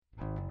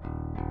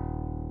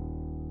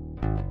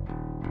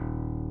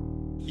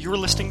You're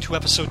listening to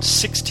episode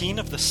 16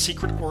 of the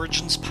Secret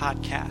Origins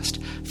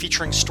podcast,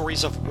 featuring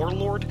stories of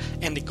Warlord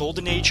and the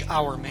Golden Age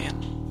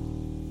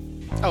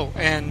Hourman. Oh,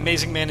 and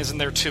Amazing Man is in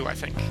there too, I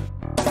think.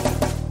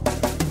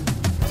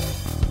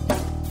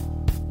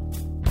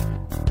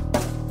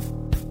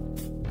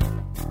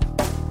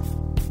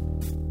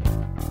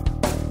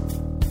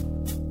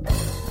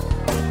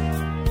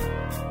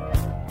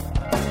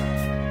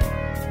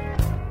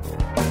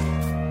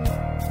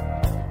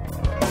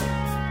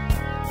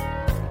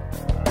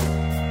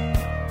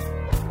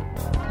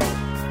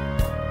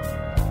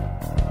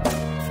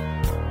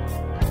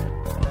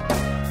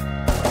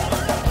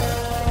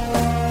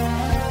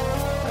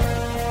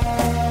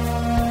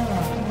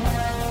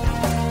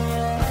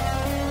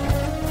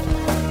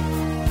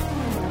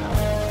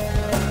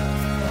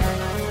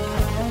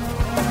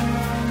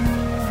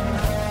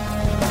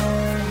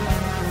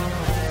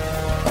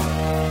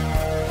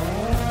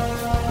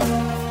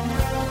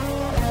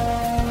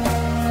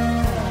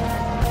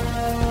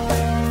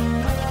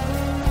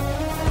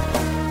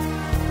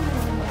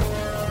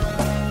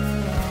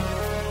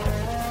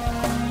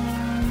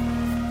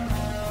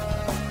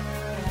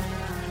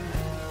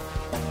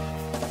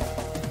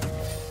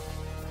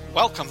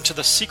 Welcome to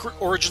the Secret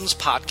Origins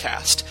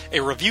podcast, a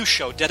review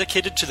show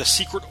dedicated to the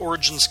Secret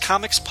Origins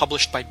comics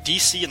published by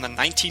DC in the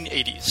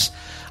 1980s.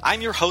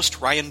 I'm your host,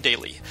 Ryan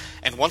Daly,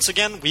 and once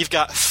again, we've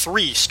got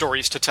 3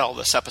 stories to tell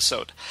this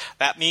episode.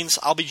 That means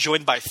I'll be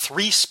joined by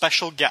 3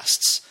 special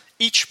guests,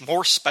 each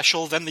more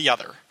special than the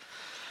other.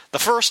 The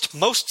first,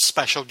 most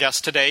special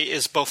guest today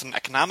is both an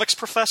economics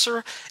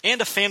professor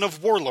and a fan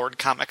of Warlord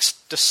comics,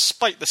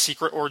 despite the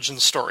Secret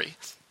Origins story.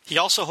 He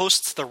also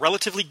hosts the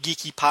Relatively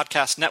Geeky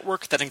podcast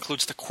network that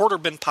includes the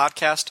Quarterbin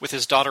podcast with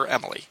his daughter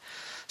Emily.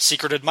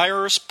 Secret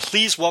admirers,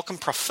 please welcome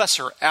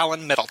Professor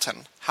Alan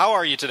Middleton. How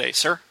are you today,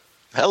 sir?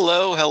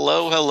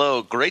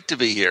 Hello. Great to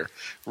be here.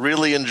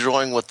 Really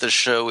enjoying what this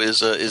show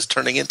is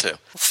turning into.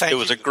 Thank you. It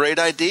was a great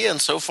idea,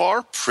 and so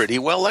far, pretty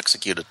well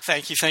executed.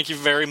 Thank you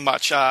very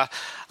much.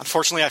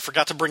 Unfortunately, I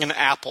forgot to bring an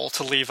apple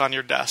to leave on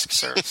your desk,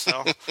 sir,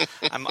 so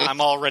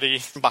I'm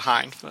already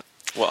behind. But.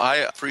 Well, I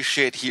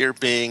appreciate here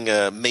being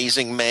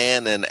Amazing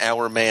Man and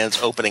Hourman's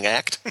opening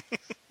act.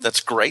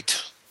 That's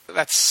great.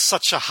 That's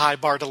such a high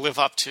bar to live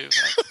up to,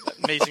 that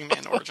Amazing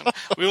Man origin.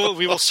 We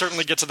will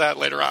certainly get to that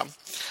later on.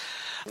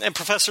 And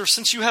Professor,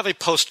 since you have a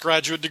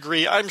postgraduate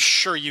degree, I'm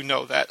sure you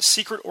know that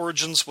Secret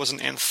Origins was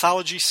an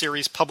anthology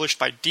series published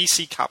by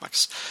DC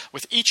Comics,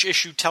 with each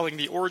issue telling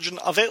the origin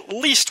of at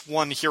least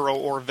one hero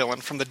or villain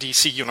from the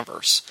DC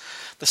universe.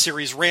 The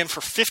series ran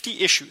for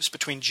 50 issues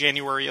between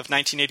January of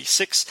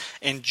 1986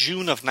 and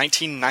June of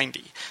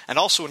 1990, and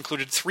also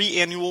included 3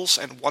 annuals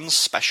and 1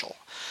 special.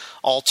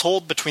 All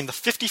told, between the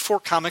 54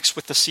 comics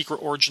with the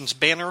Secret Origins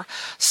banner,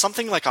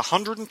 something like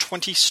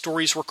 120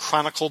 stories were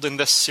chronicled in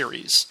this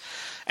series.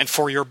 And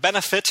for your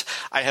benefit,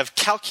 I have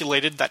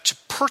calculated that to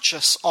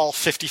purchase all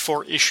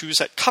 54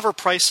 issues at cover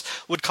price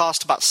would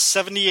cost about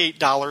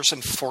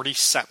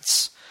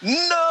 $78.40.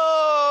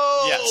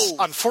 No! Yes.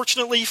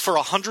 Unfortunately, for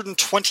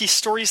 120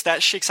 stories,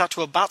 that shakes out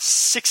to about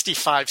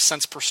 65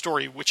 cents per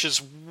story, which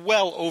is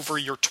well over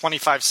your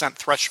 25-cent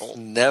threshold.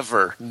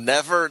 Never.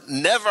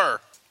 I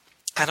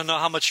don't know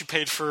how much you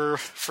paid for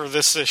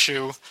this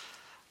issue.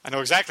 I know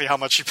exactly how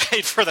much you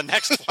paid for the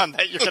next one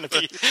that you're going to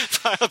be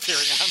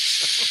appearing on.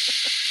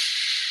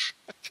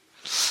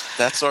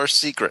 That's our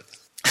secret.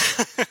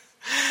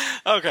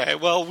 Okay,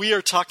 well, we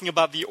are talking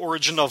about the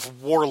origin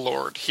of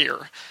Warlord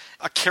here.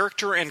 A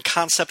character and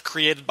concept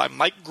created by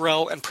Mike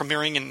Grell and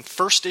premiering in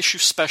first issue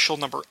special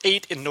number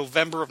 8 in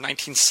November of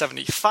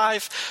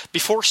 1975,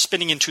 before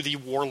spinning into the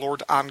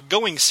Warlord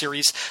ongoing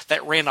series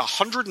that ran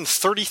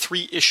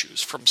 133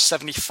 issues from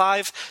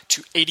 75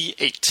 to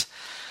 88.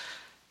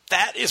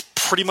 That is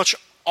pretty much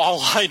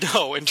all I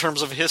know in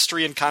terms of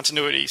history and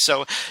continuity,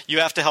 so you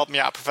have to help me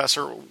out,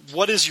 Professor.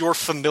 What is your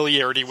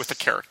familiarity with the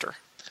character?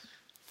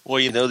 Well,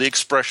 you know the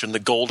expression, the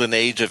golden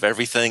age of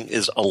everything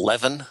is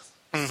 11?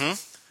 Mm-hmm.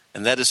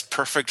 And that is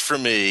perfect for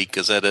me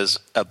because that is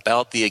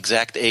about the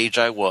exact age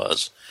I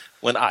was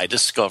when I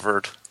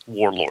discovered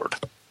Warlord.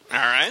 All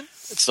right.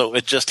 So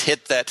it just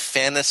hit that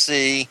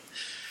fantasy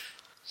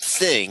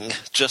thing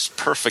just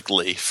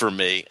perfectly for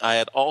me. I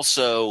had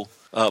also,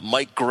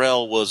 Mike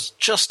Grell was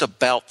just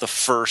about the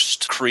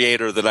first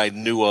creator that I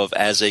knew of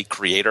as a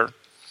creator.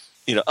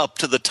 You know, up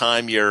to the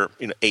time you're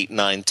 8,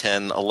 9,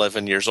 10,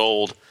 11 years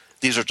old,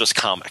 these are just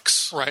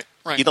comics. Right.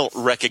 You don't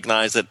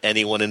recognize that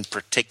anyone in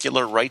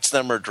particular writes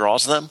them or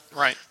draws them.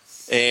 Right.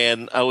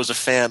 And I was a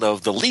fan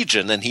of the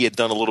Legion, and he had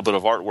done a little bit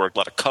of artwork, a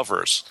lot of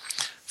covers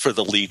for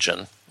the Legion.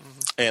 Mm-hmm.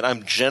 And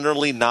I'm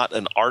generally not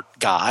an art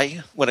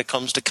guy when it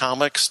comes to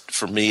comics.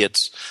 For me,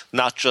 it's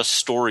not just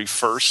story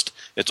first.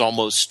 It's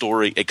almost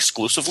story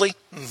exclusively.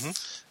 Mm-hmm.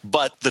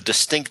 But the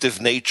distinctive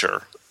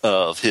nature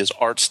of his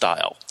art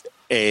style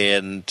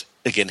and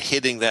again,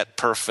 hitting that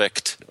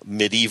perfect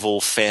medieval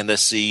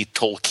fantasy,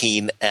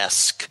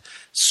 Tolkien-esque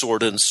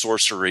sword and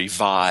sorcery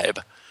vibe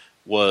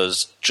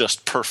was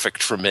just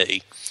perfect for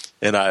me.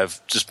 And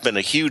I've just been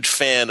a huge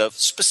fan of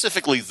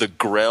specifically the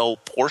Grell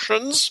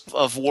portions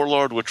of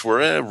Warlord, which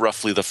were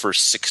roughly the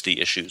first 60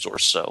 issues or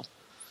so.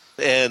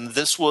 And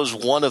this was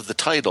one of the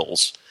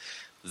titles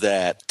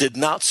that did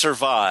not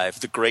survive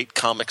the Great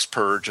Comics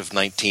Purge of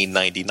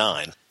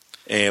 1999.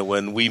 And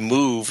when we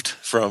moved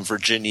from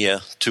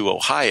Virginia to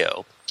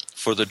Ohio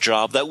for the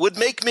job that would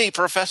make me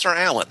Professor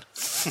Allen,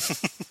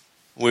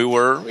 we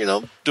were,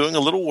 doing a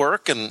little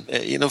work and,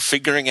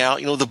 figuring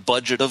out, the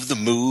budget of the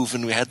move.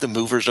 And we had the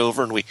movers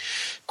over, and we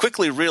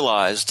quickly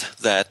realized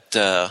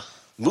that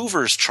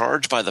movers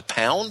charge by the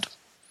pound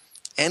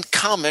and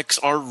comics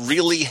are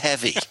really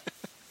heavy.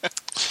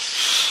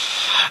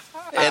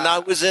 And I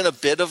was in a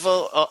bit of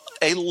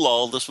a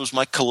lull. This was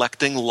my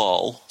collecting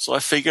lull. So I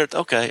figured,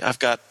 okay, I've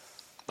got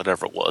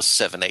whatever it was,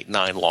 7, 8,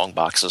 9 long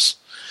boxes.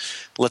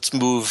 Let's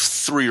move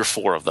 3 or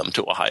 4 of them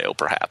to Ohio,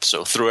 perhaps.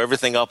 So threw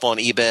everything up on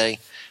eBay.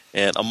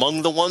 And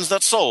among the ones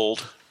that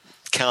sold,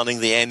 counting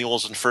the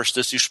annuals and first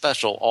issue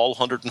special, all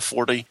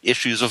 140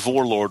 issues of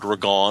Warlord were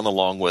gone,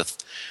 along with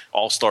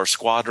All-Star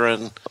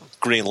Squadron,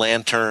 Green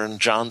Lantern,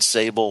 John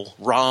Sable,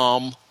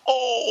 Rom.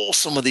 Oh,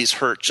 some of these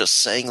hurt just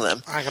saying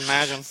them. I can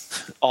imagine.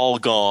 All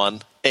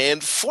gone.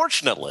 And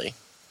fortunately,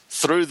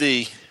 through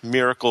the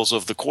miracles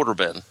of the quarter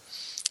bin,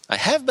 I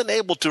have been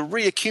able to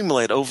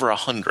reaccumulate over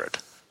 100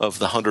 of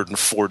the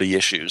 140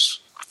 issues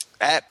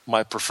at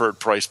my preferred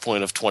price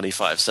point of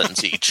 25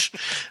 cents each.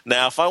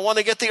 Now, if I want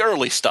to get the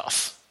early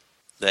stuff,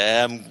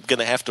 I'm going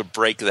to have to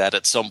break that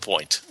at some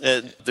point.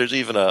 There's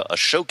even a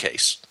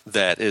showcase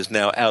that is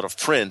now out of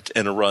print,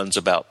 and it runs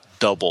about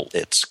double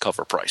its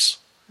cover price.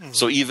 Mm-hmm.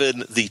 So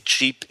even the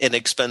cheap,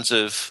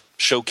 inexpensive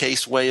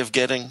showcase way of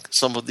getting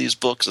some of these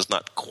books is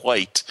not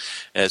quite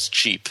as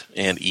cheap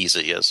and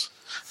easy as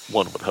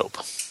one would hope.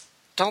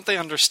 Don't they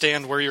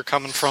understand where you're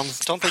coming from?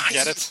 Don't they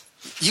get it?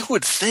 You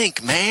would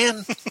think,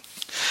 man.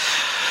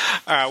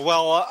 All right,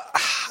 well,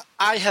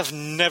 I have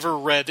never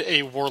read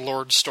a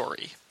Warlord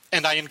story,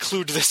 and I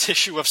include this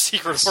issue of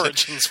Secret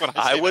Origins when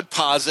I would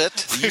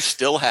posit you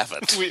still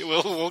haven't.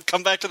 We'll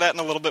come back to that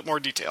in a little bit more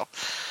detail.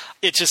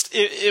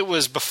 It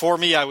was before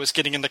me. I was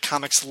getting into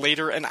comics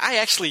later, and I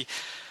actually...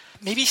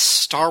 Maybe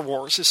Star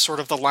Wars is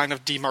sort of the line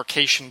of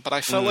demarcation, but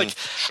I felt like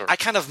sure. I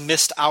kind of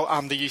missed out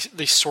on the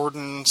sword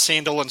and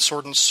sandal and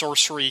sword and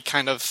sorcery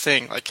kind of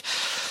thing. Like,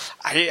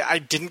 I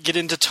didn't get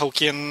into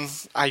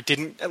Tolkien. I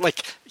didn't,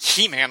 like,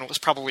 He-Man was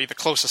probably the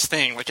closest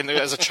thing, like,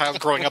 as a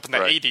child growing up in the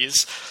right.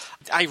 80s.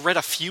 I read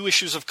a few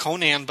issues of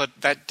Conan, but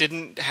that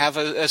didn't have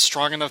a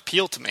strong enough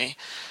appeal to me.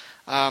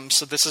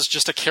 So this is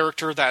just a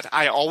character that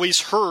I always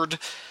heard...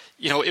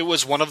 it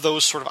was one of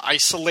those sort of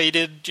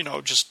isolated,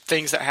 just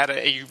things that had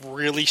a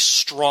really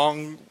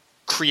strong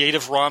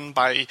creative run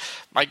by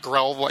Mike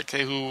Grell, like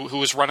who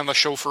was running the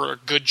show for a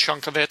good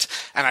chunk of it.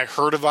 And I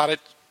heard about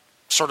it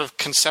sort of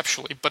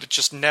conceptually, but it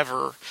just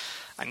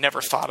I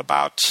never thought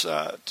about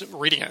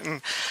reading it.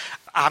 And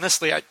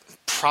honestly,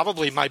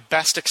 probably my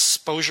best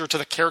exposure to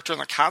the character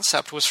and the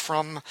concept was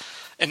from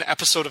an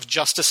episode of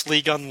Justice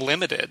League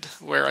Unlimited,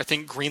 where I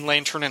think Green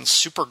Lantern and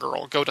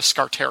Supergirl go to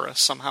Skartaris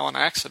somehow on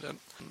accident.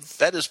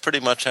 That is pretty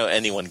much how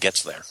anyone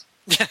gets there.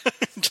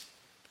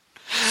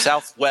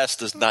 Southwest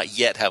does not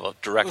yet have a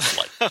direct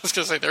flight. I was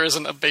going to say, there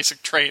isn't a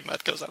basic train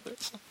that goes out there.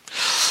 So.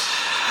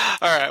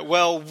 All right,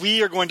 well,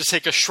 we are going to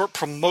take a short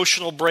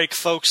promotional break,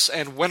 folks,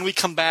 and when we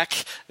come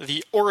back,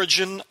 the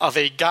origin of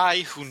a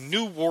guy who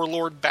knew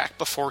Warlord back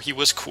before he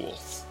was cool.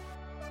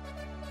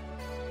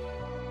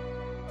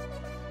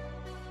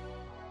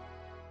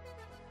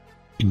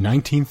 In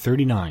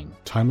 1939,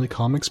 Timely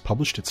Comics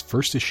published its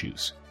first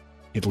issues.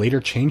 It later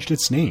changed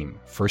its name,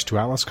 first to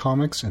Atlas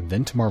Comics and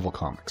then to Marvel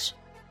Comics.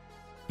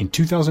 In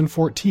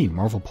 2014,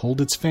 Marvel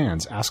polled its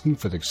fans asking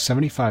for the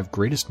 75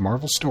 greatest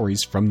Marvel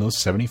stories from those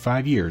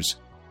 75 years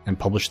and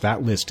published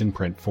that list in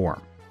print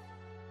form.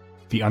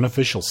 The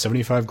unofficial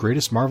 75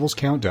 Greatest Marvels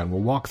Countdown will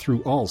walk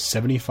through all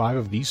 75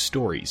 of these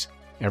stories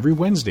every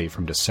Wednesday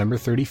from December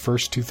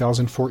 31st,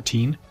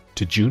 2014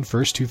 to June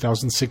 1st,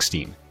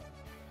 2016.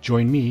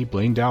 Join me,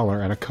 Blaine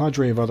Dowler, and a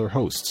cadre of other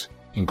hosts,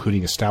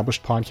 including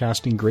established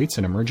podcasting greats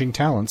and emerging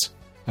talents,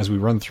 as we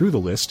run through the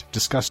list,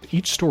 discuss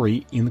each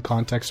story in the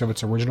context of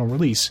its original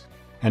release,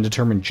 and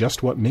determine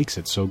just what makes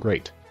it so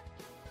great.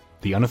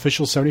 The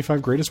unofficial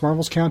 75 Greatest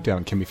Marvels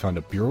Countdown can be found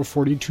at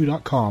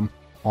Bureau42.com,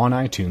 on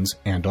iTunes,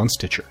 and on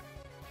Stitcher.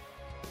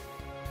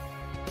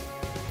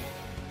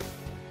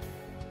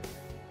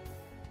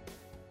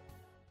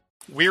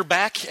 We're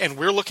back, and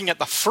we're looking at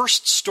the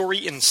first story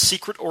in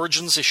Secret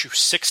Origins issue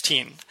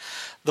 16.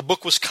 The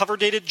book was cover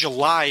dated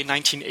July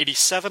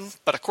 1987,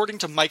 but according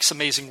to Mike's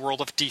Amazing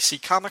World of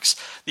DC Comics,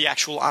 the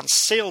actual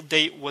on-sale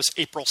date was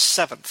April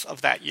 7th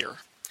of that year.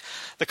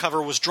 The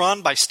cover was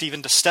drawn by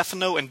Stephen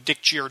DeStefano and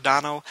Dick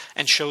Giordano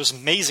and shows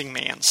Amazing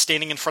Man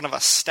standing in front of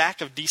a stack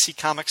of DC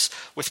Comics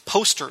with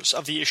posters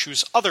of the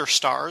issue's other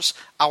stars,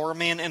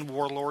 Hourman and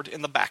Warlord,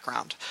 in the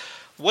background.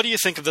 What do you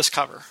think of this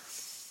cover?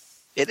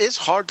 It is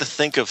hard to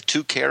think of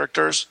two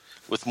characters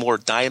with more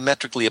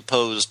diametrically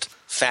opposed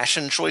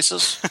fashion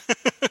choices.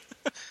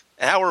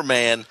 Our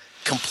man,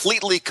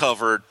 completely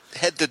covered,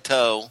 head to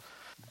toe,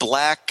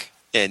 black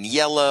and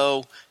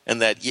yellow,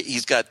 and that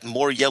he's got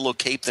more yellow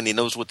cape than he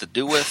knows what to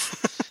do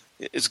with.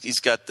 He's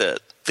got the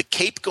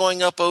cape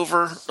going up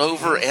over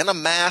and a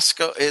mask.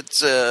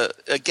 It's,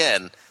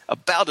 again,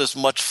 about as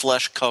much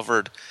flesh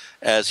covered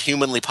as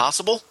humanly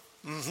possible.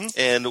 Mm-hmm.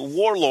 And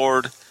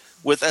Warlord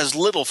with as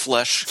little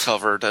flesh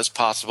covered as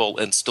possible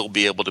and still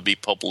be able to be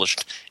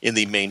published in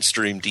the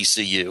mainstream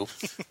DCU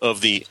of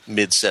the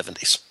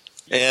mid-'70s.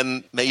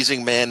 And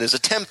Amazing Man is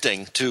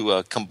attempting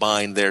to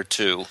combine their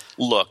two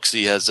looks.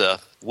 He has a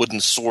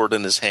wooden sword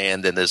in his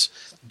hand and is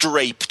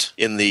draped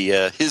in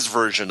the his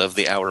version of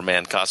the Hour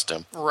Man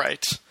costume.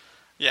 Right.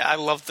 Yeah, I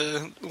love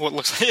what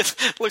looks like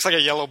it looks like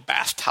a yellow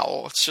bath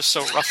towel. It's just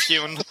so rough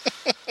hewn.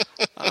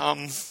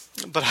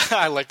 But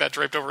I like that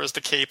draped over as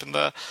the cape and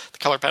the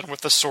color pattern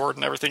with the sword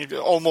and everything.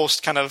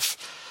 Almost kind of,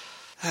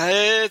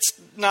 it's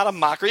not a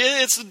mockery.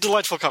 It's a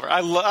delightful cover.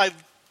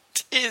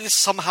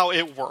 Somehow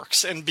it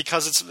works, and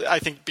I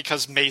think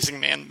because Amazing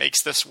Man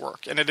makes this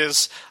work, and it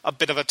is a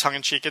bit of a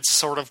tongue-in-cheek. It's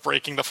sort of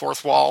breaking the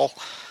fourth wall.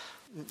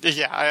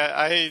 Yeah,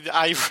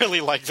 I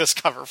really like this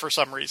cover for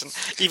some reason,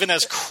 even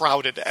as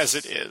crowded as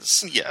it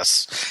is.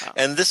 Yes,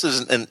 and this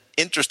is an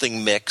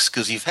interesting mix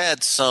because you've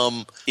had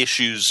some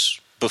issues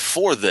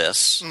before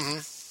this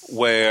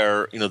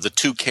where the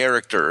two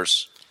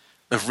characters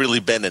have really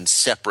been in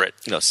separate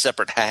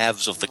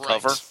halves of the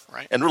cover,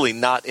 right. And really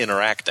not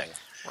interacting.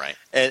 Right.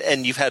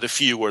 And you've had a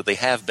few where they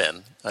have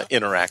been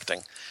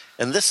interacting.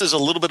 And this is a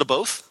little bit of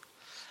both.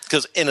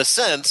 Because in a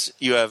sense,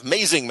 you have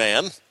Amazing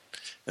Man,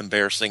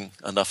 embarrassing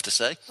enough to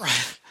say,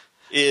 right.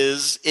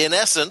 is in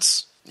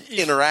essence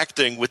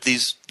interacting with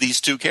these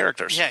two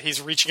characters. Yeah,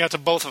 he's reaching out to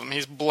both of them.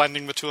 He's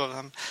blending the two of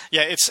them.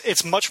 Yeah,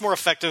 it's much more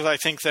effective, I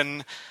think,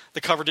 than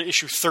the cover to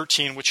issue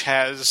 13, which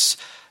has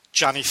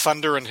Johnny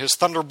Thunder and his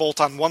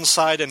Thunderbolt on one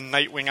side and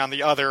Nightwing on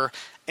the other.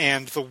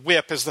 And the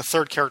Whip is the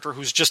third character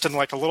who's just in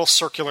like a little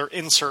circular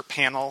insert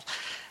panel.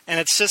 And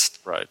it's just,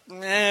 right.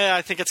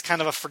 I think it's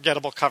kind of a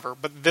forgettable cover.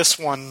 But this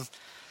one,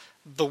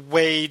 the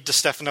way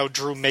DeStefano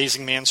drew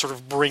Amazing Man, sort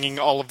of bringing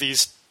all of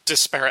these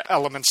disparate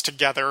elements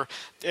together,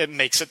 it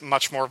makes it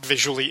much more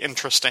visually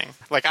interesting.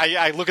 Like,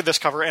 I look at this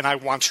cover and I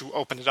want to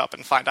open it up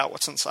and find out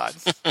what's inside.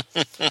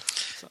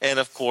 And,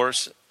 of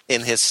course,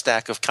 in his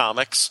stack of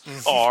comics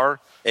are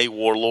a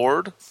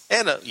Warlord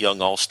and a Young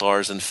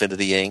All-Stars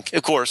Infinity Inc.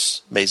 Of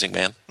course, Amazing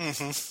Man.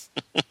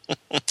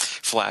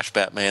 Flash,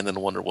 Batman, and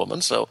Wonder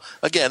Woman. So,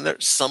 again,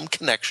 there's some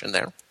connection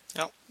there.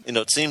 Yep.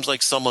 It seems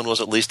like someone was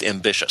at least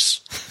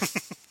ambitious.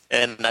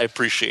 And I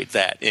appreciate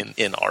that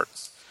in art.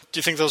 Do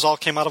you think those all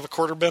came out of a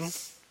quarter bin?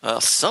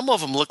 Some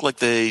of them look like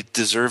they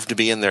deserve to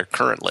be in there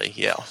currently,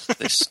 yeah.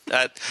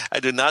 I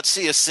do not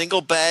see a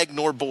single bag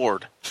nor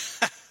board.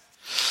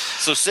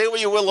 So say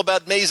what you will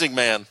about Amazing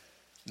Man.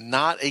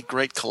 Not a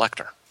great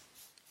collector.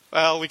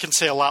 Well, we can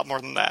say a lot more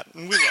than that,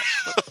 and we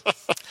will.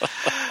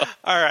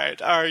 All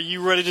right. Are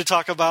you ready to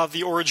talk about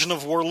the origin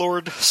of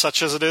Warlord,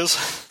 such as it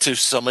is? To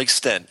some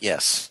extent,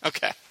 yes.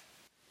 Okay.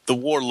 The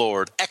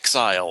Warlord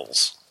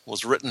Exiles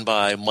was written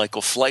by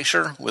Michael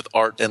Fleischer with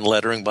art and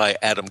lettering by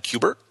Adam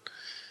Kubert.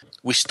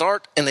 We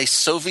start in a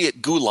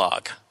Soviet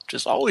gulag, which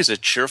is always a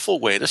cheerful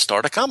way to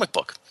start a comic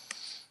book.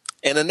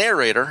 And a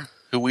narrator,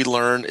 who we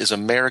learn is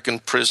American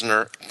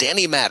prisoner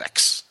Danny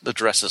Maddox,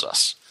 addresses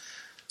us.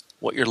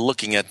 What you're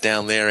looking at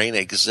down there ain't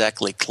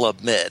exactly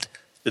Club Med.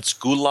 It's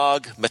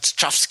Gulag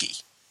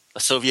Mechchavsky, a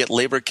Soviet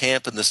labor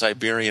camp in the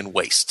Siberian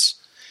wastes.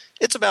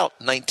 It's about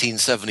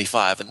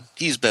 1975, and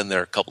he's been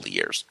there a couple of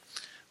years.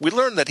 We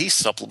learn that he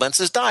supplements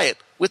his diet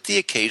with the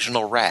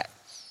occasional rat.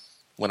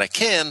 When I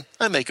can,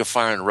 I make a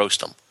fire and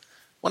roast him.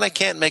 When I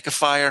can't make a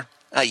fire,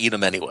 I eat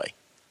him anyway.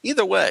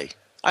 Either way,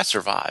 I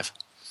survive.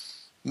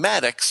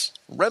 Maddox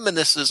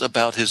reminisces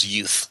about his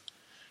youth.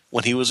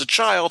 When he was a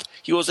child,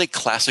 he was a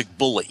classic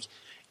bully,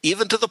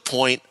 even to the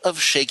point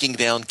of shaking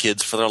down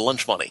kids for their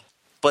lunch money.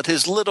 But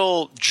his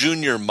little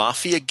junior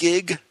mafia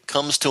gig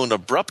comes to an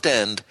abrupt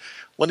end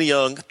when a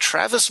young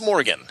Travis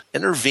Morgan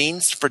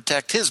intervenes to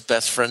protect his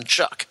best friend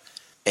Chuck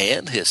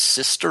and his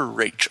sister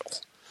Rachel.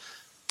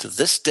 To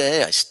this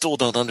day, I still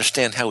don't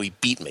understand how he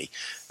beat me.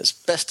 As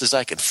best as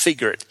I can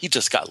figure it, he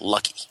just got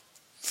lucky.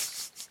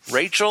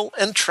 Rachel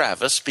and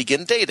Travis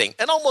begin dating,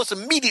 and almost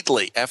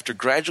immediately after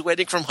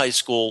graduating from high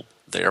school,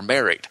 they are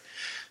married.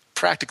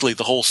 Practically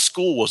the whole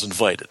school was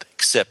invited,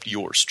 except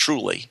yours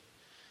truly.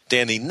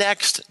 Danny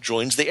next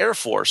joins the Air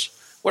Force,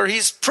 where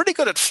he's pretty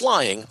good at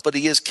flying, but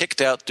he is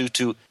kicked out due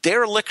to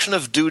dereliction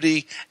of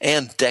duty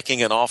and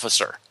decking an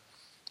officer.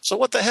 So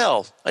what the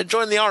hell? I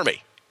joined the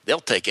Army. They'll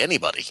take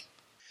anybody.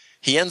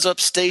 He ends up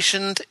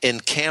stationed in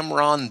Cam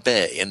Ranh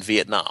Bay in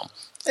Vietnam,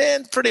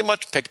 and pretty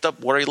much picked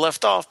up where he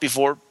left off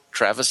before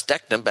Travis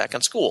decked him back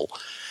in school.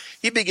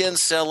 He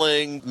begins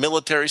selling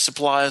military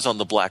supplies on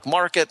the black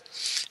market,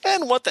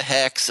 and what the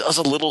heck, sells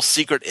a little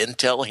secret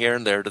intel here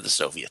and there to the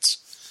Soviets.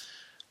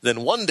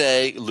 Then one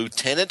day,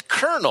 Lieutenant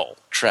Colonel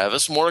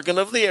Travis Morgan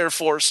of the Air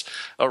Force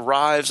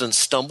arrives and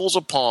stumbles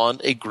upon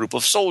a group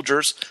of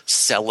soldiers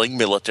selling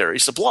military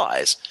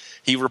supplies.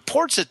 He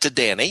reports it to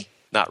Danny,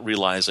 not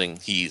realizing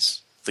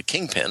he's the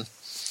kingpin.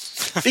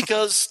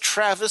 because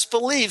Travis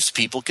believes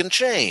people can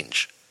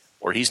change,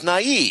 or he's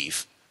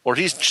naive, or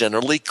he's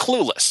generally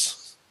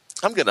clueless.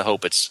 I'm going to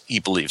hope he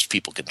believes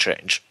people can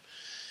change.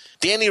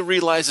 Danny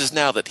realizes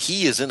now that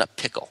he is in a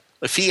pickle.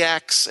 If he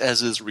acts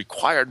as is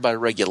required by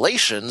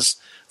regulations,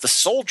 the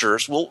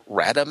soldiers will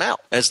rat him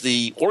out as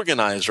the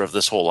organizer of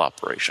this whole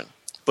operation.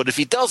 But if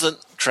he doesn't,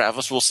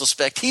 Travis will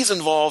suspect he's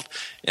involved,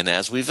 and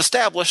as we've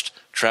established,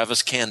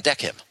 Travis can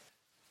deck him.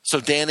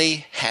 So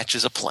Danny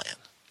hatches a plan.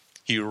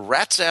 He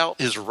rats out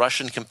his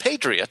Russian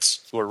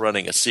compatriots, who are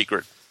running a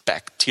secret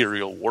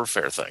bacterial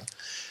warfare thing,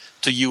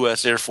 to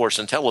U.S. Air Force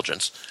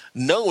intelligence,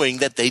 knowing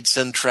that they'd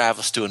send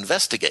Travis to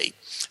investigate.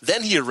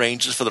 Then he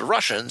arranges for the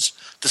Russians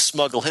to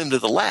smuggle him to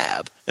the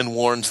lab and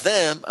warns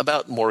them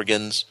about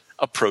Morgan's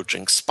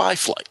approaching spy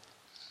flight.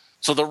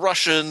 So the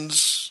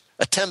Russians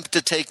attempt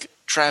to take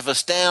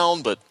Travis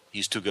down, but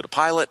he's too good a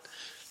pilot.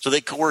 So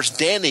they coerce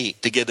Danny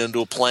to get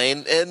into a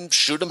plane and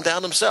shoot him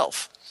down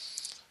himself.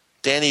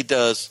 Danny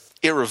does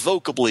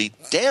irrevocably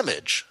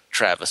damage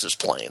Travis's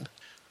plane,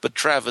 but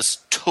Travis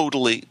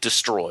totally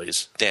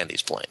destroys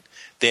Danny's plane.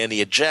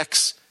 Danny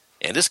ejects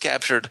and is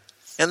captured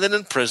and then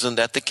imprisoned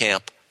at the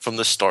camp from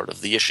the start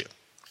of the issue.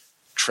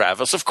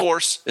 Travis, of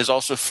course, is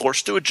also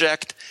forced to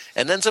eject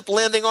and ends up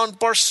landing on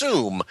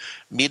Barsoom,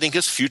 meeting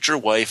his future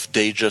wife,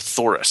 Deja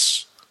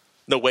Thoris.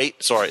 No,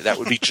 wait, sorry, that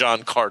would be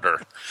John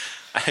Carter.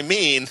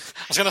 I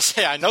was going to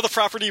say, I know the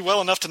property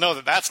well enough to know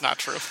that that's not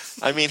true.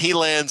 He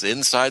lands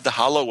inside the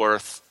Hollow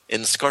Earth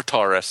in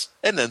Skartaris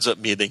and ends up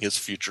meeting his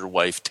future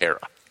wife,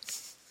 Terra.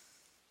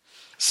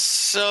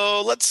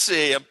 So, let's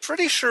see. I'm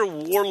pretty sure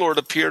Warlord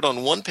appeared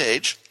on one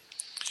page.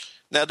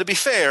 Now, to be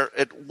fair,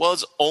 it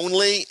was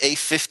only a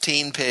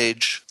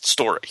 15-page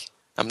story.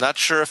 I'm not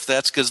sure if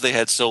that's because they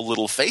had so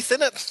little faith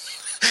in it.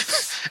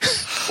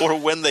 Or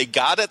when they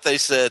got it, they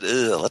said,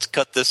 let's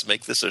cut this,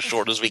 make this as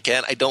short as we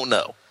can. I don't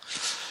know.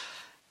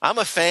 I'm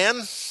a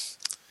fan,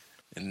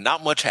 and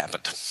not much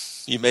happened.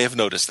 You may have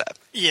noticed that.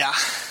 Yeah.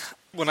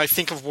 When I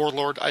think of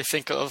Warlord, I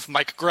think of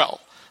Mike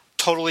Grell.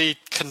 Totally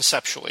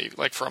conceptually,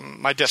 like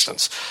from my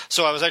distance.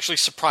 So I was actually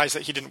surprised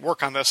that he didn't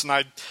work on this, and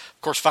I,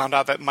 of course, found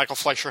out that Michael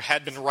Fleischer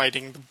had been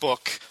writing the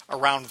book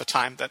around the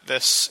time that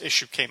this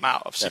issue came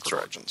out of Secret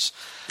Origins.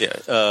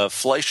 Yeah,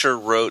 Fleischer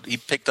he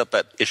picked up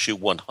at issue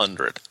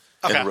 100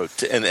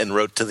 and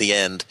wrote to the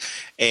end.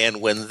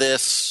 And when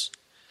this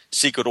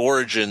Secret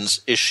Origins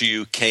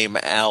issue came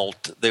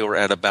out, they were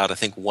at about, I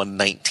think,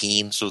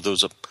 119, so there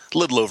was a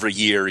little over a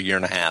year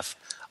and a half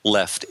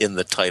left in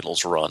the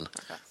title's run.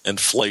 Okay. And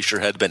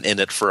Fleischer had been in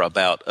it for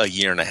about a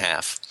year and a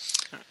half.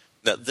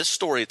 Now, this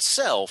story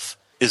itself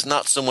is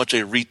not so much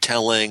a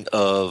retelling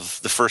of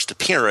the first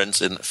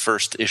appearance in the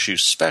first issue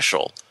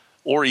special,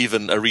 or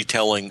even a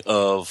retelling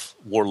of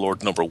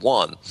Warlord number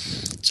 1.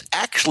 It's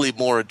actually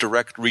more a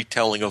direct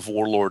retelling of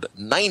Warlord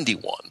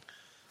 91,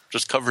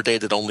 just cover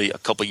dated only a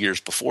couple years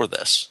before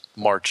this,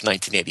 March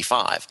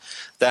 1985.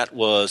 That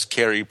was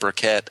Carrie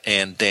Burkett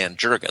and Dan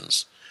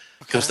Jurgens.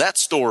 Because that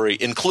story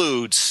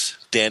includes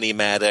Danny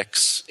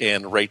Maddox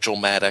and Rachel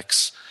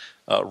Maddox.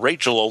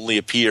 Rachel only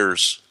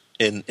appears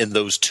in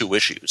those 2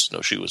 issues. No,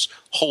 she was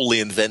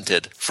wholly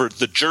invented for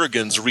the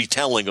Jurgens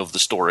retelling of the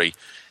story,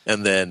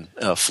 and then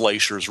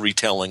Fleischer's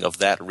retelling of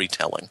that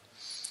retelling.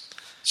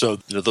 So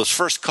those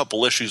first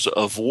couple issues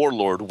of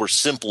Warlord were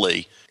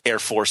simply Air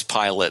Force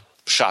pilot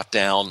shot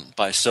down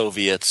by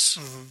Soviets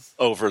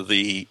over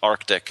the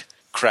Arctic,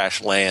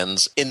 crash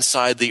lands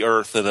inside the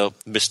Earth in a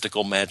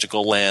mystical,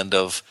 magical land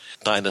of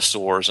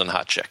dinosaurs and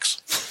hot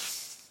chicks.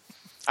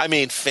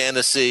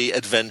 Fantasy,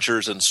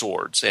 adventures, and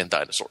swords, and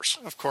dinosaurs.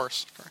 Of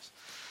course.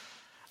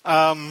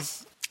 I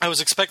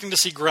was expecting to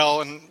see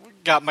Grell and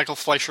got Michael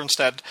Fleischer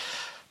instead.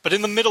 But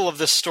in the middle of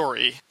this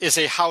story is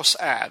a house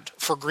ad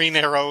for Green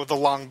Arrow, the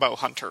Longbow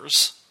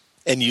Hunters.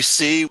 And you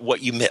see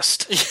what you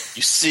missed.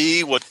 You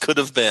see what could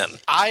have been.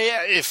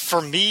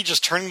 For me,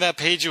 just turning that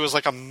page, it was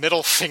like a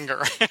middle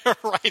finger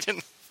right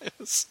in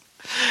this.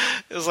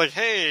 It was like,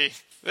 hey,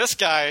 this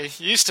guy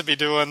used to be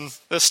doing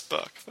this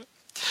book.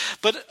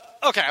 But,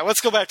 okay,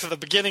 let's go back to the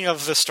beginning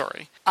of this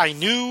story. I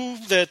knew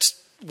that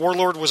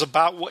Warlord was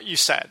about what you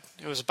said.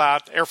 It was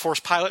about Air Force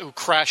pilot who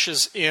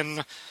crashes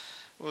in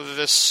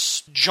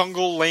this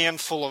jungle land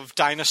full of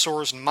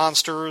dinosaurs and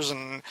monsters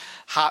and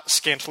hot,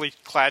 scantily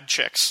clad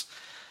chicks.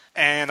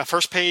 And the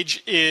first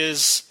page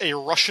is a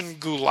Russian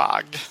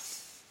gulag.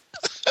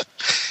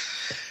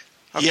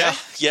 Okay. Yeah,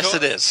 yes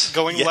it is.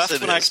 Going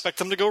left when I expect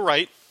them to go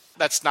right.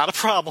 That's not a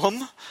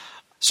problem.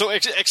 So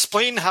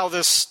explain how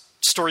this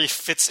story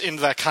fits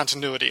into that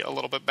continuity a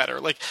little bit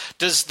better. Like,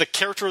 does the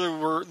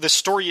character this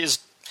story is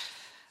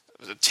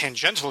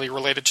tangentially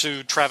related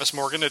to Travis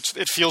Morgan?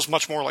 It feels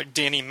much more like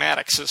Danny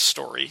Maddox's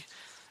story.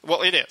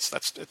 Well, it is.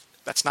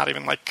 That's not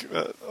even like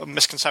a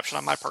misconception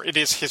on my part. It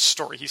is his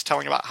story. He's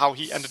telling about how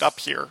he ended up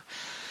here.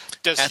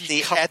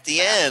 At the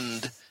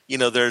end,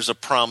 there's a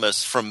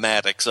promise from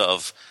Maddox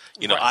of,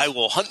 right. I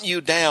will hunt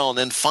you down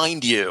and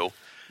find you.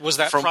 Was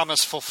that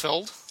promise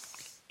fulfilled?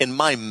 In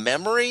my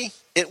memory,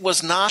 it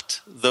was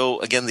not,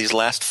 though, again, these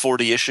last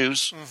 40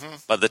 issues,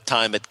 by the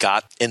time it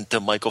got into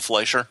Michael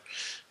Fleischer,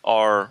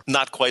 are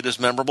not quite as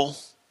memorable,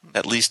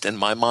 at least in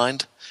my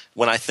mind.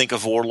 When I think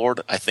of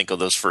Warlord, I think of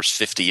those first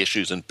 50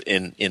 issues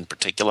in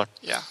particular.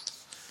 Yeah.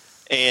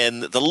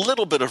 And the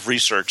little bit of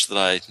research that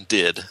I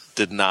did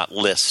not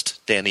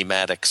list Danny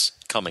Maddox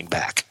coming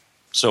back.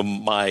 So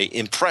my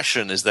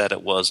impression is that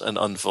it was an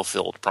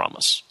unfulfilled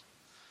promise.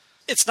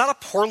 It's not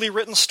a poorly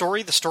written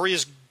story. The story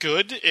is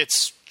good.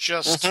 It's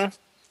just,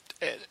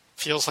 it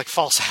feels like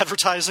false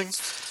advertising.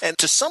 And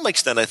to some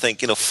extent, I think,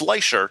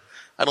 Fleischer,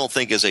 I don't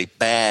think is a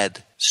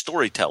bad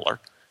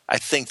storyteller. I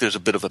think there's a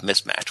bit of a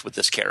mismatch with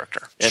this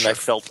character. And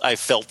sure. I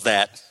felt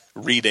that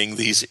reading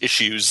these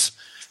issues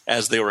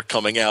as they were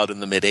coming out in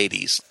the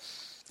mid-'80s.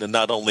 And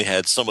not only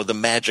had some of the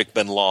magic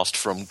been lost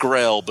from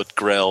Grell, but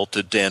Grell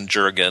to Dan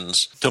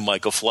Jurgens to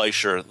Michael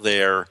Fleischer,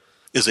 there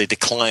is a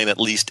decline, at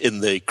least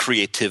in the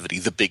creativity,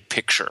 the big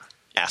picture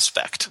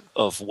aspect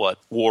of what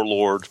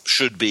Warlord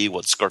should be,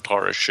 what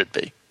Skartaris should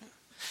be.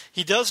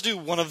 He does do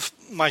one of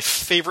my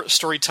favorite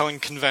storytelling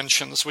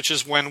conventions, which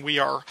is when we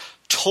are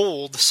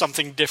told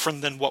something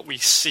different than what we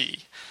see.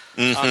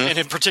 And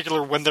in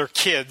particular, when they're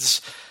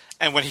kids,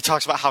 and when he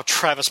talks about how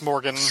Travis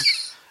Morgan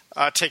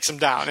takes him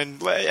down.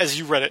 And as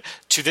you read it,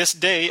 to this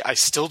day, I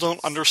still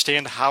don't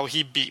understand how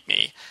he beat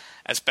me.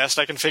 As best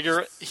I can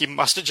figure, he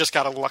must have just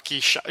got a lucky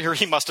shot. Or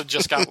he must have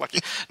just got lucky.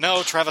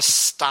 No, Travis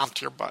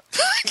stomped your butt.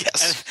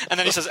 Yes. And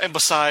then he says, and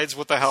besides,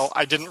 what the hell?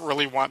 I didn't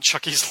really want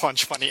Chucky's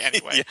lunch money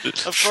anyway. Yeah,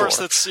 of course,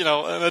 that's, an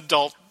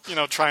adult,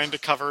 trying to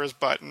cover his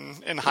butt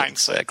in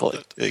hindsight.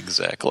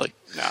 Exactly.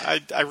 No,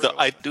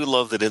 I do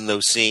love that in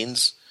those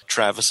scenes,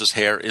 Travis's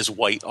hair is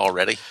white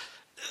already.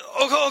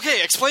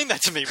 Okay, explain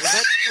that to me. Was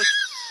that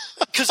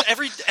because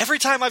every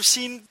time I've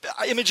seen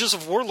images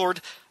of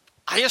Warlord,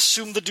 I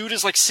assume the dude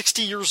is like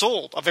 60 years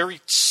old, a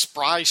very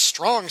spry,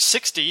 strong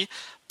 60,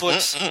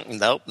 but...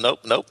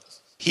 Nope.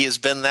 He has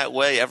been that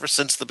way ever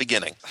since the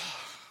beginning.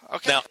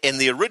 Okay. Now, in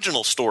the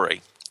original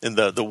story, in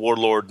the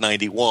Warlord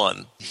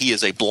 91, he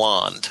is a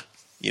blonde,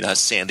 has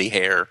sandy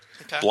hair,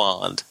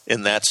 blonde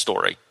in that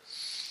story.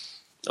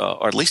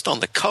 Or at least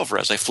on the cover,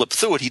 as I flip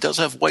through it, he does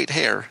have white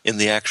hair in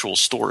the actual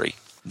story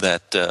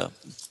that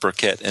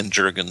Burkett and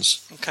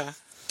Jurgens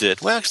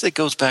did. Well, actually, it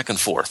goes back and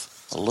forth.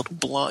 A little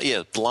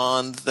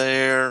blonde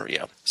there.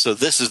 Yeah. So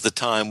this is the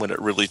time when it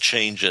really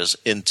changes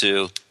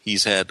into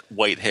he's had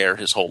white hair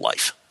his whole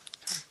life.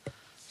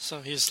 So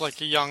he's like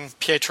a young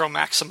Pietro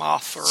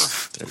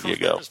Maximoff.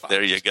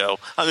 There you go.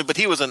 I mean, but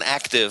he was an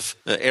active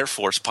Air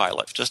Force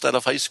pilot just out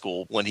of high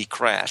school when he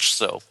crashed.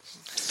 So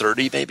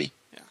 30 maybe.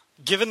 Yeah.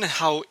 Given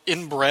how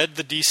inbred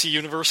the DC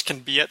universe can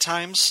be at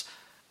times,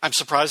 I'm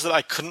surprised that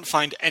I couldn't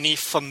find any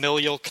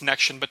familial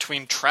connection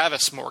between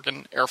Travis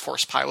Morgan, Air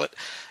Force pilot,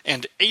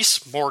 and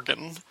Ace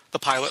Morgan, the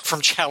pilot from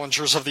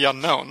Challengers of the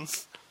Unknown.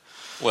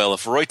 Well,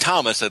 if Roy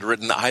Thomas had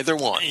written either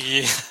one,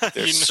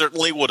 there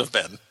certainly would have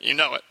been. You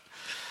know it.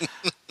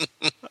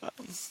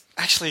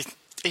 Actually,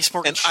 Ace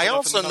Morgan. And I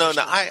also know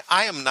now,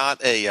 I am not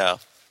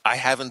I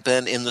haven't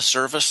been in the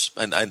service,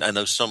 and I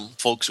know some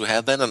folks who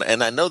have been,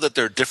 and I know that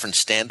there are different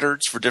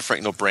standards for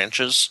different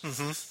branches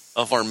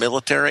of our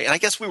military. And I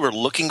guess we were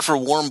looking for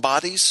warm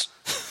bodies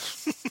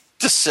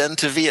to send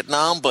to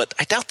Vietnam, but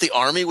I doubt the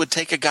Army would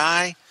take a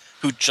guy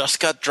who just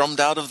got drummed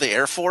out of the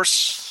Air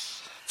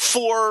Force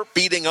for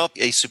beating up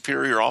a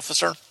superior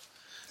officer.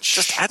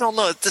 I don't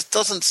know. It just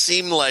doesn't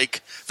seem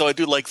like, though I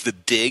do like the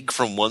dig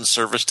from one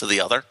service to the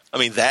other. I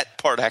mean, that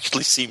part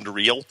actually seemed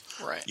real.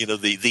 Right.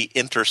 The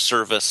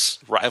inter-service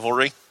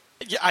rivalry.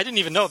 Yeah, I didn't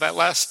even know that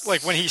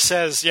when he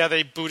says,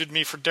 they booted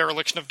me for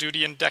dereliction of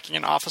duty and decking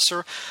an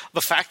officer,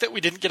 the fact that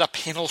we didn't get a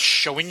panel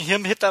showing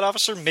him hit that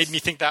officer made me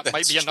think that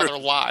might be another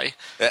lie.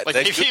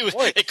 Maybe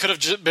it could have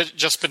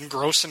just been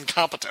gross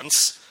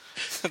incompetence.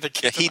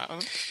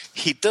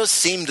 He does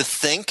seem to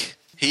think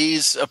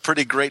he's a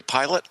pretty great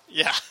pilot.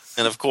 Yeah.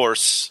 And of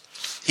course,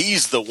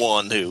 he's the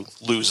one who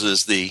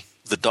loses the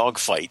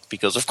dogfight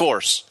because, of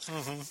course,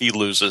 he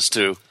loses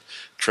to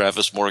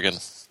Travis Morgan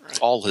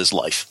all his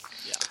life.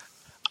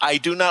 I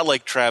do not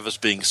like Travis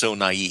being so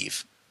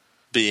naive,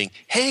 being,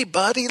 hey,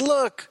 buddy,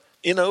 look,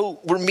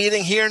 we're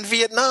meeting here in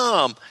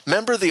Vietnam.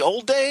 Remember the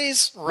old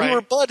days? Right. We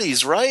were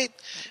buddies, right?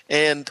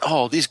 And,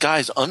 these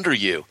guys under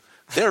you,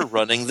 they're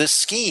running this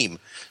scheme,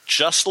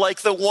 just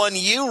like the one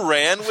you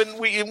ran when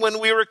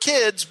we were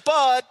kids,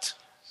 but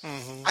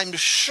I'm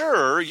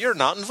sure you're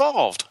not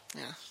involved.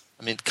 Yeah.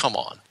 I mean, come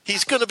on.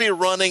 He's going to be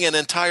running an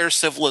entire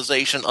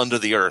civilization under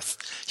the earth.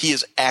 He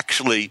is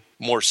actually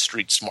more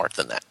street smart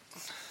than that.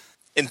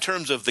 In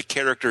terms of the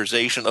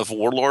characterization of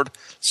Warlord,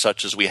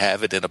 such as we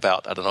have it in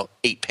about,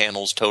 8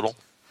 panels total,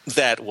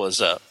 that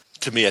was,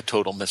 to me, a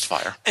total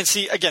misfire. And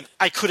see, again,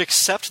 I could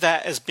accept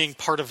that as being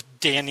part of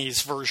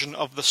Danny's version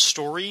of the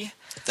story.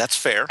 That's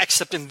fair.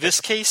 Except in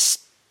this case,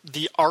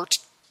 the art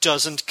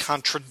doesn't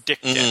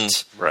contradict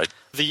it. Right.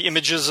 The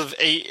images of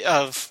Ace,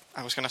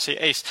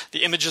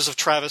 the images of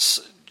Travis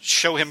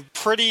show him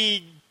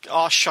pretty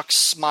aw-shucks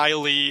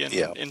smiley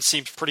and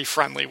seems pretty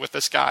friendly with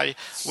this guy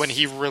when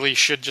he really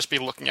should just be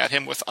looking at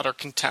him with utter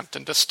contempt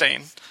and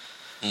disdain.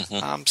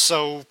 I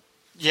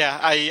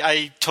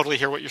totally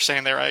hear what you're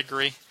saying there. I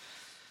agree.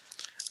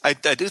 I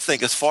do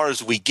think as far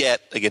as we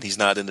get, again, he's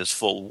not in his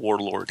full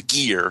Warlord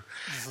gear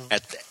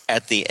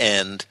at the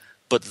end,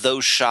 but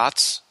those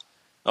shots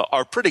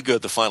are pretty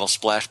good. The final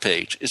splash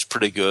page is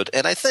pretty good.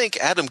 And I think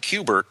Adam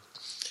Kubert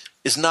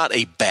is not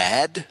a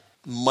bad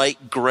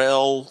Mike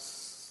Grell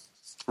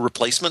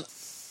replacement.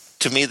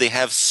 To me, they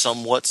have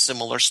somewhat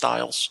similar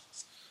styles.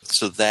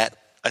 So that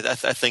I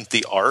think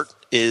the art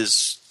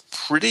is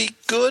pretty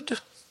good.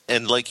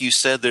 And like you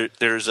said,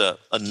 there's a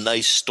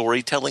nice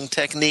storytelling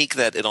technique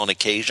that it on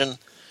occasion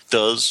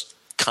does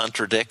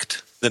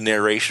contradict the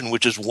narration,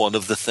 which is one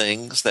of the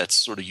things that's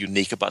sort of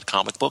unique about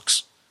comic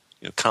books.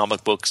 You know,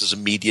 comic books is a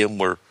medium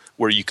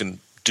where you can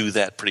do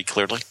that pretty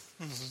clearly.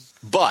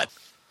 Mm-hmm. But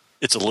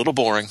it's a little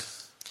boring.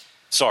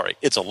 Sorry,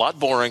 it's a lot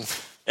boring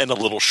and a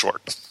little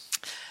short.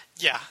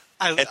 Yeah.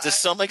 And to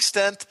some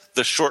extent,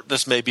 the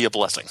shortness may be a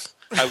blessing.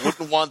 I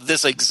wouldn't want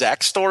this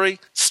exact story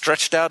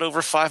stretched out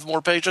over 5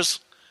 more pages,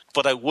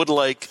 but I would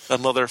like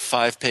another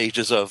 5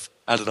 pages of,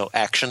 I don't know,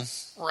 action.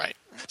 Right.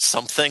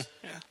 Something.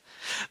 Yeah.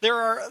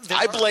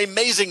 I blame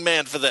Amazing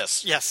Man for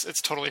this. Yes,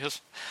 it's totally his.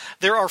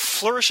 There are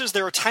flourishes.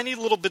 There are tiny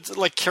little bits,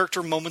 like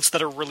character moments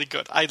that are really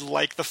good. I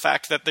like the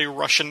fact that the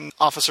Russian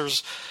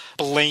officers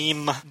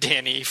blame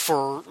Danny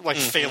for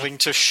failing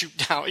to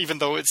shoot down, even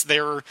though it's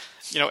their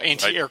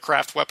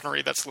anti-aircraft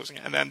weaponry that's losing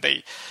it. And then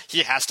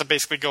he has to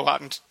basically go out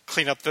and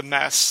clean up the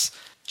mess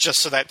just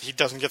so that he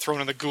doesn't get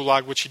thrown in the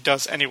gulag, which he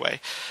does anyway.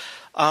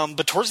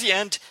 But towards the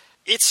end,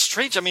 it's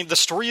strange. I mean, the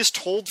story is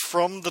told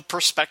from the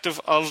perspective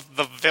of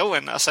the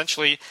villain,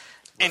 essentially,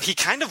 and he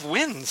kind of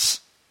wins.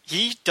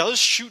 He does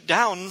shoot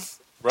down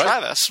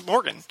Travis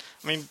Morgan.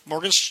 I mean,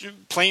 Morgan's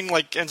plane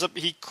ends up,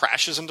 he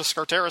crashes into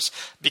Skartaris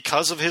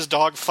because of his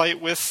dogfight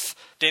with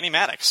Danny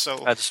Maddox. So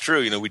that's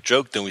true. We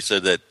joked and we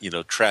said that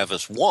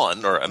Travis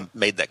won, or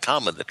made that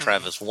comment that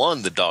Travis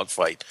won the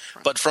dogfight.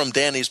 Right. But from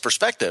Danny's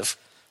perspective,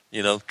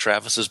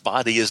 Travis's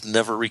body is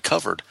never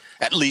recovered,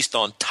 at least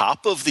on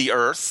top of the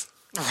Earth.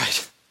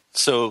 Right.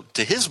 So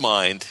to his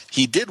mind,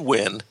 he did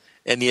win,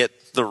 and yet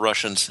the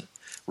Russians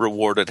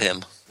rewarded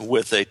him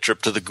with a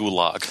trip to the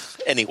gulag.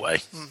 Anyway.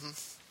 Mm-hmm.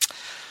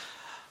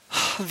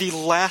 The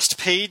last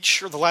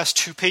page, or the last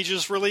 2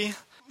 pages really,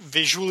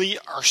 visually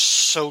are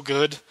so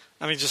good.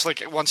 I mean, just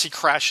like once he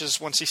crashes,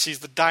 once he sees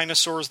the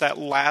dinosaurs, that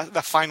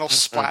final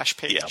splash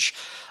page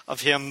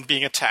of him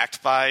being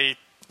attacked by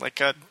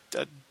a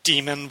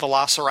demon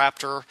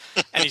velociraptor,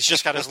 and he's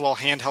just got his little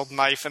handheld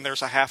knife, and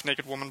there's a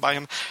half-naked woman by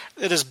him.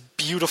 It is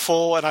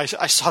beautiful, and I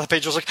saw the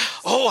page, I was like,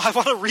 oh, I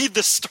want to read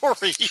this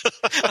story.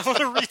 I want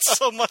to read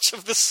so much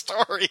of this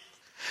story.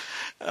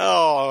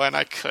 Oh, and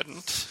I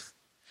couldn't,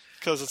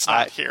 because it's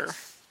not here.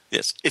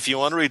 Yes, if you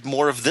want to read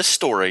more of this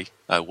story,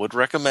 I would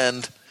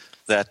recommend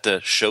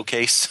that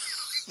showcase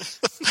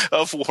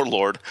of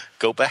Warlord.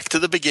 Go back to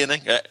the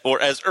beginning,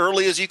 or as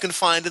early as you can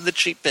find in the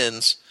cheap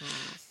bins,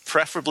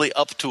 preferably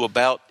up to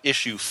about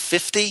issue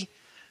 50.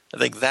 I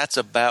think that's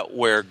about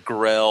where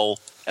Grell,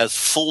 as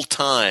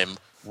full-time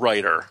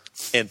writer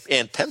and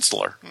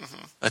penciler,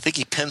 I think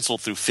he penciled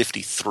through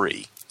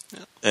 53. Yeah.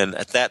 And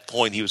at that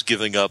point, he was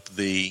giving up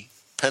the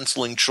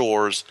penciling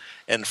chores,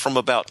 and from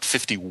about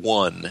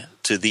 51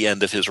 to the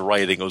end of his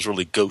writing, it was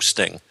really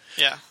ghosting.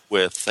 Yeah.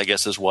 With, I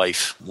guess his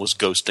wife was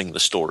ghosting the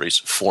stories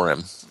for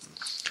him.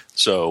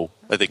 So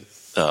I think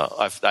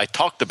I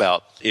talked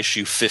about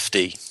issue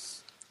 50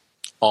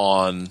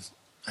 on,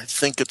 I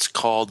think it's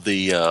called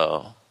it's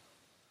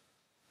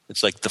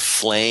like the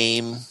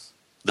Flame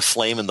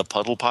in the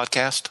Puddle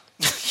podcast.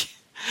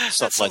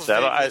 Something like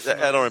that.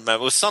 I don't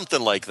remember. It was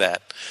something like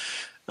that.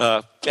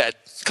 A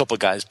couple of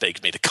guys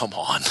begged me to come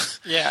on.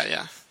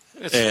 Yeah.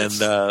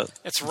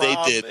 It's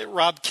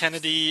Rob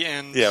Kennedy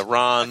and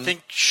Ron. I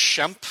think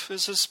Shemp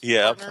is his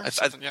partner. That's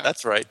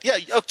right.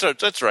 Yeah,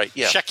 that's right.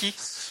 Yeah,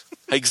 Shecky.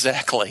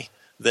 Exactly.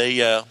 They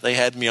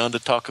had me on to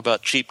talk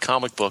about cheap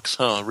comic books.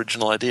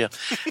 Original idea.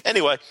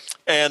 Anyway,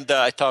 and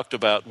I talked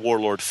about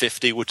Warlord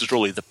 50, which is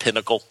really the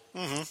pinnacle.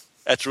 Mm-hmm.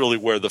 That's really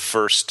where those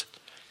first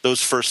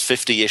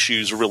 50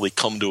 issues really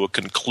come to a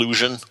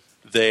conclusion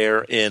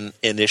there in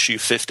issue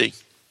 50.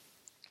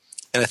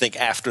 And I think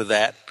after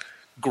that,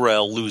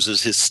 Grell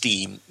loses his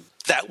steam.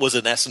 That was,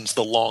 in essence,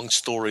 the long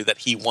story that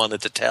he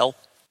wanted to tell.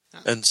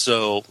 And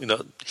so,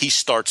 he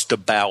starts to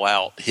bow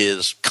out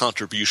his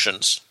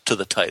contributions to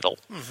the title.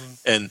 Mm-hmm.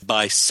 And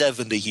by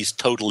 70, he's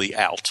totally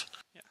out.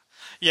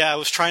 Yeah, I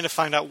was trying to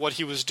find out what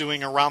he was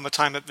doing around the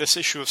time that this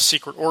issue of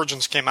Secret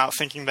Origins came out,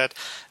 thinking that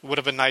it would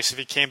have been nice if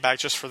he came back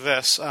just for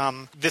this.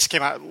 This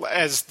came out,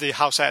 as the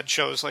house ad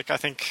shows, I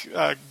think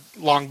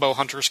Longbow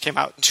Hunters came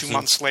out 2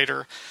 months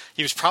later.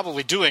 He was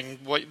probably doing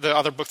the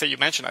other book that you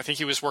mentioned. I think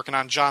he was working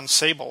on John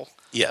Sable.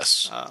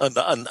 Yes,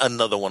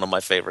 another one of my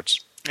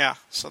favorites. Yeah,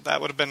 so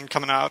that would have been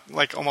coming out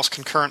almost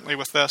concurrently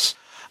with this.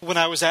 When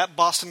I was at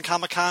Boston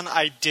Comic-Con,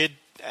 I did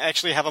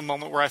actually have a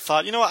moment where I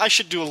thought, I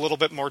should do a little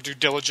bit more due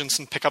diligence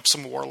and pick up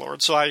some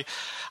Warlord. So I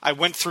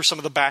went through some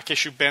of the back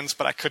issue bins,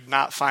 but I could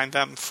not find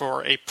them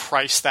for a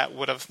price that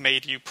would have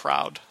made you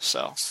proud.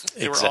 So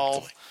they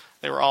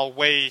were all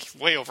way,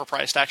 way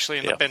overpriced actually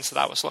in the bins that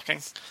I was looking.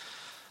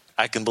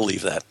 I can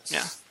believe that.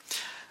 Yeah.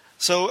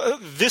 So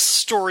this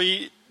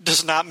story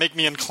does not make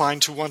me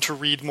inclined to want to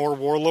read more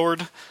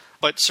Warlord,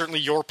 but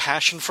certainly your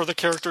passion for the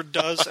character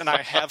does, and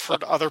I have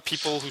heard other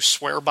people who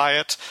swear by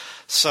it.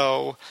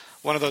 So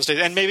one of those days,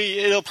 and maybe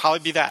it'll probably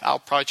be that. I'll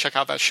probably check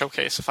out that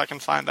showcase if I can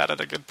find that at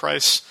a good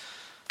price,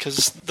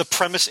 because the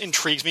premise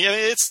intrigues me. I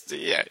mean,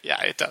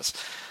 it does.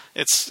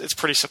 It's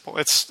pretty simple.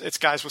 It's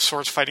guys with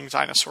swords fighting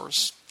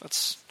dinosaurs.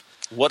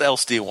 What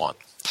else do you want?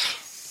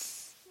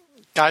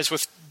 Guys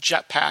with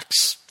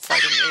jetpacks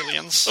fighting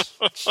aliens.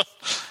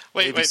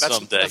 Wait,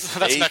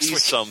 that's next week.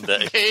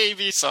 Someday.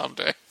 Maybe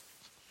someday.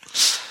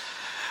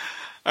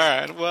 All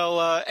right.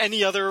 Well,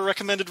 any other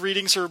recommended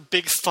readings or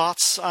big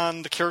thoughts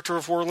on the character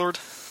of Warlord?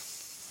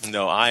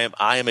 No, I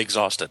am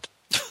exhausted.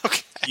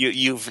 Okay.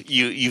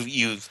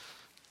 You've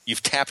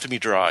tapped me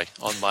dry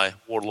on my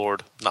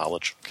Warlord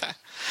knowledge. Okay.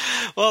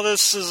 Well,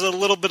 this is a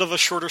little bit of a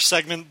shorter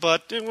segment,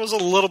 but it was a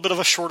little bit of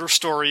a shorter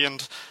story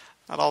and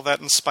not all that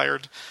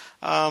inspired.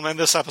 And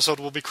this episode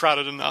will be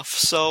crowded enough,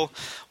 so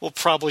we'll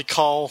probably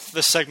call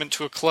this segment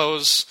to a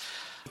close.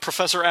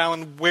 Professor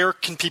Allen, where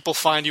can people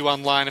find you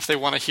online if they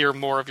want to hear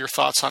more of your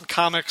thoughts on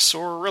comics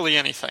or really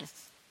anything?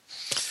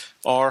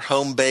 Our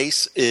home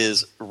base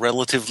is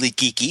Relatively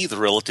Geeky, the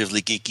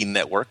Relatively Geeky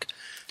Network,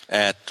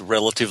 at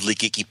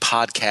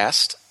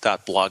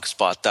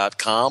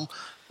relativelygeekypodcast.blogspot.com,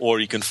 or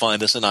you can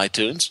find us in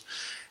iTunes.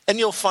 And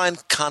you'll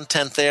find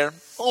content there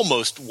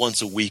almost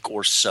once a week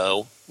or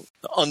so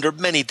under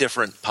many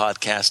different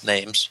podcast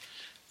names.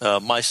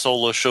 My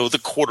solo show, The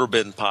Quarter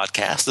Bin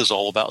Podcast, is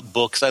all about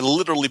books I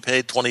literally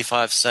paid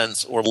 25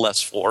 cents or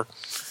less for.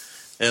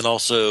 And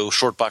also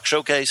Shortbox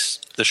Showcase,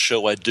 the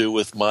show I do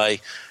with my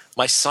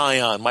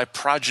scion, my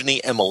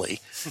progeny Emily,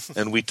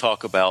 and we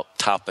talk about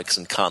topics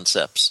and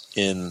concepts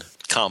in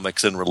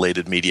comics and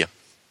related media.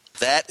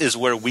 That is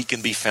where we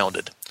can be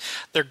founded.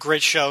 They're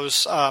great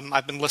shows.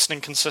 I've been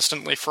listening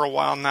consistently for a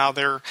while now.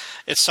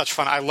 It's such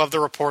fun. I love the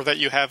rapport that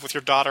you have with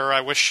your daughter.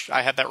 I wish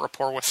I had that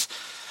rapport with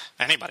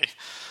anybody.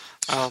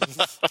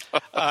 And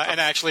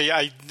actually,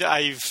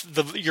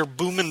 your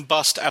Boom and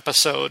Bust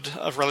episode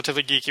of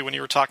Relatively Geeky, when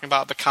you were talking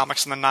about the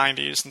comics in the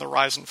 90s and the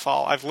rise and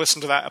fall, I've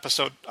listened to that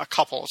episode a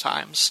couple of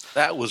times.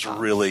 That was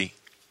really...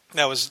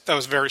 That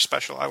was very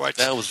special. I liked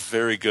that. Was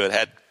very good.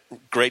 Had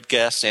great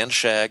guests and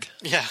Shag.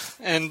 Yeah,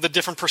 and the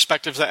different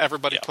perspectives that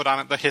everybody put on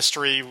it, the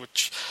history,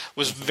 which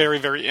was very,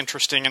 very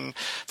interesting. And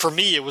for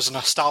me, it was a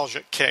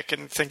nostalgic kick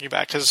in thinking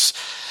back, because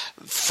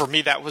for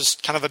me, that was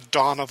kind of the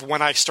dawn of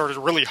when I started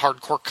really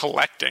hardcore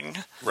collecting.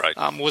 Right.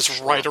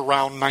 Was right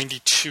around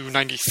 92,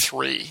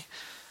 93.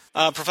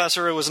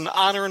 Professor, it was an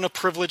honor and a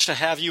privilege to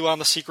have you on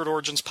the Secret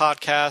Origins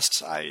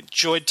podcast. I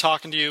enjoyed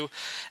talking to you,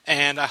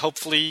 and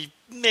hopefully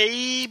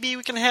maybe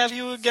we can have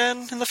you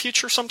again in the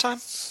future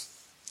sometime.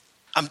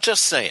 I'm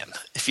just saying,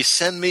 if you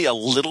send me a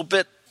little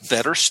bit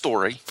better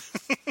story,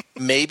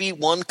 maybe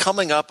one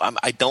coming up,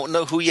 I don't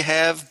know who you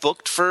have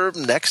booked for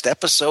next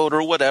episode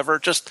or whatever,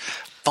 just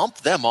bump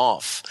them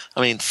off.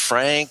 I mean,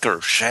 Frank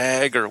or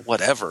Shag or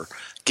whatever.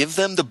 Give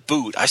them the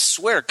boot. I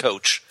swear,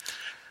 Coach,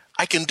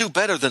 I can do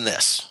better than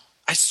this.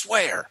 I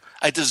swear.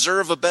 I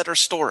deserve a better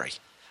story.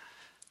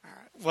 All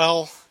right.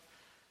 Well,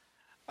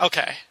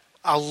 okay.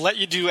 I'll let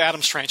you do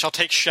Adam Strange. I'll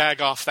take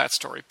Shag off that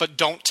story, but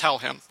don't tell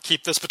him.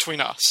 Keep this between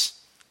us.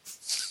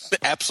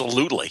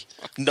 Absolutely.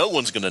 No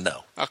one's going to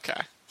know. Okay.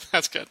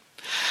 That's good.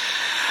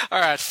 All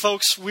right,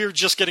 folks, we're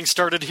just getting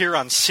started here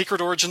on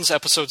Secret Origins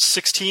Episode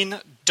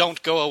 16.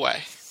 Don't go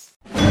away.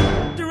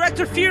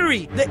 Director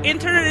Fury, the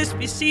internet is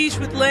besieged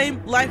with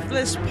lame,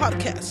 lifeless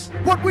podcasts.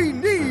 What we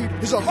need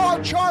is a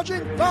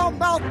hard-charging,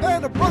 foul-mouthed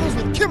band of brothers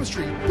with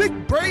chemistry,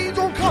 big brains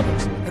on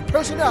comics, and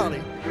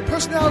personality.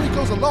 Personality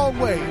goes a long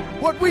way.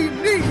 What we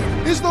need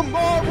is the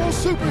Marvel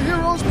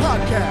Superheroes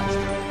Podcast.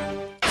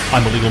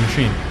 I'm the Legal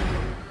Machine.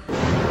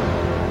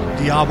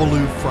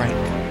 Diabolu Frank.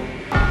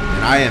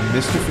 And I am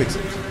Mr.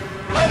 Fix-It. The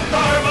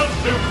Marvel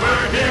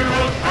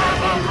Superheroes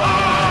have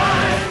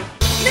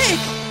arrived! Nick,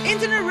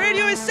 internet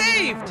radio is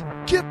saved!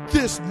 Get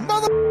this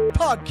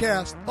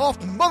podcast off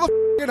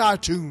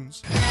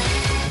iTunes.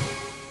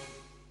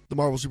 The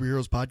Marvel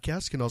Superheroes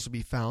Podcast can also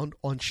be found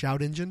on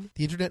Shout Engine,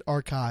 the Internet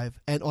Archive,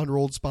 and on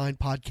Rolled Spine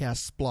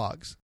Podcasts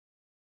blogs.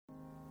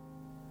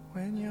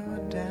 When you're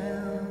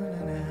down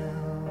and out,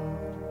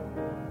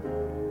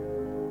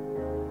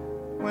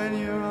 when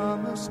you're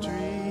on the street,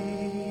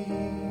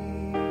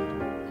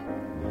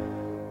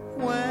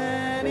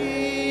 when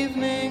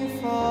evening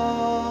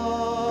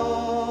falls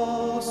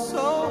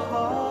so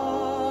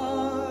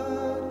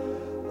hard,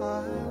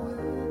 I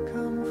will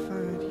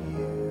comfort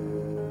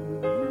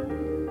you.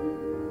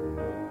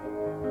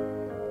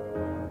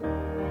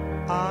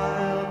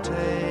 I'll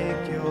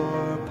take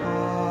your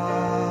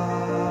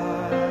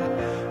part.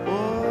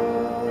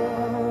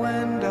 Oh,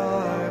 when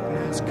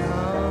darkness comes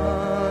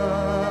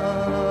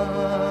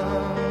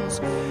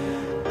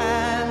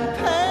and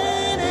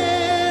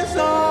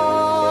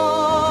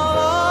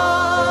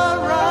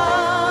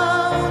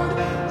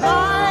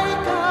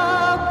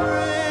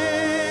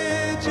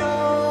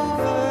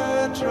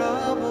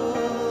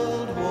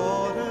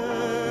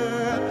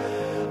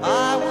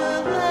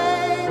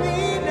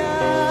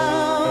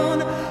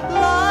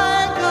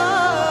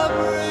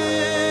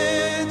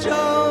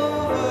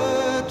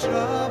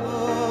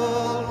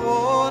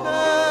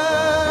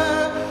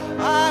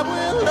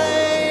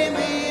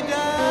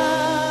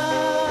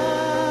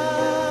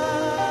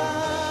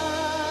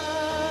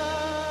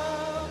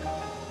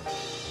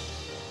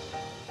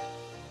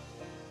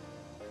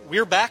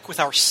We're back with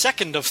our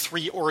second of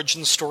 3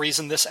 origin stories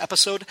in this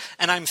episode,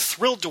 and I'm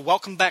thrilled to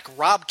welcome back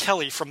Rob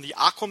Kelly from the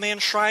Aquaman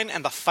Shrine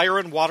and the Fire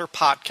and Water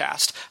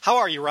podcast. How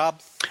are you,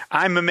 Rob?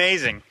 I'm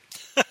amazing.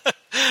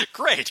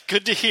 Great,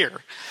 good to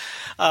hear.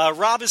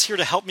 Rob is here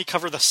to help me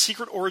cover the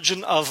secret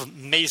origin of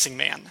Mazing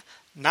Man.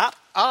 Not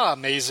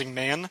Amazing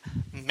Man,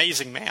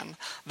 Mazing Man,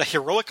 the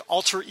heroic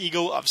alter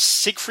ego of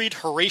Siegfried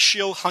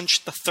Horatio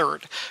Hunch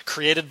III,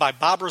 created by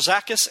Bob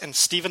Rozakis and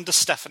Stephen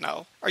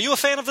DeStefano. Are you a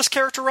fan of this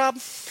character, Rob?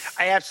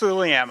 I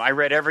absolutely am. I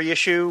read every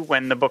issue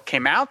when the book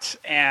came out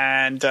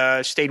and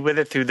stayed with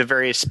it through the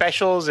various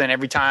specials, and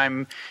every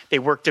time they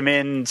worked him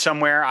in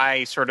somewhere,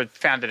 I sort of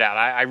found it out.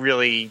 I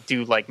really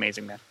do like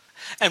Mazing Man.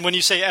 And when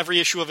you say every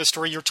issue of his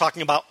story, you're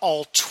talking about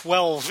all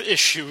 12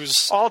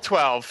 issues. All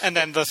 12. And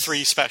then the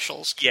 3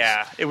 specials.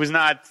 Yeah, it was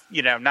not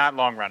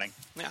long running.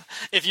 Yeah.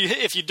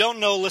 If you don't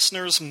know,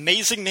 listeners,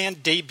 Mazing Man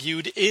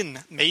debuted in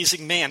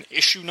Mazing Man,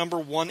 issue number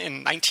 1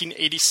 in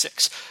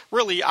 1986.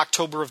 Really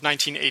October of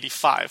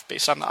 1985,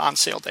 based on the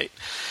on-sale date.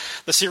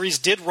 The series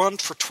did run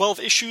for 12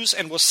 issues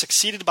and was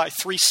succeeded by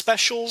 3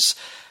 specials.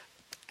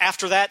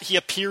 After that, he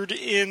appeared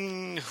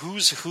in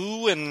Who's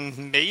Who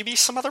and maybe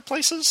some other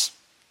places.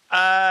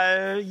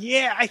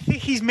 Yeah, I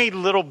think he's made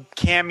little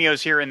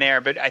cameos here and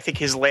there, but I think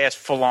his last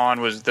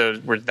full-on was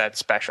that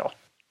special.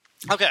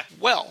 Okay,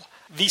 well,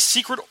 the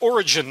secret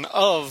origin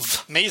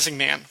of Mazing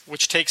Man,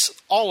 which takes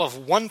all of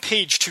 1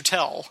 page to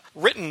tell,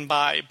 written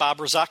by Bob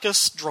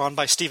Rozakis, drawn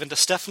by Stephen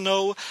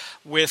DeStefano,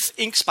 with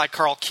inks by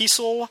Carl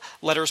Kiesel,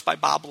 letters by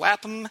Bob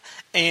Lapham,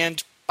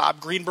 and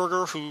Bob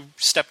Greenberger, who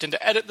stepped in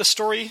to edit the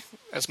story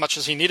as much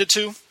as he needed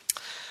to.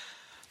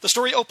 The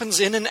story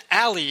opens in an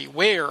alley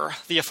where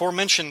the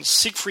aforementioned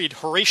Siegfried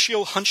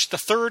Horatio Hunch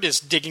III is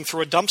digging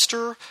through a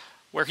dumpster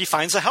where he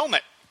finds a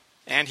helmet.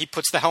 And he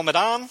puts the helmet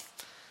on,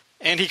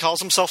 and he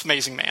calls himself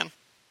Mazing Man.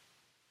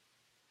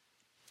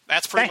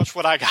 That's pretty much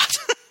what I got.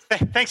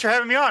 Thanks for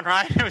having me on,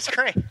 Ryan. It was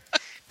great.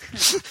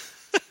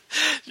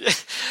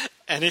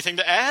 Anything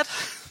to add?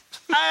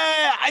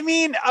 I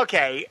mean,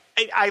 okay.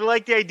 I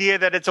like the idea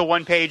that it's a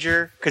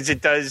 1-pager because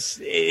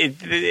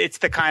it's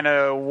the kind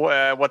of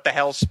what the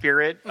hell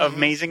spirit of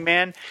Mazing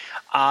Man.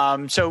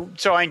 So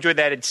I enjoyed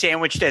that. It's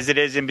sandwiched as it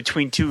is in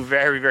between 2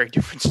 very, very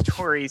different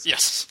stories.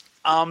 Yes.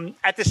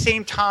 At the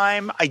same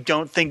time, I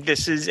don't think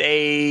this is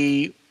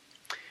okay.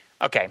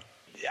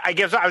 I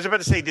guess I was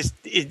about to say this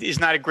is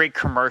not a great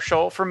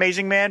commercial for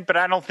Mazing Man, but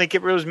I don't think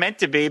it was meant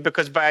to be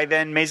because by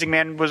then Mazing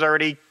Man was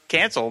already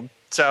canceled.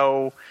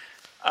 So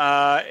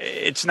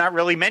it's not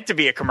really meant to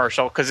be a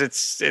commercial because it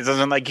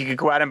doesn't like you could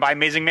go out and buy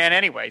Mazing Man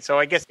anyway. So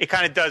I guess it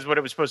kind of does what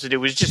it was supposed to do.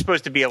 It was just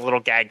supposed to be a little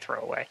gag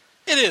throwaway.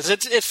 It is.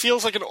 It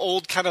feels like an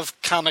old kind of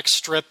comic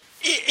strip.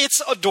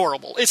 It's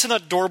adorable. It's an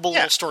adorable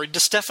little story.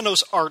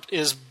 DeStefano's art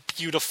is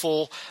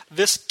beautiful.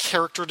 This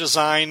character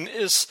design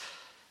is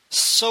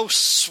so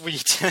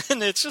sweet,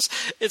 and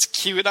it's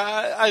cute.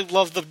 I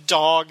love the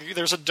dog.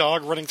 There's a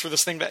dog running through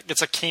this thing that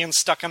gets a can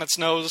stuck on its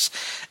nose,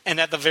 and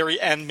at the very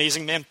end,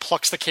 Mazing Man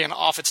plucks the can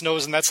off its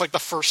nose, and that's like the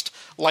first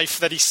life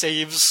that he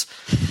saves.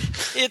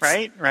 It's,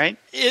 right.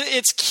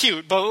 It's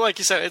cute, but like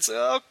you said, it's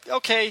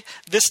okay.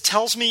 This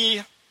tells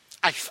me,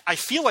 I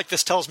feel like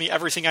this tells me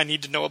everything I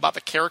need to know about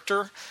the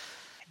character.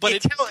 But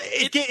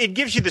it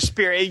gives you the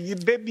spirit.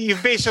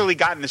 You've basically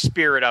gotten the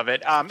spirit of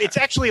it. It's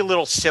actually a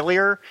little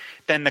sillier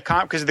than the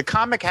comic because the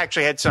comic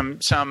actually had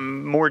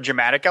some more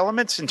dramatic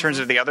elements in terms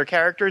of the other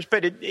characters.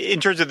 But in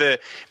terms of the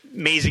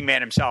Mazing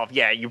Man himself,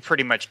 yeah, you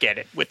pretty much get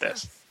it with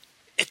this.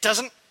 It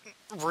doesn't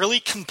really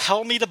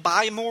compel me to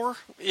buy more,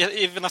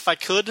 even if I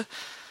could.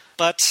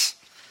 But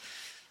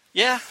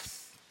yeah,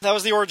 that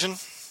was the origin.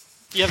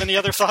 Do you have any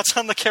other thoughts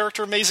on the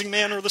character Mazing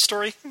Man or the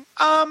story?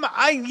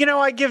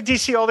 I give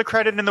DC all the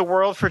credit in the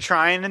world for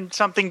trying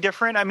something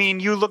different. I mean,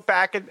 you look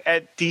back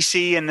at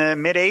DC in the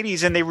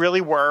mid-'80s, and they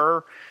really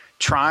were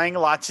trying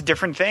lots of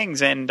different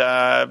things. And,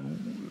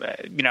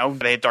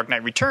 they had Dark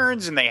Knight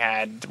Returns, and they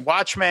had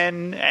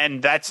Watchmen,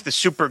 and that's the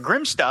super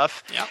grim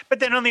stuff. Yep. But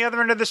then on the other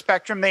end of the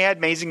spectrum, they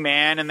had Mazing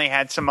Man, and they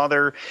had some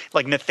other,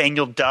 like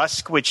Nathaniel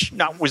Dusk, which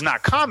was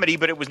not comedy,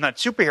 but it was not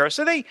superhero.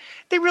 So they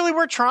really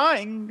were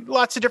trying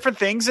lots of different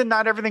things, and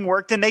not everything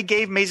worked. And they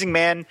gave Mazing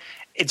Man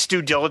its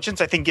due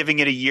diligence. I think giving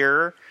it a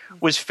year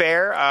was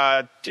fair.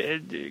 I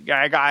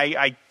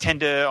tend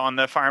to, on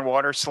the Fire and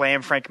Water,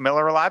 slam Frank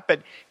Miller a lot,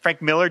 but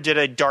Frank Miller did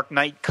a Dark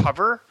Knight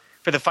cover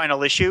for the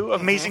final issue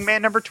of Mazing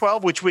Man number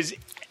 12, which was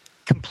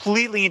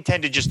completely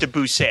intended just to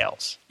boost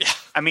sales. Yeah.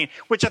 I mean,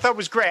 which I thought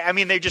was great. I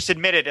mean, they just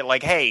admitted it,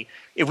 like, hey,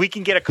 if we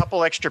can get a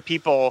couple extra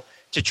people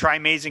to try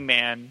Mazing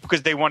Man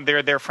because they want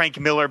their Frank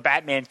Miller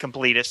Batman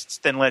completists,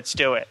 then let's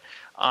do it.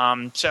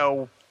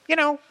 So,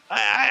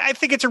 I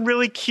think it's a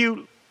really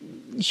cute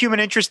human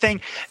interesting.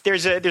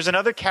 There's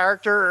another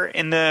character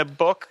in the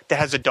book that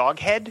has a dog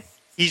head.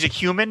 He's a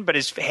human, but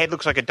his head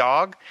looks like a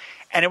dog.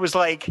 And it was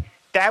like,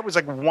 that was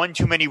like one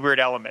too many weird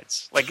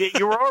elements. Like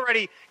you're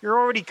already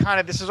kind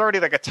of, this is already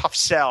like a tough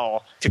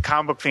sell to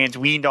comic book fans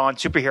weaned on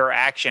superhero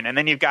action. And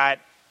then you've got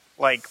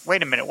like,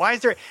 wait a minute, why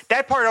is there,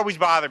 that part always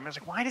bothered me. I was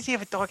like, why does he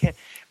have a dog head?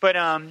 But,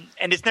 and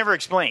it's never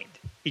explained.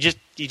 He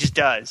just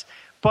does.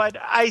 But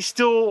I've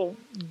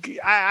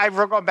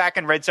gone back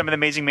and read some of the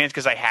Amazing Mans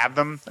because I have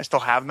them. I still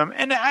have them,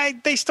 and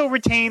they still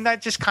retain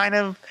that just kind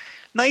of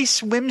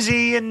nice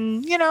whimsy,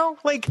 and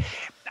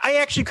I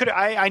actually could.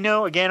 I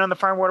know, again, on the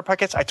Fire and Water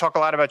podcast, I talk a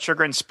lot about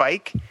Sugar and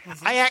Spike.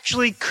 Mm-hmm. I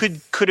actually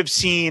could have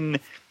seen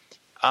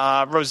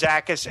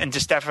Rozakis and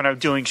DiStefano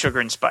doing Sugar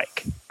and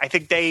Spike. I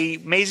think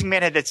Amazing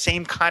Man had that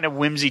same kind of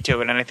whimsy to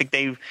it, and I think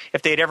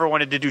if they had ever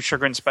wanted to do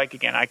Sugar and Spike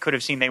again, I could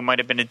have seen they might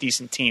have been a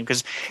decent team,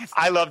 because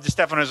I love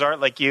DiStefano's art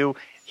like you.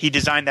 He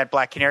designed that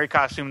Black Canary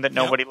costume that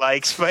nobody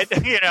likes, but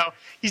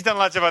he's done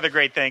lots of other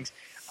great things.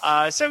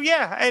 So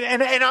yeah,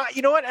 and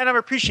you know what? And I'm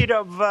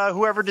appreciative of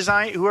whoever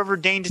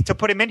deigned to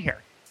put him in here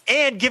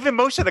and give him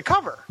most of the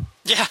cover.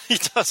 Yeah, he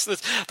does.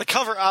 The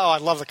cover. Oh, I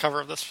love the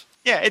cover of this.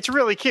 Yeah, it's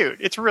really cute.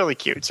 It's really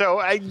cute.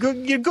 So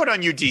good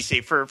on you,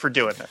 DC, for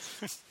doing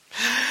this.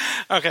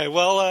 Okay,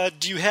 well,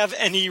 do you have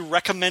any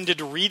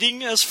recommended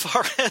reading as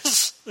far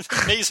as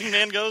Amazing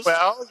Man goes?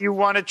 Well, you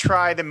want to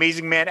try the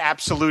Amazing Man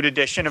Absolute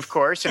Edition, of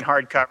course, in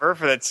hardcover.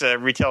 That's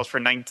retails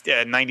for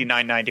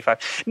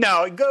 $99.95.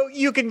 No,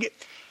 you can get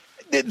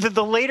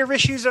the later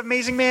issues of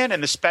Amazing Man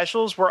and the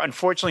specials were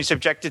unfortunately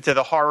subjected to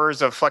the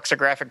horrors of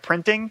flexographic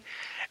printing.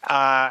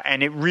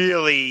 And it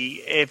really,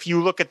 if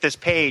you look at this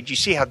page, you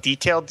see how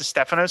detailed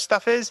DiStefano's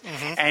stuff is,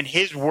 and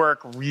his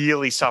work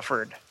really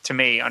suffered to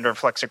me under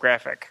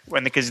flexographic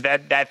because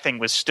that thing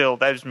was still,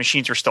 those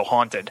machines were still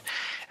haunted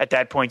at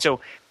that point. So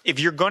if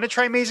you're going to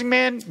try Amazing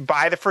Man,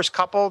 buy the first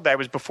couple. That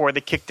was before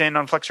they kicked in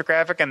on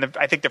flexographic, and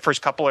I think the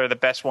first couple are the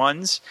best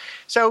ones.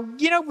 So,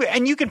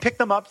 and you can pick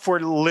them up for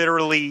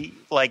literally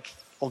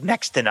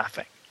next to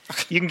nothing.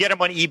 You can get them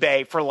on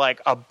eBay for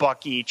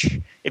 $1 each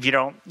if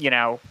you're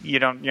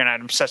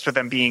not obsessed with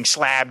them being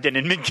slabbed and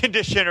in mint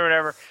condition or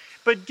whatever.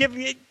 But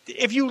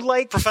if you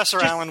like,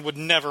 Professor Allen would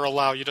never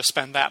allow you to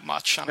spend that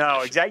much on No,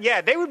 exactly.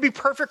 Yeah, they would be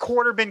perfect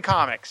quarter bin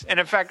comics. And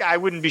in fact, I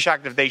wouldn't be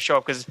shocked if they show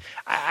up because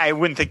I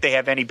wouldn't think they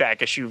have any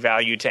back issue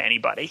value to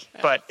anybody.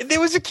 Yeah. But it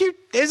was a cute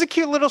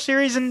little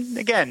series, and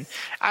again,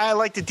 I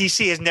like that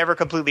DC has never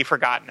completely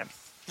forgotten him.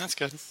 That's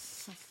good.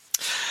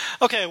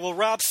 Okay, well,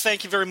 Rob,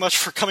 thank you very much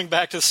for coming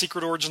back to the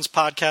Secret Origins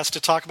podcast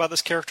to talk about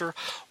this character.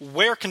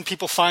 Where can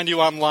people find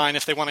you online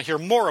if they want to hear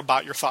more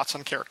about your thoughts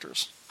on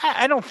characters?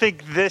 I don't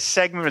think this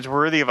segment is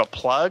worthy of a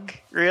plug,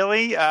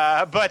 really.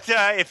 But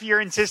if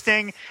you're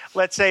insisting,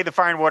 let's say the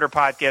Fire and Water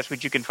podcast,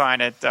 which you can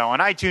find on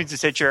iTunes and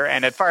Stitcher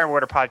and at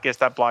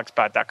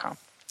fireandwaterpodcast.blogspot.com.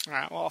 All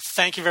right, well,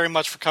 thank you very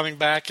much for coming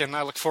back, and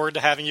I look forward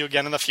to having you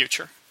again in the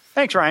future.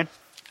 Thanks, Ryan.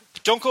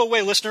 Don't go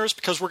away, listeners,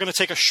 because we're going to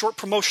take a short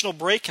promotional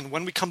break, and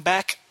when we come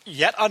back,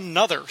 yet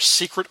another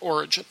Secret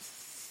Origin.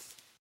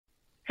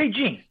 Hey,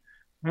 Gene,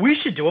 we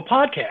should do a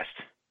podcast.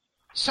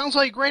 Sounds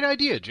like a great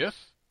idea,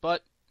 Jeff,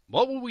 but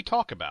what will we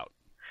talk about?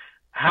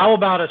 How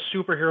about a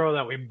superhero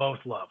that we both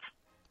love?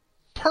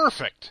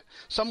 Perfect.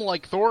 Something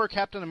like Thor or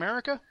Captain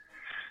America?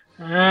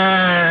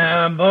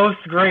 Both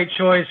great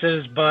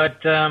choices,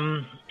 but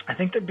I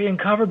think they're being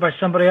covered by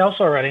somebody else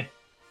already.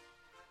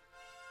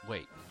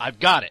 Wait, I've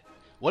got it.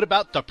 What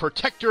about the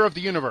Protector of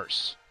the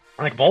Universe?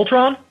 Like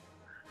Voltron?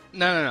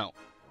 No.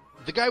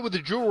 The guy with the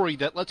jewelry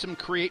that lets him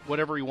create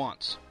whatever he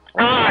wants.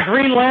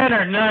 Green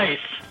Lantern, nice.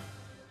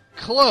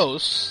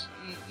 Close.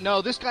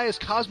 No, this guy has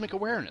cosmic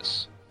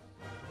awareness.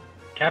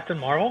 Captain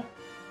Marvel?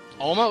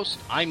 Almost.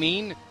 I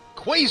mean,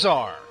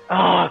 Quasar.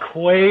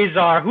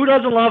 Quasar. Who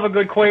doesn't love a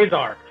good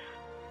Quasar?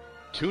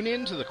 Tune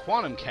in to the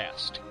Quantum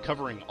Cast,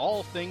 covering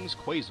all things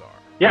Quasar.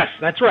 Yes,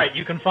 that's right.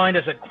 You can find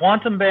us at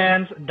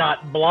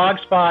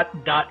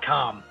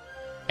quantumbands.blogspot.com.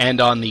 And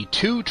on the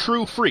Two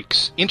True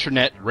Freaks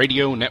Internet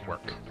Radio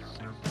Network.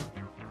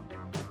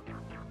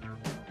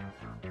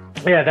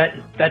 Yeah,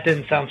 that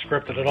didn't sound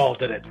scripted at all,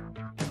 did it?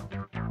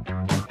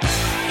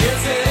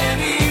 Is it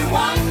any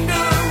wonder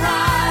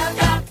I've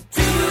got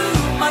too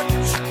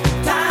much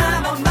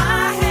time on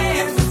my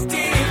hands? It's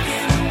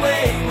taking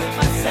away with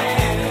my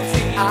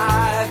sanity.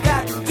 I've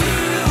got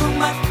too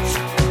much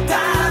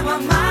time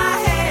on my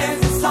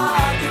hands. It's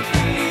hard to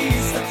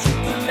believe such a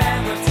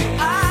calamity.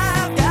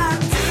 I've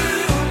got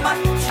too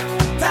much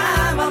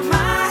time on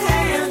my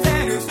hands,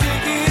 and it's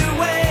taking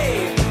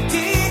away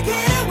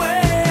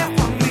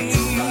from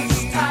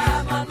me.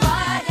 Time on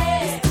my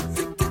hands,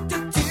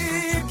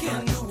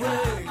 taking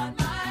away.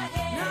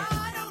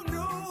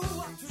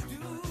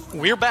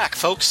 We're back,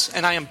 folks,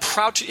 and I am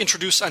proud to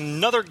introduce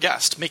another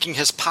guest making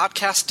his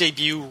podcast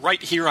debut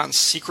right here on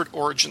Secret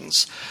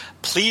Origins.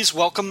 Please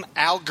welcome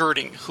Al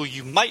Girding, who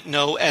you might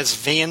know as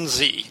Van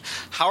Z.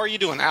 How are you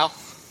doing, Al?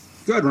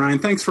 Good, Ryan.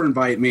 Thanks for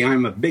inviting me.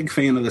 I'm a big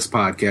fan of this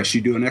podcast.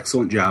 You do an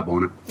excellent job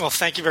on it. Well,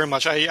 thank you very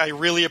much. I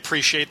really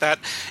appreciate that.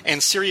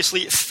 And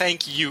seriously,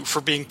 thank you for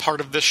being part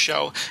of this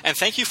show. And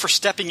thank you for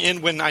stepping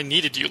in when I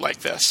needed you like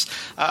this.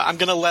 I'm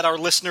going to let our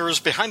listeners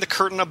behind the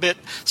curtain a bit,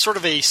 sort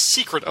of a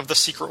secret of the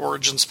Secret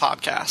Origins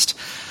podcast.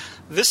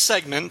 This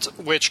segment,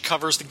 which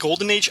covers the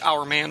Golden Age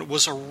Hourman,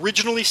 was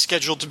originally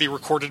scheduled to be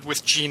recorded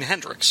with Gene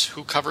Hendricks,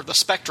 who covered the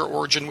Spectre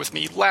origin with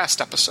me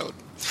last episode.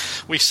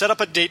 We set up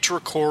a date to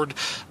record,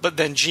 but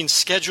then Gene's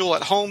schedule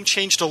at home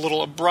changed a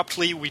little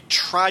abruptly. We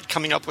tried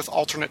coming up with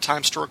alternate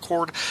times to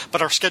record,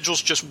 but our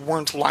schedules just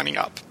weren't lining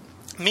up.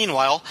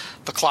 Meanwhile,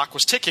 the clock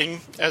was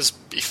ticking, as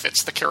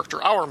befits the character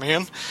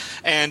Hourman,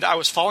 and I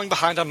was falling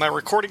behind on my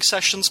recording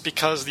sessions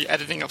because the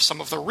editing of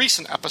some of the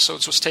recent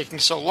episodes was taking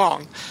so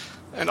long.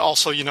 And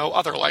also,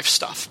 other life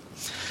stuff.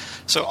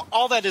 So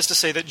all that is to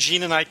say that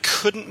Gene and I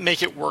couldn't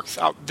make it work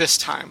out this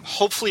time.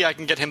 Hopefully I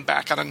can get him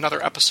back on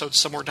another episode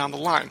somewhere down the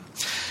line.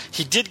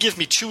 He did give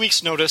me 2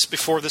 weeks' notice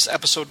before this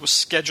episode was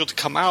scheduled to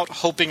come out,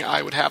 hoping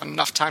I would have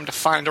enough time to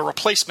find a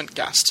replacement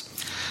guest.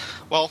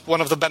 Well,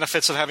 one of the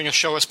benefits of having a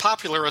show as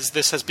popular as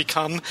this has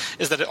become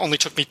is that it only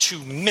took me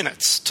 2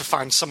 minutes to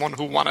find someone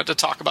who wanted to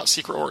talk about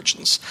Secret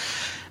Origins.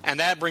 And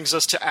that brings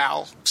us to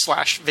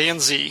Al/Van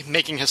Z,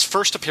 making his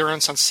first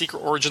appearance on Secret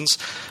Origins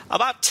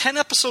about 10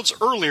 episodes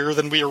earlier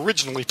than we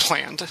originally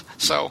planned.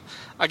 So,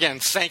 again,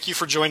 thank you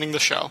for joining the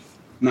show.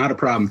 Not a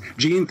problem.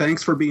 Gene,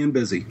 thanks for being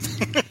busy.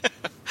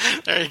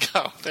 There you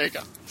go.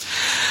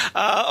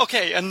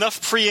 Okay,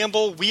 enough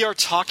preamble. We are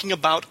talking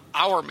about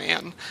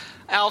Hourman.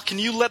 Al, can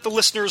you let the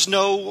listeners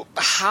know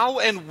how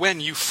and when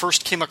you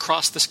first came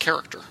across this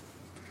character?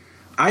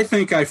 I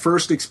think I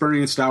first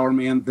experienced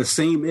Hourman the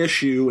same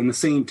issue and the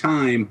same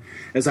time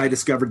as I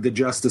discovered the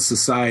Justice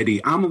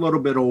Society. I'm a little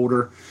bit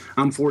older.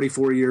 I'm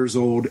 44 years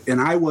old, and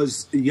I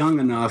was young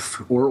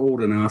enough, or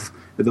old enough,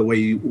 the way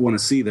you want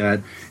to see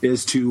that,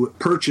 is to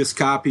purchase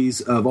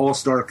copies of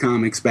All-Star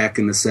Comics back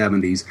in the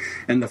 70s.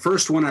 And the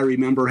first one I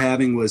remember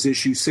having was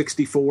issue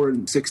 64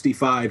 and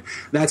 65.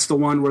 That's the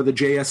one where the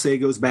JSA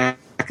goes back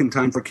in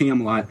time for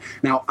Camelot.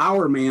 Now,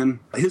 Hourman,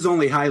 his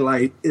only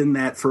highlight in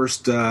that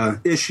first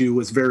issue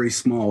was very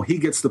small. He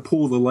gets to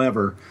pull the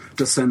lever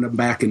to send him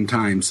back in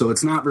time. So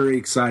it's not very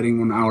exciting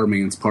on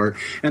Hourman's part.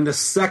 And the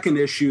second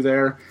issue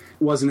there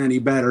wasn't any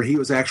better. He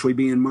was actually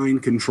being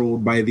mind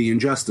controlled by the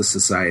Injustice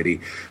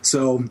Society.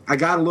 So I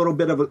got a little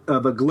bit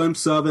of a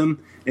glimpse of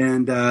him,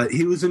 and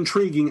he was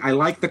intriguing. I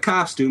like the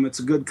costume. It's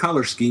a good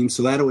color scheme,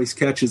 so that always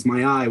catches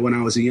my eye when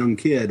I was a young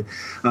kid.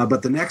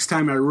 But the next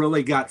time I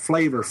really got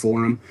flavor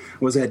for him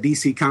was at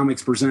DC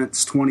Comics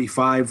Presents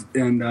 25,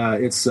 and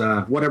it's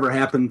Whatever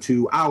Happened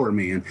to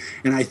Hourman.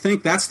 And I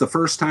think that's the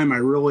first time I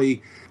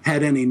really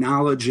had any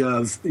knowledge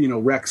of,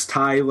 Rex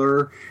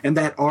Tyler. And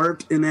that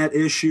art in that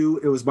issue,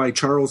 it was by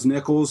Charles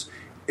Nichols.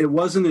 It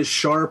wasn't as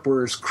sharp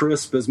or as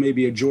crisp as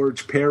maybe a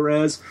George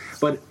Perez,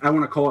 but I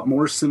want to call it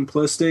more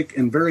simplistic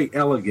and very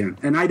elegant.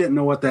 And I didn't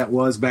know what that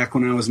was back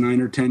when I was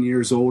 9 or 10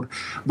 years old,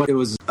 but it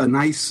was a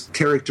nice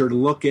character to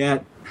look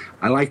at.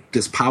 I liked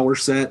his power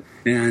set,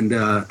 and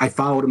I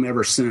followed him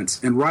ever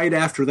since. And right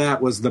after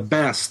that was the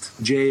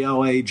best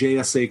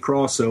JLA-JSA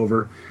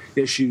crossover,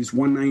 issues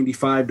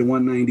 195 to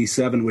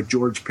 197 with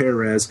George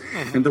Perez.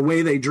 Mm-hmm. And the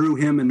way they drew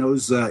him in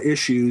those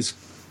issues,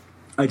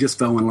 I just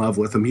fell in love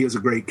with him. He was a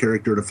great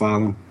character to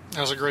follow.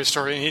 That was a great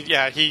story.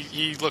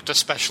 He looked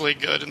especially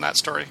good in that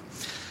story.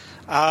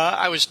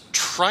 I was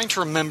trying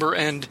to remember,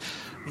 and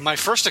my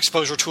first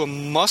exposure to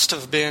him must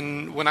have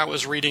been when I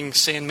was reading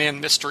Sandman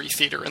Mystery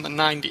Theater in the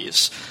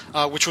 90s,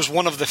 which was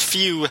one of the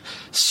few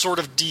sort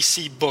of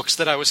DC books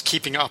that I was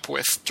keeping up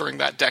with during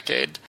that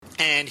decade.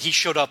 And he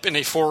showed up in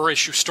a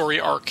 4-issue story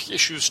arc,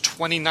 issues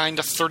 29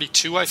 to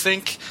 32, I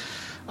think.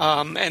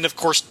 And, of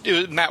course,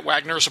 Matt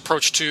Wagner's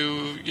approach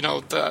to,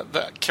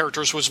 the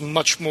characters was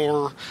much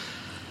more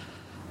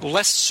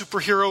less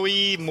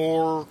superhero-y,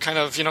 more kind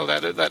of,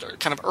 that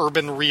kind of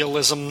urban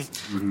realism.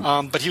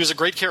 Mm-hmm. But he was a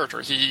great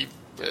character. He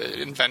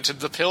invented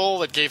the pill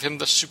that gave him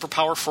the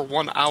superpower for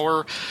 1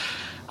 hour.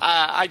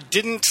 I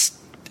didn't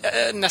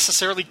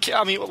necessarily...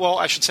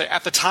 I should say,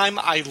 at the time,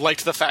 I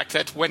liked the fact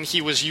that when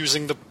he was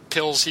using the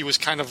pills, he was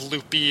kind of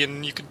loopy,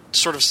 and you could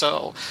sort of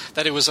tell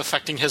that it was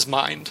affecting his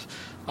mind.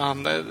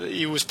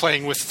 He was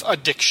playing with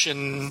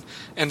addiction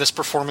and this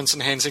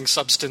performance-enhancing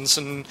substance,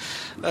 and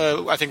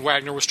I think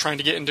Wagner was trying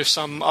to get into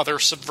some other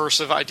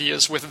subversive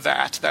ideas with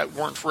that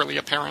weren't really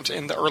apparent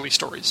in the early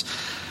stories.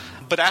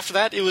 But after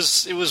that, it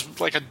was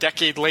like a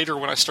decade later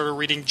when I started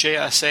reading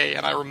JSA,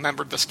 and I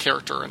remembered this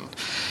character, and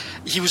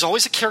he was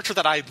always a character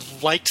that I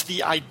liked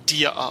the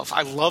idea of.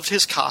 I loved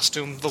his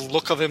costume. The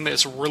look of him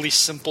is really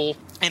simple,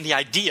 and the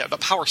idea, the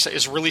power set,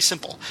 is really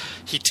simple.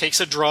 He takes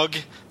a drug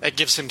that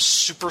gives him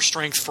super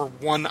strength for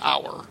 1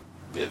 hour.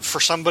 For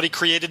somebody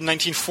created in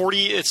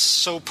 1940, it's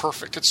so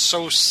perfect. It's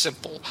so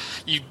simple.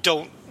 You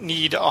don't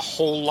need a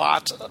whole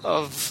lot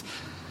of...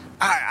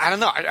 I don't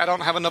know. I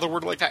don't have another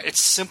word like that.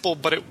 It's simple,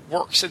 but it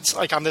works. It's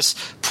like on this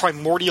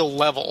primordial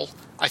level.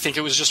 I think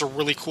it was just a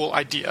really cool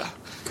idea.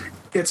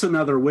 It's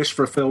another wish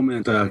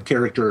fulfillment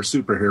character or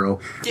superhero.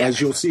 Yeah.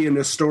 As you'll see in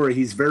this story,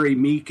 he's very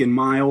meek and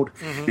mild,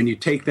 mm-hmm. and you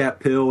take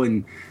that pill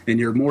and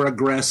you're more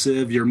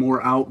aggressive, you're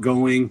more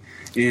outgoing,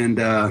 and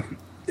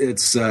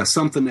it's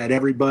something that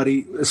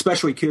everybody,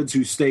 especially kids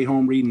who stay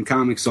home reading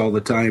comics all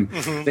the time,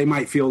 mm-hmm. they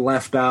might feel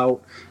left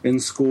out in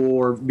school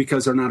or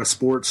because they're not a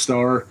sports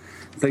star.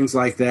 things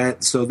like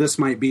that. So this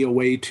might be a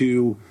way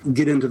to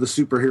get into the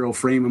superhero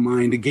frame of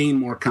mind, to gain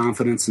more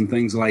confidence and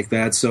things like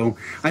that. So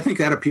I think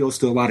that appeals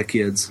to a lot of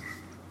kids.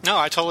 No,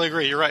 I totally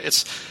agree. You're right.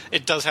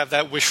 It does have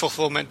that wish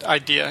fulfillment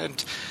idea,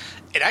 and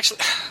it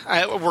actually.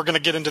 We're going to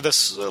get into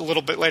this a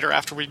little bit later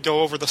after we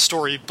go over the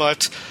story,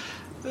 but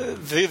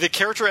the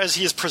character as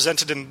he is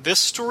presented in this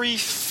story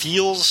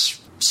feels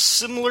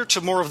similar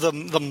to more of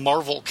the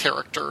Marvel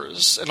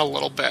characters in a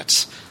little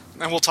bit,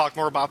 and we'll talk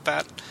more about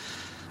that.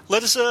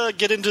 Let us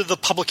get into the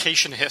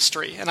publication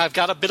history, and I've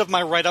got a bit of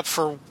my write-up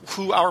for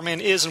who Our Man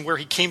is and where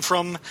he came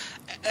from.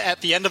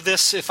 At the end of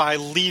this, if I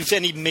leave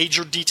any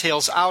major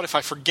details out, if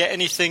I forget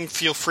anything,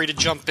 feel free to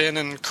jump in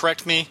and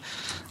correct me.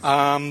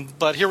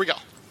 But here we go.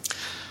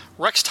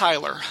 Rex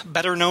Tyler,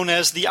 better known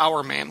as the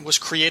Our Man, was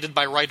created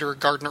by writer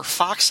Gardner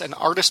Fox and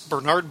artist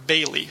Bernard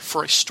Bailey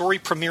for a story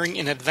premiering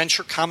in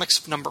Adventure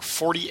Comics number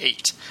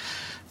 48.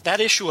 That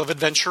issue of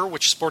Adventure,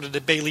 which sported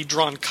a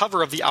Bailey-drawn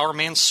cover of the Our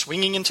Man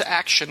swinging into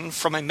action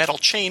from a metal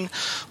chain,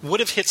 would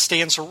have hit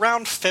stands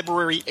around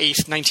February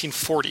 8,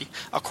 1940,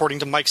 according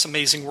to Mike's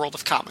Amazing World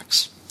of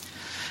Comics.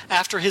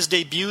 After his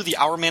debut, the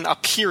Our Man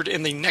appeared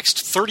in the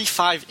next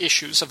 35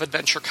 issues of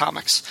Adventure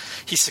Comics.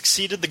 He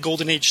succeeded the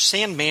Golden Age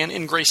Sandman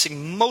in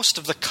gracing most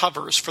of the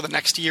covers for the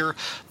next year,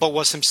 but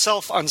was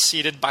himself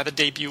unseated by the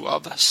debut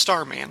of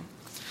Starman.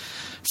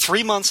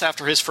 3 months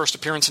after his first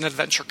appearance in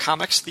Adventure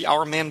Comics, the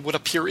Our Man would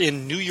appear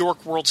in New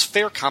York World's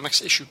Fair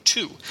Comics issue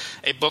 2,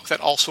 a book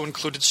that also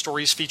included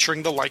stories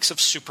featuring the likes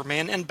of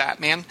Superman and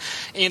Batman,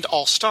 and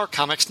All-Star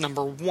Comics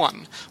number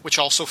 1, which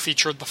also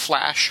featured the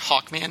Flash,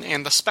 Hawkman,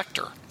 and the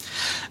Spectre.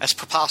 As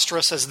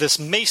preposterous as this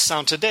may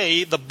sound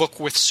today, the book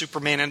with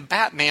Superman and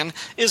Batman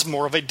is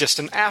more of a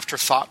distant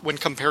afterthought when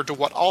compared to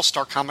what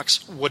All-Star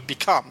Comics would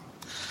become.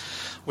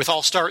 With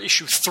All-Star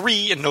issue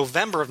 3 in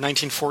November of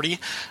 1940,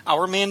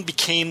 Our Man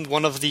became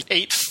one of the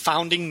 8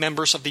 founding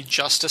members of the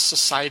Justice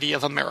Society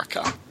of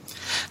America.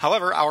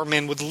 However, Our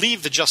Man would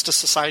leave the Justice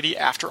Society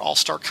after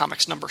All-Star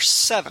Comics number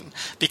 7,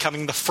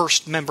 becoming the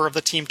first member of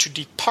the team to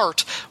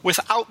depart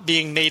without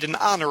being made an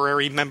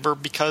honorary member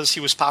because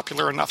he was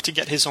popular enough to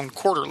get his own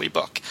quarterly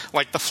book,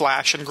 like The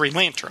Flash and Green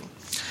Lantern.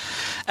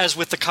 As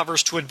with the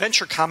covers to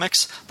Adventure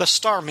Comics, the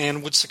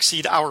Starman would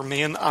succeed Our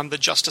Man on the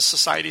Justice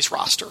Society's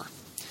roster.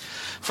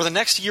 For the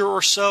next year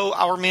or so,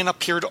 Our Man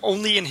appeared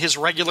only in his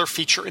regular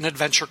feature in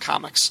Adventure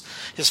Comics.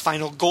 His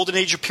final Golden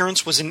Age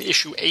appearance was in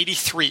issue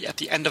 83 at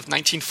the end of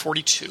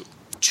 1942.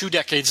 2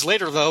 decades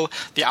later, though,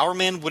 the Our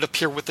Man would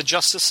appear with the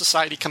Justice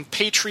Society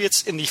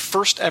compatriots in the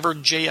first ever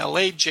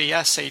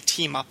JLA-JSA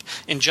team-up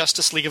in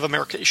Justice League of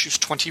America issues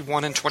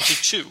 21 and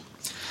 22.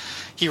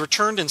 He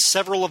returned in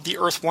several of the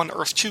Earth 1,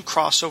 Earth 2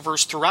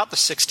 crossovers throughout the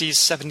 60s,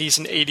 70s,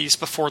 and 80s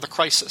before the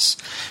crisis.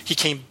 He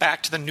came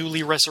back to the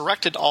newly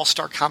resurrected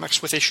All-Star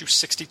Comics with issue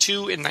 62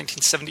 in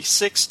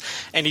 1976,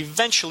 and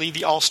eventually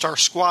the All-Star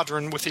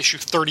Squadron with issue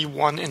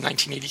 31 in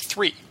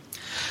 1983.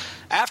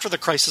 After the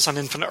Crisis on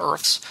Infinite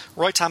Earths,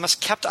 Roy Thomas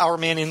kept Our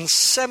Man in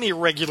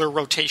semi-regular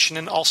rotation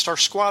in All-Star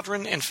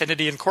Squadron,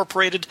 Infinity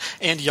Incorporated,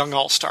 and Young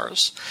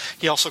All-Stars.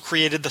 He also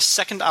created the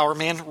second Our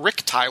Man,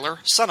 Rick Tyler,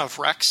 son of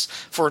Rex,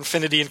 for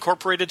Infinity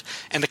Incorporated,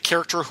 and the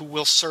character who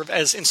will serve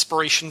as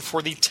inspiration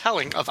for the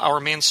telling of Our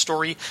Man's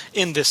story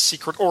in this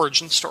secret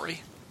origin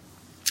story.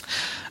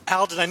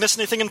 Al, did I miss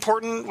anything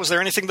important? Was there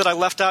anything that I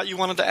left out you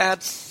wanted to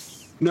add?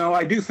 No,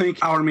 I do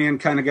think Our Man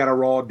kind of got a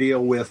raw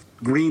deal with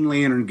Green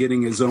Lantern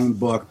getting his own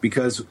book,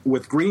 because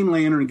with Green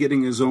Lantern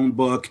getting his own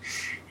book,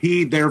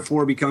 he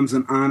therefore becomes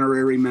an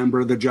honorary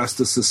member of the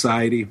Justice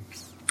Society,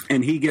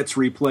 and he gets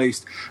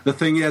replaced. The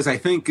thing is, I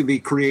think the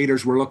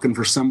creators were looking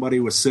for somebody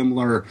with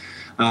similar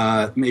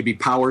maybe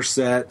power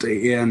set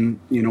and,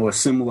 a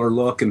similar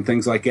look and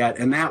things like that,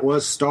 and that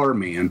was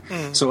Starman.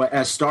 So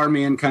as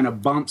Starman kind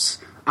of bumps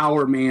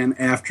Our Man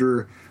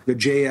after the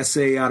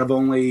JSA out of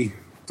only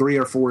 3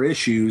 or 4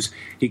 issues,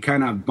 he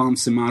kind of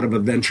bumps him out of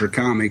Adventure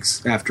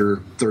Comics after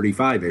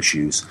 35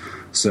 issues.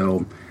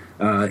 So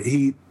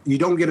you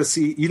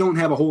don't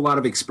have a whole lot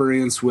of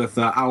experience with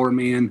Our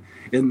Man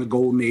in the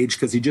Golden Age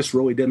because he just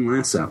really didn't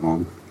last that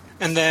long.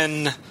 And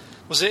then,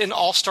 was it in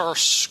All-Star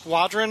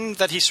Squadron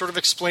that he sort of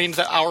explained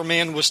that Our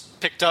Man was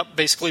picked up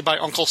basically by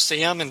Uncle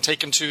Sam and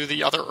taken to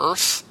the other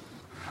Earth?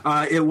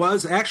 It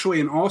was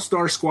actually an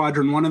All-Star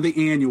Squadron, one of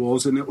the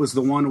annuals, and it was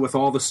the one with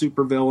all the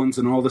supervillains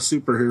and all the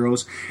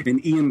superheroes,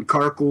 and Ian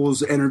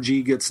Karkel's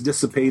energy gets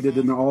dissipated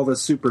into all the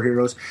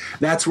superheroes.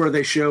 That's where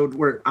they showed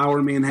where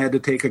Our Man had to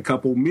take a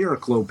couple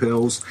Miraclo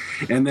pills,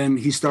 and then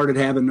he started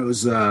having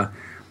those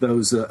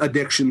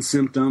addiction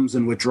symptoms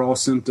and withdrawal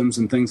symptoms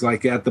and things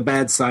like that, the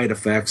bad side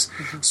effects.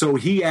 So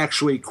he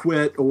actually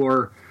quit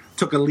or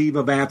took a leave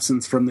of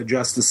absence from the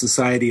Justice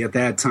Society at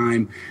that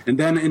time. And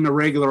then in the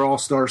regular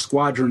All-Star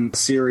Squadron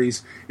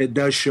series, it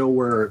does show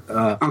where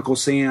Uncle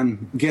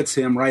Sam gets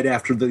him right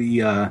after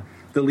the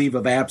leave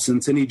of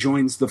absence, and he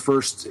joins the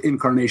first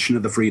incarnation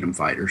of the Freedom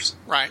Fighters.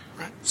 Right.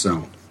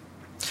 So,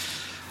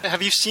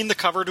 have you seen the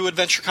cover to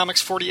Adventure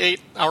Comics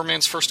 48, Our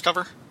Man's first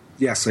cover?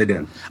 Yes, I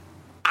did.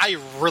 I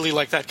really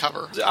like that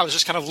cover. I was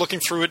just kind of looking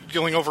through it,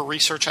 going over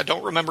research. I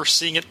don't remember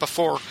seeing it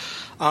before,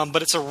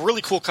 but it's a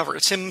really cool cover.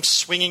 It's him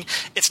swinging.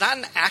 It's not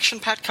an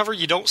action-packed cover.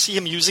 You don't see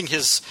him using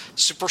his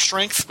super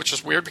strength, which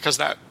is weird because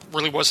that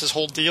really was his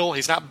whole deal.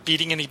 He's not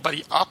beating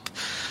anybody up.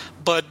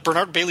 But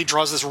Bernard Bailey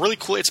draws this really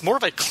cool... It's more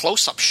of a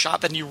close-up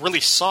shot than you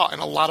really saw in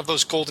a lot of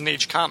those Golden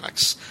Age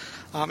comics.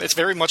 It's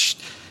very much...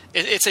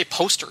 It's a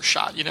poster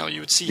shot. You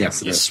would see him.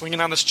 He's swinging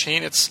on this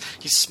chain.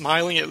 He's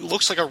smiling. It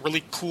looks like a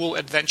really cool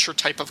adventure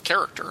type of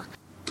character.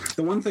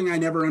 The one thing I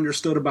never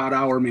understood about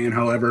Hourman,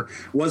 however,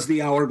 was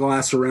the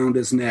hourglass around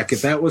his neck.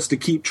 If that was to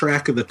keep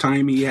track of the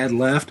time he had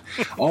left,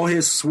 all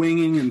his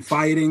swinging and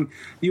fighting,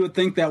 you would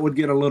think that would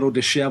get a little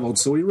disheveled,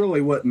 so we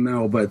really wouldn't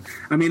know. But,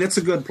 I mean, it's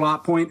a good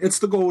plot point. It's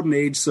the Golden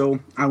Age, so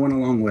I went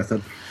along with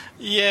it.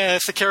 Yeah,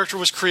 if the character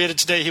was created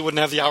today, he wouldn't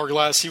have the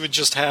hourglass. He would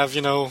just have,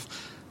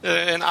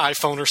 an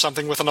iPhone or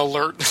something with an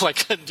alert,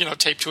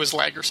 taped to his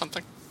leg or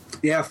something.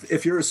 Yeah,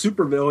 if you're a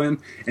supervillain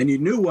and you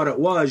knew what it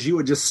was, you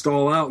would just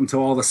stall out until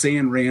all the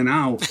sand ran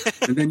out,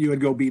 and then you would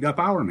go beat up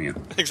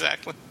Hourman.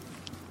 Exactly.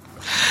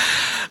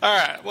 All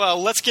right,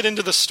 well, let's get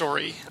into the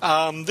story.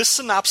 This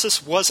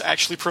synopsis was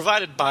actually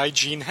provided by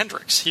Gene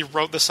Hendricks. He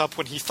wrote this up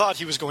when he thought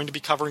he was going to be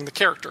covering the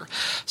character.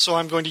 So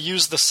I'm going to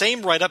use the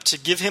same write-up to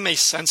give him a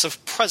sense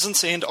of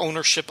presence and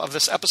ownership of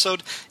this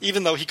episode,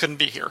 even though he couldn't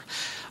be here.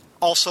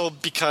 Also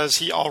because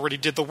he already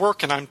did the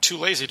work and I'm too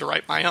lazy to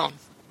write my own.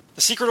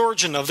 The Secret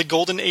Origin of the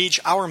Golden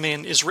Age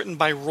Hourman is written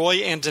by Roy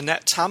and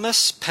Danette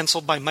Thomas,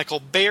 penciled by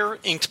Michael Bayer,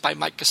 inked by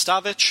Mike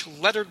Gustavich,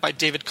 lettered by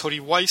David Cody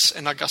Weiss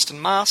and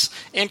Augustin Moss,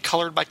 and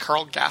colored by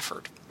Carl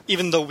Gafford.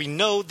 Even though we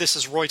know this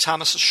is Roy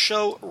Thomas's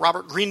show,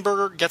 Robert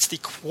Greenberger gets the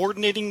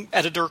coordinating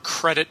editor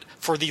credit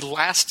for the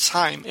last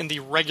time in the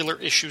regular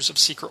issues of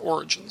Secret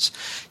Origins.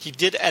 He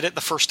did edit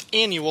the first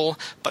annual,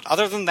 but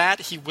other than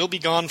that, he will be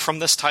gone from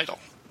this title.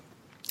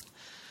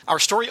 Our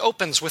story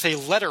opens with a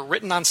letter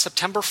written on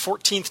September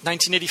 14th,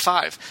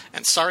 1985.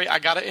 And sorry, I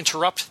gotta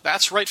interrupt.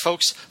 That's right,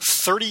 folks.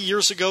 30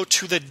 years ago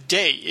to the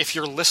day, if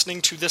you're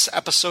listening to this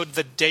episode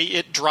the day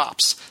it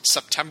drops,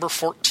 September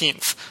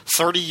 14th,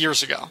 30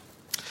 years ago.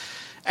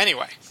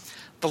 Anyway,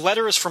 the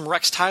letter is from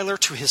Rex Tyler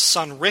to his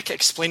son Rick,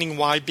 explaining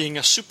why being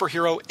a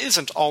superhero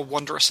isn't all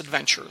wondrous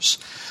adventures.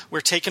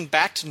 We're taken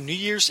back to New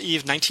Year's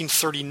Eve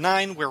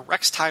 1939, where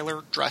Rex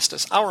Tyler, dressed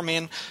as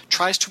Hourman,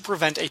 tries to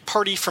prevent a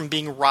party from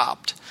being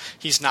robbed.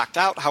 He's knocked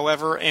out,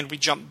 however, and we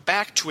jump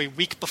back to a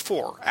week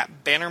before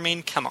at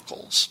Bannerman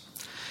Chemicals.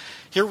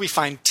 Here we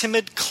find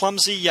timid,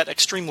 clumsy, yet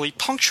extremely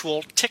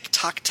punctual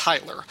Tick-Tock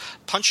Tyler,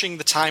 punching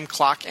the time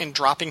clock and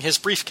dropping his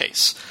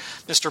briefcase.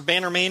 Mr.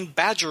 Bannerman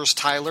badgers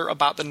Tyler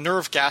about the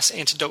nerve gas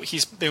antidote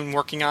he's been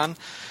working on.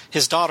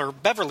 His daughter,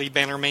 Beverly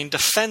Bannerman,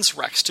 defends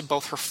Rex to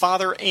both her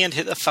father and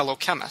his fellow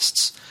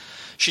chemists.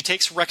 She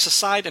takes Rex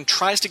aside and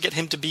tries to get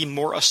him to be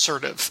more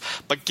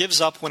assertive, but gives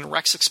up when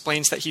Rex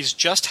explains that he's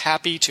just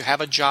happy to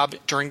have a job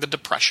during the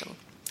Depression.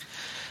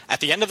 At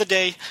the end of the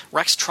day,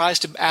 Rex tries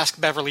to ask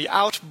Beverly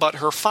out, but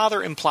her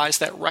father implies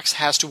that Rex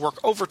has to work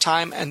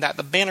overtime and that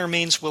the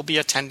Bannermans will be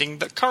attending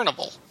the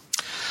carnival.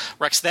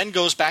 Rex then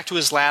goes back to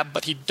his lab,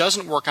 but he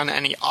doesn't work on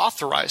any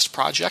authorized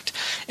project.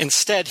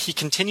 Instead, he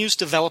continues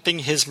developing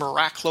his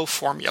Miraclo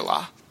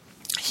formula.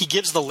 He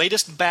gives the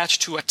latest batch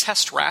to a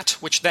test rat,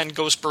 which then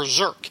goes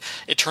berserk.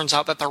 It turns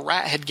out that the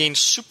rat had gained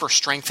super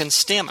strength and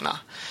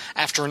stamina.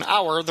 After an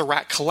hour, the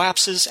rat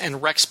collapses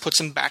and Rex puts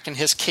him back in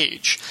his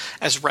cage.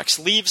 As Rex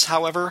leaves,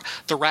 however,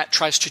 the rat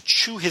tries to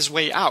chew his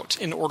way out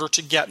in order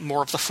to get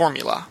more of the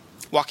formula.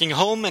 Walking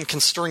home and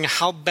considering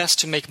how best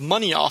to make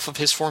money off of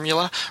his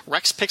formula,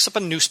 Rex picks up a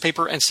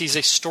newspaper and sees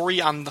a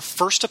story on the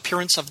first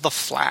appearance of the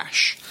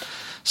Flash.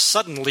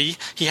 Suddenly,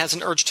 he has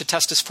an urge to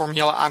test his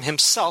formula on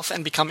himself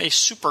and become a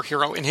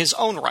superhero in his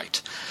own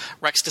right.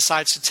 Rex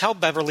decides to tell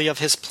Beverly of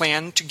his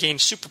plan to gain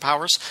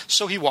superpowers,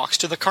 so he walks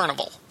to the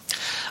carnival.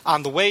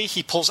 On the way,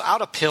 he pulls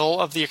out a pill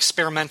of the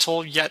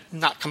experimental yet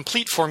not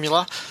complete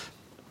formula.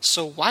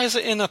 So why is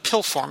it in a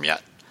pill form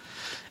yet?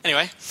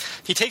 Anyway,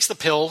 he takes the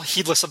pill,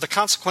 heedless of the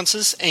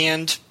consequences,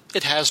 and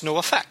it has no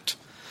effect.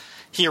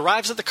 He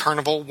arrives at the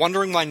carnival,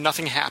 wondering why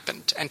nothing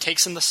happened, and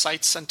takes in the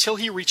sights until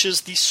he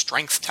reaches the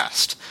strength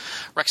test.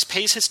 Rex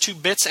pays his 2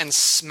 bits and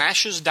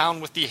smashes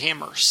down with the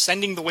hammer,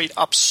 sending the weight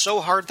up so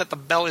hard that the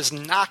bell is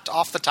knocked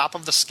off the top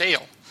of the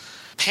scale.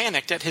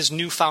 Panicked at his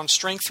newfound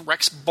strength,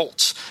 Rex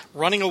bolts,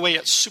 running away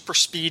at super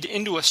speed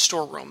into a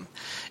storeroom.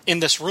 In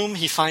this room,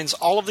 he finds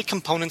all of the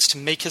components to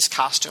make his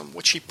costume,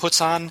 which he puts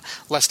on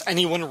lest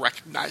anyone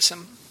recognize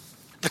him.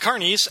 The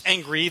Carnies,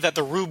 angry that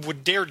the Rube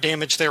would dare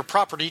damage their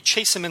property,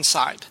 chase him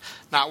inside.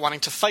 Not wanting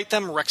to fight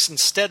them, Rex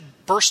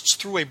instead bursts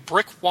through a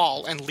brick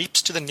wall and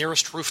leaps to the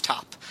nearest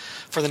rooftop.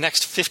 For the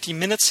next 50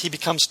 minutes, he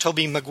becomes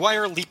Tobey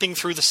Maguire leaping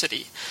through the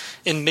city.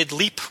 In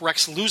mid-leap,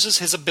 Rex loses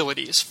his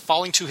abilities,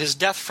 falling to his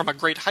death from a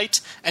great height.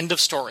 End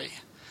of story.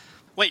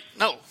 Wait,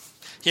 no.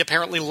 He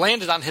apparently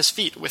landed on his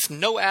feet with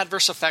no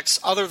adverse effects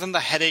other than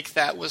the headache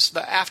that was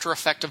the after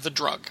effect of the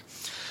drug.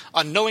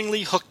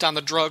 Unknowingly hooked on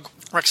the drug,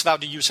 Rex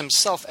vowed to use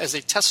himself as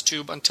a test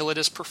tube until it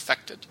is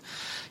perfected.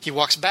 He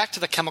walks back to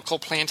the chemical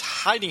plant,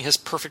 hiding his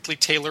perfectly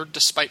tailored,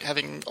 despite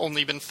having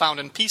only been found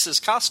in pieces,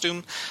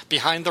 costume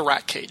behind the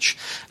rat cage.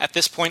 At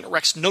this point,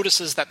 Rex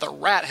notices that the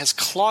rat has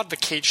clawed the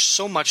cage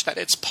so much that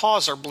its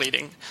paws are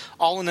bleeding,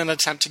 all in an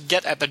attempt to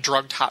get at the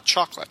drugged hot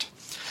chocolate.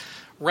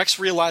 Rex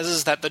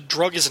realizes that the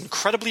drug is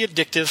incredibly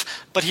addictive,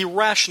 but he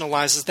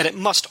rationalizes that it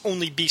must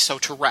only be so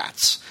to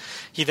rats.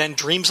 He then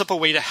dreams up a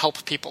way to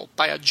help people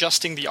by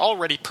adjusting the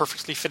already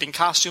perfectly fitting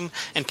costume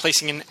and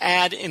placing an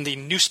ad in the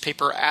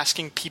newspaper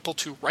asking people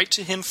to write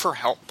to him for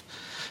help.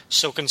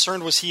 So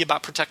concerned was he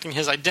about protecting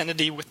his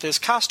identity with his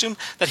costume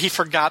that he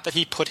forgot that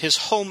he put his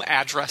home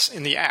address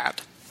in the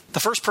ad. The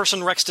first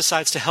person Rex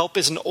decides to help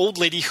is an old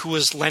lady who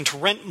was lent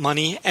rent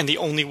money, and the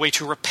only way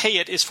to repay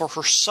it is for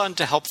her son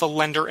to help the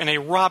lender in a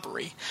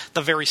robbery, the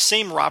very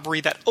same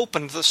robbery that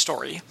opened the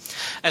story.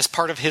 As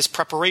part of his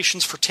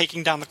preparations for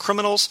taking down the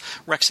criminals,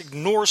 Rex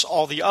ignores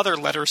all the other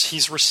letters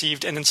he's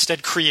received and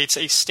instead creates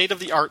a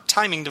state-of-the-art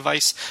timing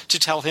device to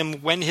tell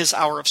him when his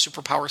hour of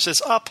superpowers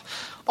is up,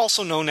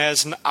 also known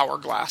as an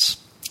hourglass.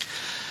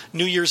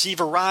 New Year's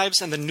Eve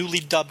arrives, and the newly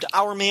dubbed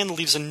Hourman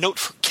leaves a note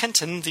for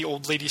Kenton, the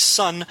old lady's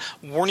son,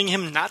 warning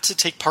him not to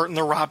take part in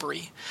the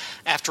robbery.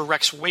 After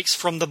Rex wakes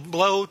from the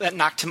blow that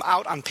knocked him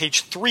out on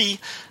page 3,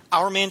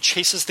 Hourman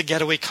chases the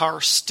getaway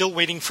car, still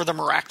waiting for the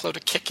Miraclo to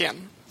kick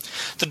in.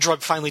 The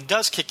drug finally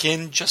does kick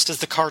in, just as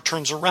the car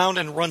turns around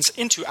and runs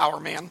into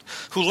Hourman,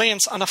 who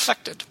lands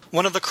unaffected.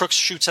 One of the crooks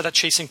shoots at a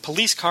chasing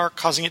police car,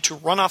 causing it to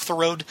run off the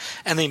road,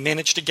 and they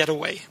manage to get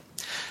away.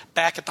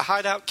 Back at the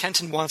hideout,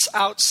 Kenton wants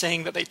out,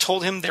 saying that they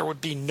told him there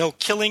would be no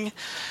killing.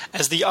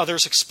 As the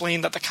others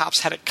explain that the cops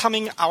had it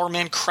coming,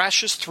 Hourman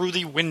crashes through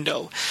the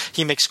window.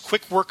 He makes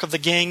quick work of the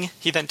gang.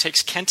 He then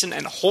takes Kenton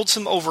and holds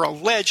him over a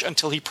ledge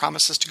until he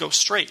promises to go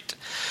straight.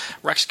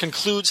 Rex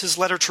concludes his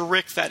letter to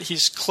Rick that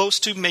he's close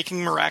to making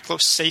Miraclo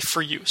safe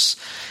for use,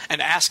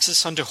 and asks his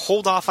son to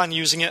hold off on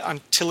using it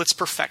until it's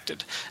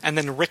perfected, and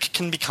then Rick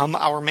can become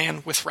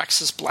Hourman with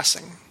Rex's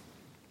blessing.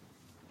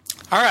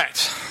 All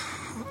right.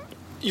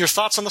 Your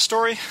thoughts on the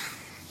story?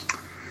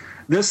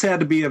 This had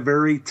to be a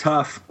very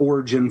tough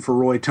origin for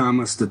Roy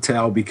Thomas to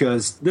tell,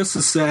 because this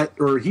is set,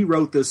 or he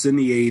wrote this in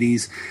the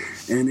 80s,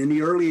 and in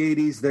the early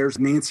 80s, there's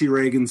Nancy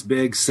Reagan's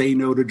big Say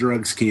No to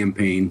Drugs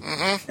campaign.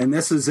 And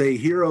this is a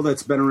hero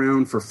that's been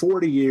around for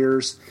 40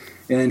 years,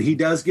 and he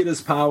does get his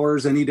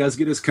powers, and he does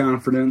get his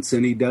confidence,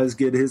 and he does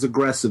get his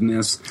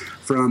aggressiveness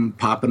from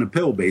popping a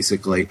pill,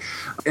 basically.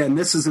 And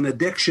this is an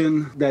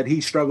addiction that he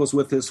struggles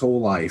with his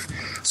whole life.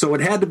 So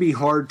it had to be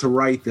hard to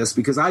write this,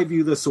 because I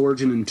view this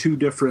origin in two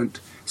different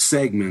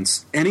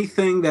segments.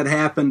 Anything that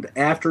happened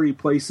after he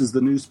places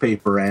the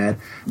newspaper ad,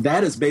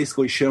 that is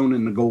basically shown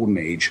in the Golden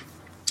Age.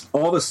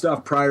 All the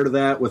stuff prior to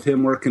that, with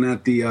him working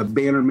at the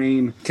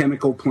Bannerman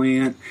chemical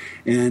plant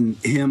and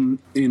him,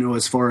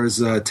 as far as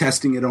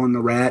testing it on the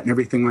rat and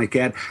everything like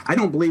that, I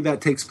don't believe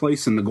that takes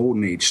place in the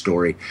Golden Age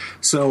story.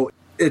 So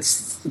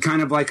it's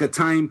kind of like a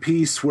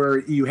timepiece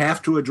where you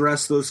have to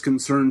address those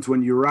concerns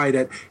when you write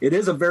it. It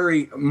is a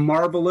very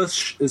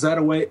marvelous, is that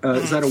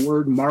a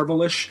word?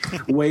 Marvelous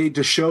way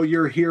to show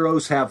your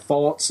heroes have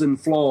faults and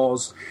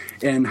flaws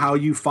and how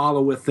you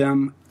follow with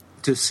them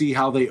to see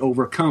how they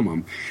overcome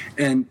them.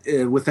 And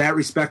with that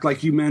respect,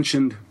 like you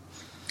mentioned,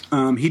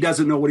 he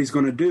doesn't know what he's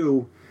going to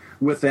do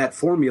with that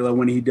formula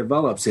when he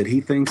develops it. He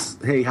thinks,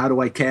 hey, how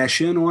do I cash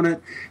in on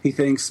it? He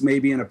thinks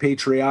maybe in a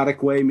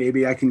patriotic way,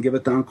 maybe I can give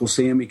it to Uncle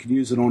Sam. He can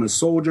use it on his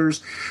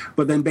soldiers.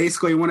 But then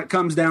basically when it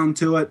comes down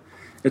to it,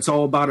 it's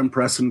all about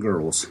impressing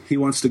girls. He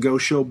wants to go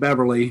show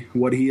Beverly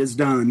what he has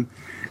done,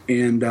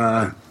 and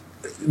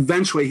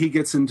eventually he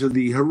gets into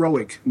the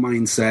heroic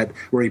mindset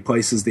where he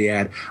places the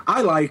ad.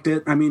 I liked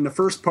it. I mean, the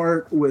first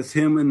part with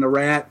him and the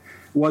rat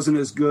wasn't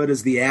as good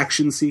as the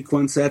action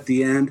sequence at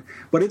the end,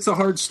 but it's a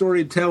hard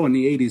story to tell in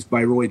the 80s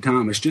by Roy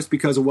Thomas, just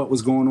because of what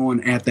was going on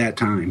at that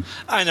time.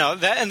 I know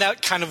that, and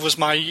that kind of was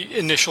my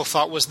initial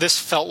thought, was this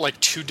felt like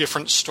two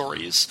different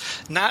stories.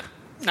 Not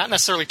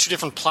necessarily two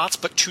different plots,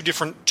 but two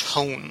different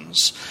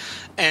tones.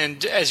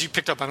 And as you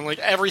picked up on, like,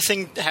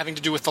 everything having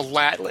to do with the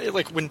rat,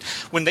 like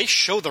when they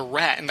show the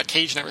rat in the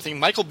cage and everything,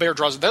 Michael Baer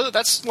draws,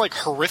 that's like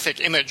horrific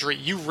imagery.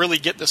 You really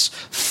get this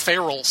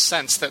feral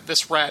sense that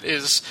this rat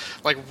is,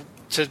 like,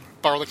 to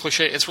borrow the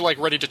cliche, it's like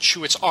ready to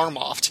chew its arm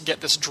off to get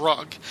this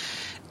drug.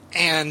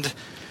 And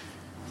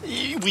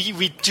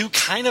we do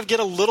kind of get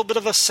a little bit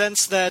of a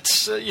sense that,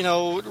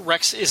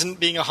 Rex isn't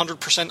being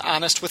 100%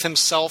 honest with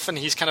himself, and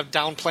he's kind of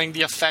downplaying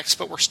the effects,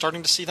 but we're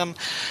starting to see them.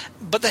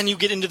 But then you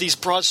get into these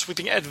broad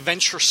sweeping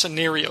adventure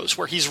scenarios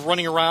where he's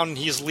running around and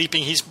he's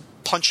leaping, he's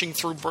punching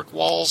through brick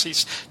walls,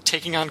 he's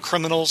taking on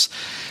criminals.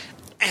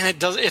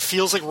 And it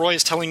feels like Roy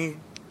is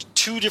telling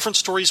two different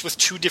stories with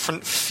two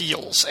different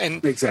feels.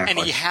 And exactly.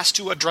 And he has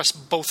to address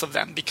both of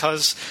them,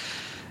 because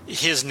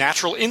his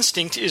natural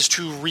instinct is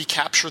to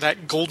recapture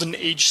that golden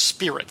age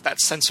spirit, that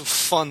sense of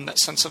fun, that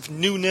sense of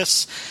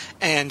newness,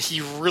 and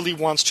he really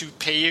wants to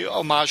pay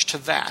homage to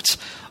that.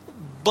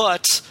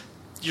 But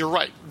you're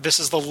right. This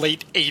is the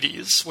late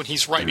 80s when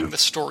he's writing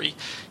this story.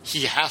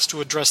 He has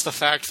to address the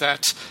fact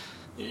that,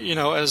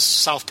 as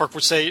South Park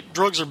would say,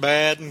 drugs are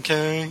bad,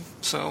 okay?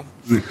 So...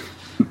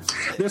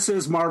 This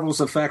is Marvel's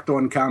effect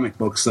on comic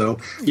books, though,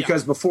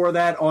 because before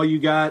that, all you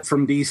got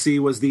from DC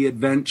was the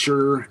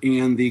adventure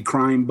and the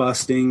crime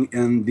busting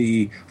and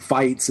the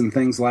fights and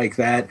things like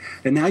that.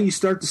 And now you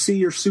start to see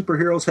your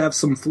superheroes have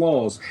some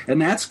flaws, and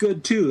that's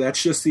good too.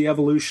 That's just the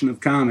evolution of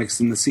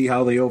comics and to see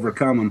how they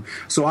overcome them.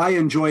 So I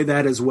enjoy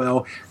that as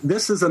well.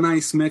 This is a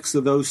nice mix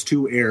of those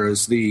two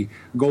eras, the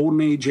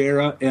Golden Age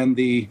era and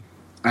the,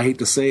 I hate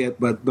to say it,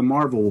 but the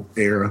Marvel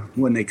era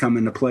when they come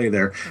into play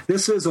there.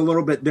 This is a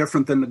little bit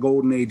different than the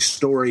Golden Age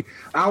story.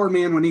 Our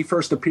Man, when he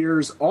first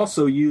appears,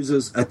 also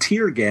uses a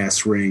tear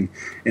gas ring.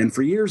 And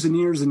for years and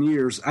years and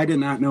years, I did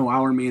not know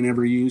Our Man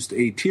ever used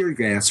a tear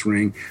gas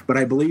ring, but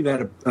I believe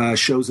that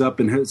shows up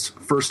in his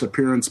first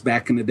appearance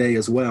back in the day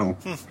as well.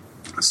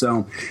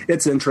 So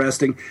it's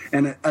interesting.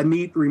 And a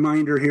neat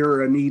reminder here,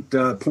 or a neat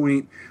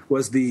point,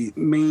 was the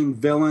main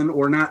villain,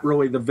 or not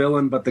really the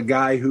villain, but the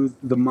guy who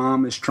the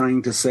mom is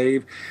trying to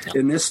save.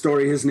 In this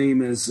story, his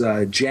name is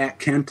Jack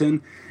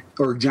Kenton,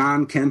 or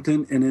John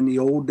Kenton, and in the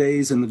old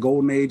days, in the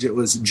Golden Age, it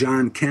was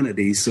John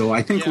Kennedy. So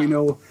I think we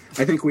know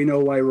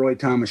why Roy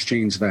Thomas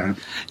changed that.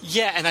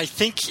 Yeah, and I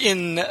think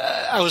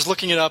I was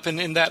looking it up, and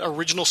in that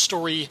original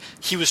story,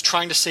 he was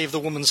trying to save the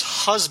woman's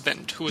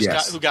husband, who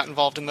got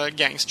involved in the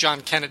gangs,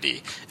 John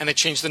Kennedy, and they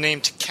changed the name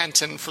to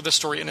Kenton for this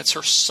story, and it's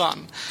her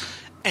son.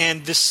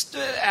 And this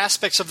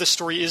aspects of this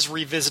story is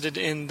revisited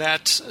in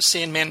that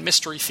Sandman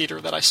Mystery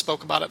Theater that I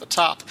spoke about at the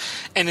top.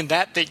 And in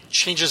that, they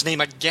change his name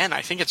again.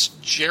 I think it's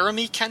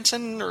Jeremy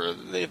Kenton, or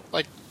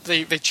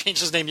they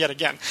changed his name yet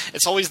again.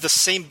 It's always the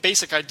same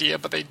basic idea,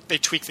 but they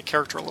tweak the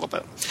character a little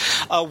bit.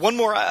 One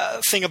more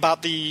thing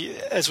about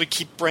as we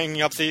keep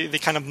bringing up the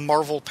kind of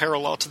Marvel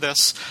parallel to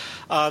this,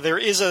 there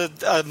is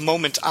a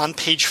moment on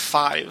page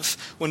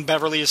 5 when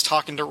Beverly is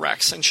talking to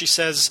Rex, and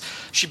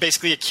she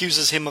basically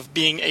accuses him of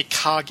being a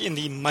cog in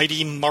the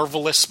mighty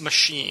marvelous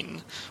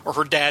machine, or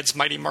her dad's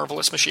mighty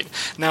marvelous machine.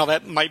 Now,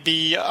 that might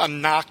be a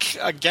knock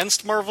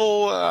against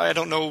Marvel. I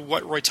don't know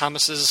what Roy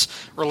Thomas's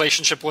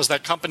relationship was with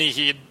that company.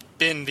 He had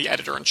been the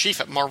editor-in-chief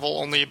at Marvel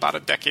only about a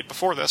decade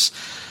before this.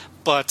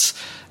 But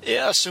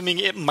assuming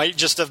it might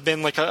just have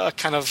been like a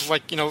kind of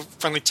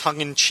friendly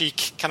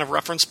tongue-in-cheek kind of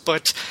reference.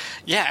 But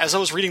yeah, as I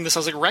was reading this, I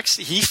was like, Rex,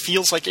 he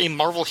feels like a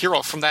Marvel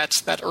hero from that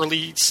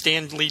early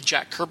Stan Lee,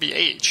 Jack Kirby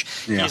age.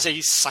 Yeah. He's a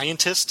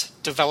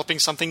scientist developing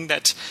something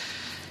that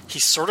he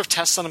sort of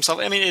tests on himself.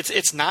 I mean,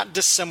 it's not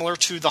dissimilar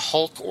to the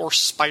Hulk or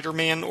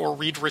Spider-Man or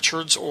Reed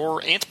Richards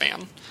or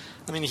Ant-Man.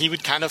 I mean, he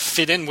would kind of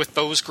fit in with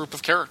those group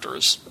of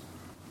characters.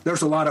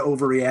 There's a lot of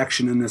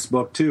overreaction in this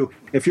book, too.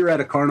 If you're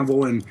at a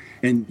carnival and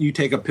you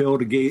take a pill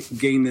to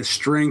gain this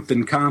strength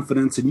and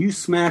confidence and you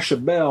smash a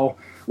bell,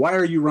 why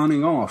are you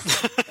running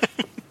off?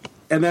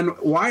 And then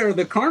why are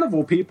the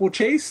carnival people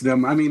chasing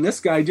him? I mean, this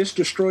guy just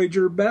destroyed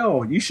your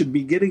bell. You should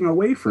be getting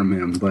away from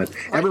him. But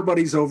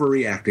everybody's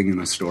overreacting in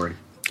this story.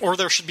 Or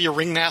there should be a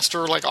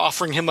ringmaster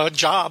offering him a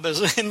job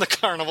as in the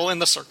carnival, in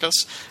the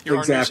circus. You're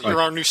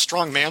our new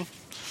strongman.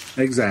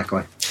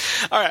 Exactly.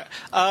 All right,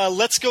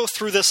 let's go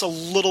through this a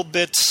little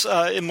bit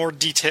in more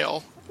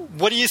detail.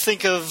 What do you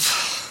think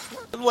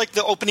of,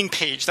 the opening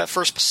page, that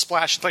first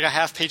splash, like a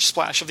half-page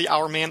splash of the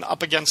Our Man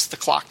up against the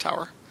clock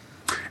tower?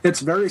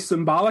 It's very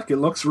symbolic. It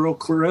looks real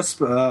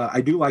crisp.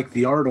 I do like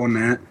the art on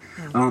that.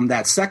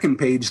 That second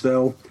page,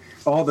 though,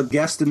 all the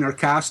guests in their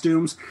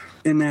costumes.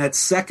 In that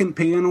second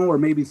panel, or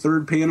maybe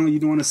third panel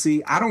you'd want to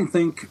see, I don't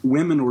think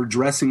women were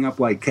dressing up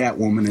like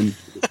Catwoman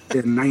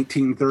in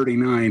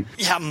 1939.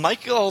 Yeah,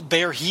 Michael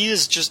Baer,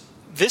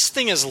 this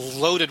thing is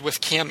loaded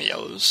with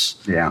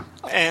cameos. Yeah.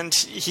 And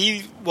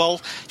he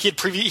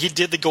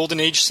did the Golden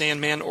Age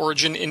Sandman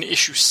origin in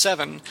issue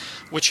 7,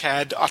 which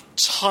had a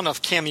ton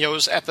of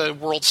cameos at the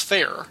World's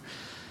Fair.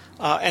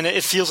 And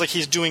it feels like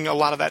he's doing a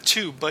lot of that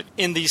too. But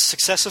in these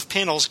successive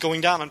panels going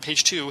down on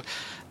page 2,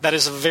 that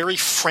is a very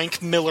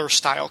Frank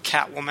Miller-style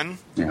Catwoman.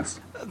 Yes.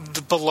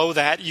 Below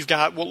that, you've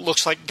got what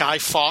looks like Guy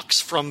Fawkes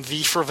from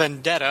V for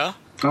Vendetta.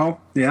 Oh,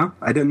 yeah.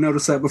 I didn't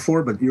notice that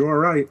before, but you are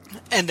right.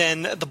 And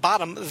then at the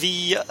bottom,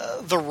 the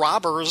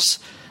robbers,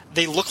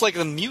 they look like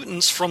the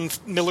mutants from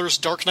Miller's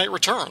Dark Knight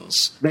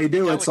Returns. They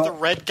do. It's the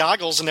red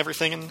goggles and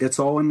everything. It's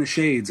all in the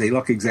shades. They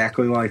look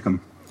exactly like them.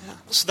 Yeah.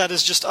 So that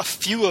is just a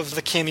few of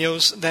the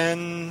cameos.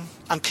 Then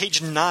on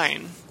page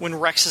 9, when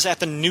Rex is at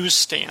the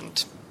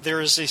newsstand, there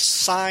is a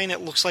sign.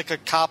 It looks like a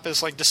cop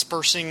is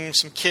dispersing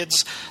some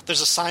kids.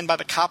 There's a sign by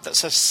the cop that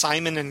says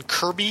Simon and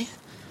Kirby.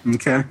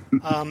 Okay.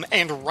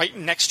 And right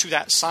next to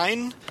that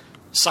sign,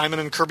 Simon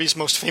and Kirby's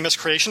most famous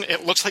creation,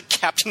 it looks like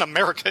Captain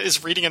America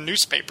is reading a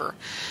newspaper.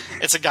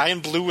 It's a guy in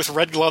blue with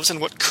red gloves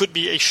and what could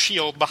be a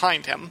shield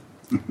behind him.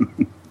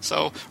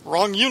 So,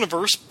 wrong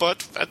universe, but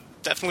that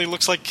definitely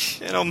looks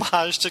like an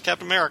homage to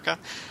Captain America.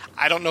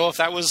 I don't know if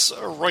that was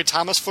Roy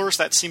Thomas first.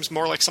 That seems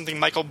more like something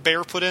Michael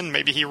Baer put in.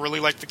 Maybe he really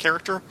liked the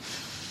character.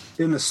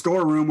 in the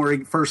storeroom where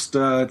he first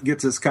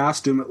gets his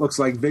costume, it looks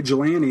like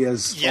Vigilante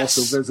has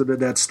also visited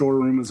that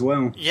storeroom as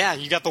well. Yeah,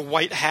 you got the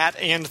white hat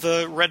and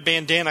the red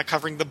bandana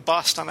covering the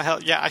bust on the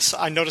head. Yeah,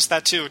 I noticed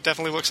that too. It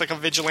definitely looks like a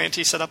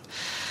Vigilante setup.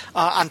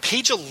 On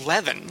page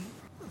 11,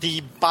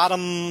 the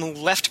bottom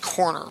left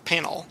corner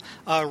panel,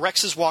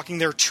 Rex is walking.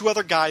 There are two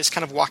other guys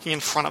kind of walking in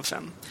front of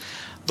him.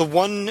 The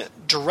one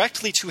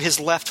directly to his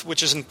left,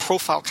 which is in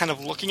profile, kind of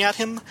looking at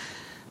him,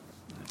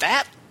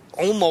 that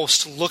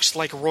almost looks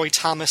like Roy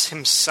Thomas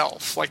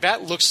himself. Like,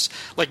 that looks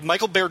like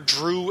Michael Baer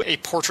drew a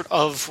portrait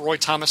of Roy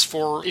Thomas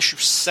for issue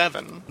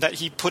 7 that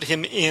he put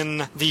him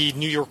in the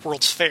New York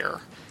World's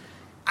Fair.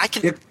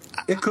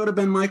 It could have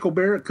been Michael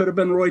Baer. It could have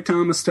been Roy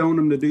Thomas telling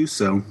him to do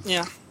so.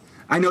 Yeah.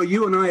 I know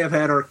you and I have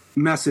had our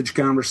message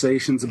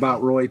conversations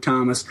about Roy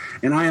Thomas,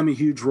 and I am a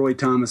huge Roy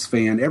Thomas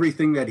fan.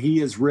 Everything that he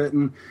has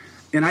written,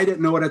 and I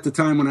didn't know it at the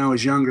time when I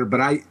was younger,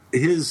 but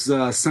his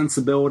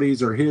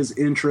sensibilities or his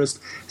interest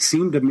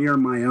seemed to mirror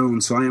my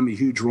own, so I am a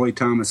huge Roy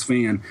Thomas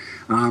fan.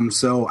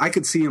 So I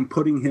could see him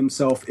putting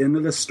himself into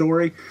this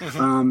story.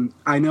 Mm-hmm.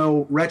 I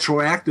know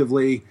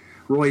retroactively,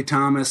 Roy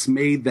Thomas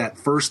made that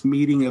first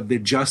meeting of the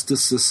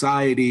Justice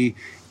Society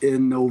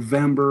in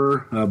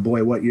November,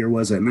 what year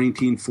was it?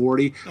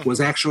 1940, was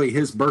actually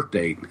his birth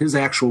date, his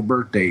actual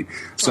birth date.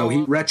 So he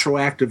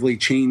retroactively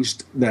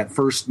changed that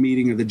first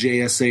meeting of the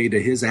JSA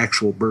to his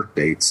actual birth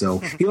date. So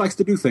he likes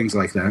to do things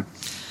like that.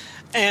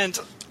 And,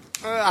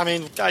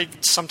 I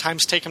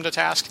sometimes take him to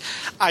task.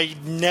 I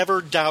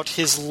never doubt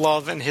his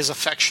love and his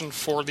affection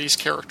for these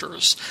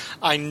characters.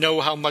 I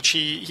know how much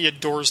he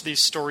adores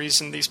these stories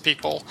and these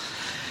people.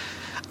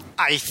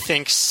 I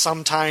think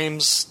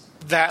sometimes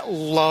that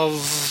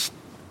love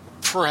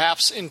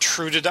perhaps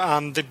intruded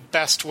on the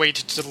best way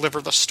to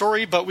deliver the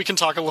story, but we can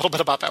talk a little bit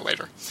about that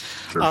later.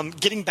 Sure.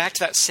 Getting back to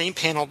that same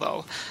panel,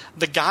 though,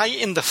 the guy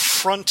in the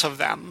front of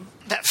them,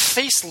 that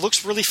face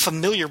looks really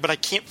familiar, but I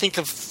can't think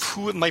of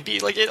who it might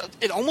be. Like,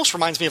 it almost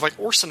reminds me of, like,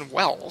 Orson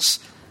Welles,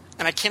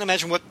 and I can't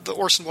imagine what the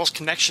Orson Welles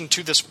connection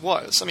to this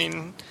was.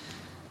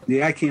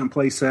 Yeah, I can't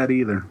place that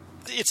either.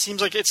 It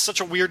seems like it's such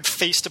a weird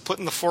face to put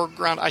in the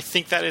foreground. I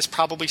think that is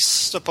probably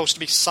supposed to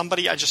be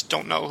somebody. I just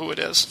don't know who it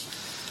is.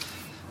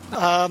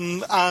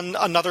 On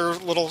another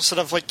little sort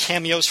of like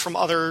cameos from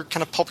other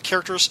kind of pulp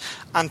characters,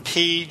 on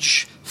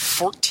page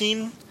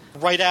 14,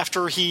 right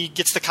after he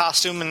gets the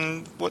costume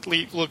and what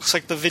looks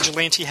like the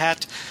Vigilante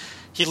hat,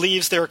 he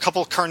leaves. There are a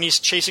couple of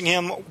carnies chasing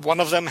him. One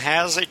of them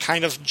has a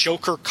kind of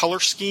Joker color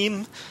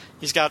scheme.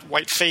 He's got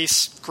white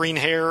face, green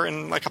hair,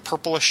 and like a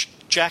purplish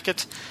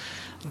jacket.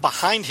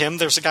 Behind him,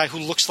 there's a guy who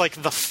looks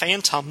like the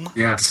Phantom.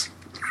 Yes.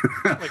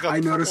 Like I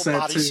noticed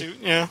that bodysuit. too.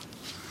 Yeah.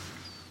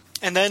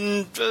 And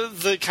then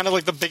the kind of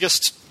like the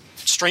biggest,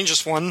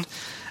 strangest one,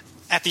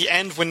 at the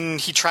end when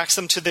he tracks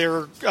them to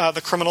their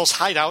the criminal's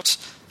hideout,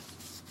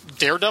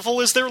 Daredevil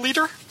is their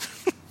leader.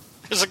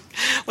 There's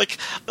like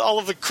all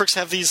of the crooks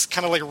have these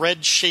kind of like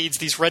red shades,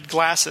 these red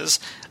glasses,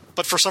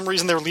 but for some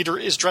reason their leader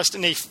is dressed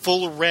in a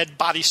full red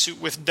bodysuit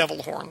with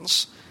devil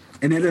horns.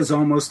 And it is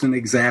almost an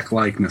exact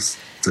likeness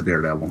to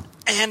Daredevil.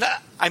 And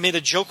I made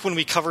a joke when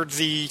we covered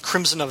the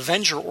Crimson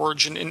Avenger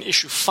origin in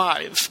issue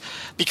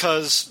 5,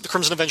 because the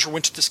Crimson Avenger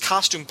went to this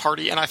costume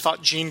party, and I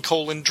thought Gene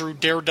Colan drew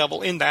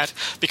Daredevil in that,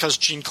 because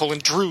Gene Colan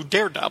drew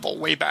Daredevil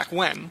way back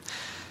when.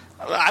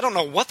 I don't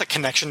know what the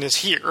connection is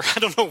here. I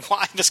don't know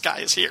why this guy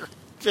is here.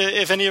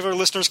 If any of our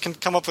listeners can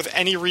come up with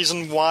any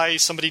reason why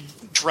somebody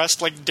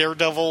dressed like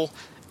Daredevil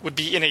would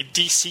be in a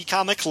DC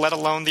comic, let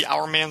alone the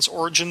Our Man's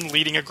origin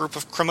leading a group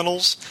of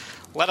criminals,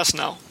 let us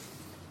know.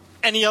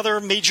 Any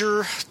other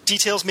major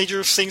details,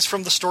 major things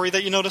from the story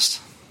that you noticed?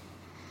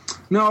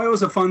 No, it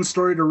was a fun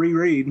story to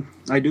reread.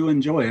 I do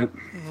enjoy it.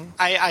 Mm-hmm.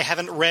 I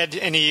haven't read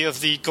any of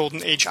the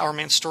Golden Age Our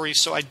Man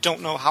stories, so I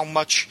don't know how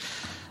much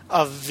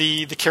of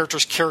the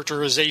character's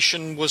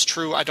characterization was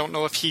true. I don't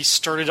know if he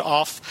started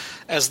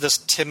off as this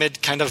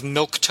timid kind of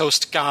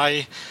milquetoast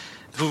guy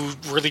who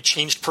really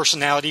changed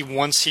personality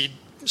once he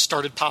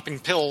started popping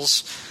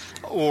pills,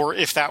 or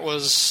if that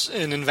was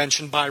an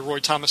invention by Roy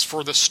Thomas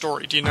for this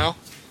story. Do you know?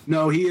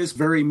 No, he is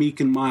very meek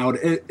and mild.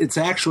 It's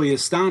actually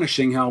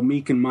astonishing how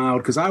meek and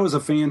mild, because I was a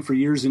fan for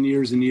years and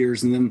years and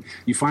years, and then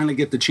you finally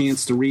get the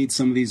chance to read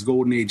some of these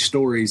Golden Age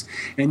stories,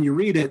 and you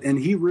read it, and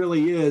he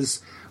really is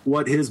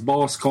what his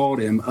boss called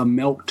him, a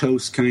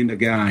milquetoast kind of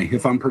guy,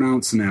 if I'm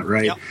pronouncing that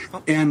right. Yep.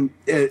 And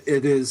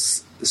it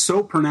is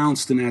so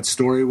pronounced in that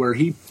story where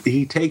he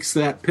takes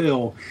that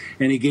pill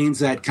and he gains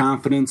that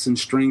confidence and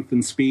strength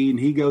and speed, and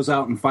he goes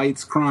out and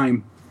fights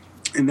crime.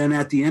 And then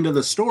at the end of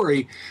the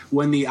story,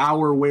 when the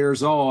hour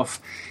wears off,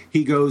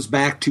 he goes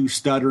back to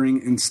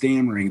stuttering and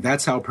stammering.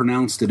 That's how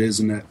pronounced it is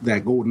in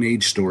that Golden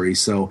Age story.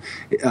 So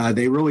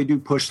they really do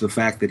push the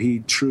fact that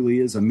he truly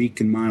is a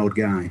meek and mild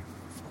guy.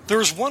 There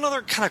was one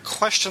other kind of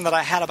question that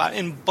I had about,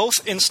 in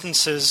both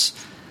instances,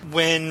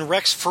 When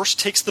Rex first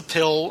takes the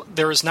pill,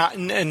 there is not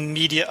an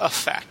immediate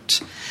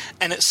effect,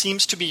 and it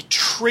seems to be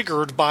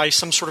triggered by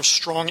some sort of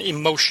strong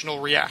emotional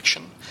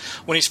reaction.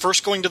 When he's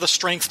first going to the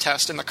strength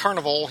test in the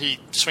carnival, he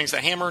swings the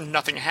hammer,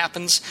 nothing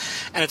happens,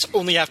 and it's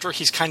only after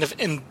he's kind of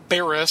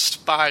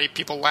embarrassed by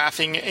people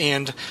laughing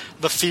and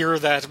the fear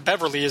that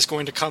Beverly is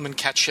going to come and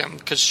catch him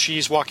because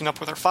she's walking up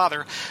with her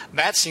father,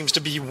 that seems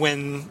to be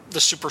when the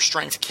super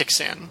strength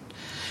kicks in.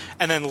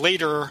 And then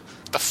later,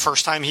 the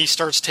first time he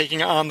starts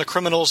taking on the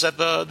criminals at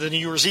the New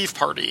Year's Eve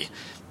party,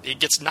 he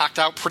gets knocked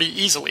out pretty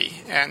easily.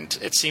 And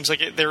it seems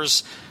like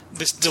there's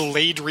this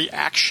delayed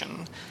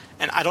reaction.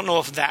 And I don't know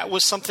if that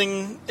was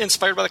something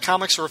inspired by the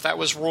comics or if that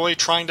was Roy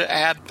trying to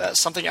add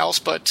something else,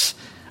 but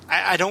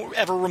I don't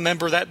ever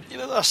remember that,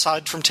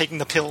 aside from taking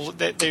the pill,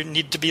 that there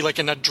needed to be like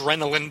an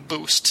adrenaline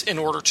boost in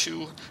order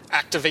to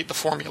activate the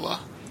formula.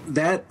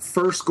 That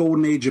first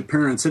Golden Age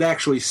appearance, it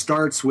actually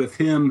starts with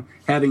him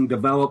having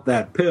developed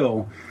that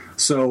pill.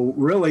 So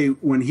really,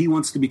 when he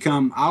wants to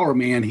become our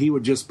man, he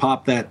would just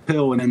pop that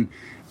pill and then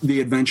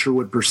the adventure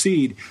would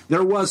proceed.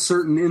 There was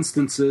certain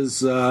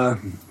instances,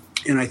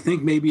 and I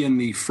think maybe in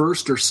the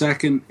first or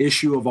second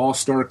issue of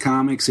All-Star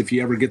Comics, if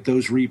you ever get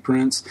those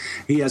reprints,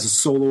 he has a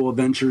solo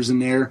adventures in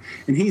there.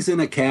 And he's in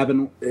a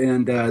cabin,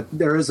 and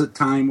there is a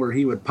time where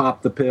he would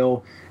pop the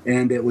pill,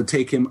 and it would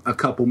take him a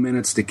couple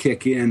minutes to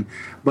kick in.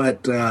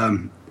 But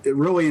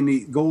really, in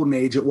the Golden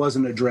Age, it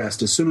wasn't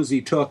addressed. As soon as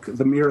he took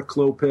the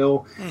Miraclo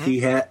pill, he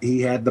had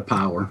the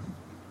power.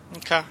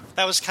 Okay.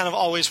 That was kind of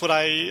always what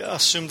I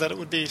assumed that it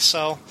would be,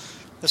 so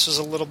this was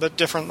a little bit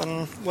different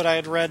than what I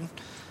had read.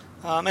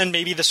 And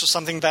maybe this was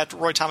something that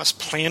Roy Thomas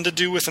planned to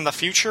do within the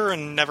future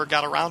and never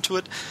got around to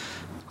it.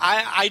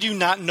 I do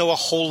not know a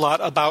whole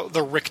lot about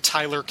the Rick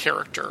Tyler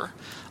character.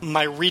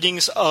 My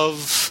readings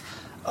of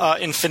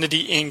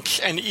Infinity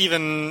Inc. and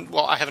even,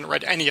 well, I haven't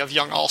read any of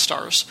Young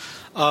All-Stars,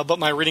 but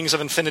my readings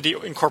of Infinity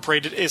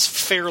Incorporated is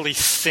fairly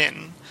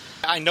thin.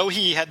 I know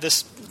he had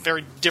this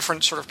very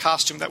different sort of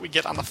costume that we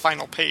get on the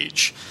final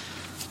page.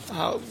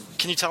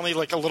 Can you tell me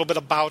like a little bit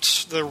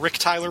about the Rick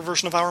Tyler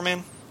version of Our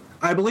Man?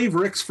 I believe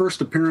Rick's first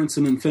appearance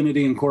in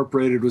Infinity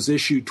Incorporated was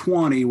issue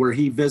 20, where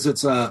he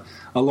visits a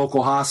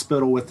local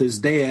hospital with his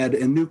dad,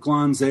 and Nuke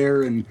Lon's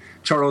there, and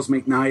Charles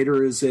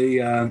McNider is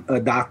a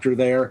doctor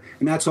there,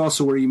 and that's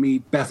also where you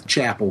meet Beth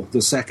Chappell,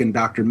 the second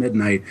Dr.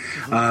 Midnight,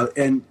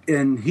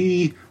 and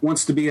he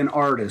wants to be an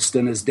artist,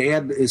 and his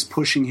dad is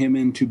pushing him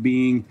into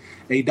being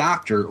a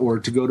doctor or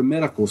to go to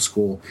medical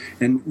school,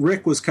 and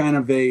Rick was kind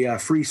of a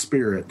free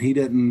spirit. He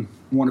didn't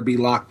want to be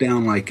locked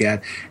down like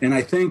that, and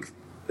I think,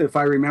 if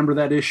I remember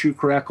that issue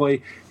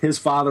correctly, his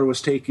father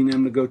was taking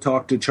him to go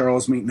talk to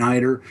Charles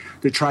McNider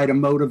to try to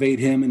motivate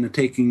him into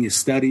taking his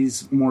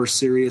studies more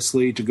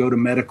seriously, to go to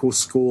medical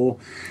school.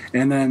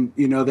 And then,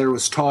 there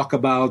was talk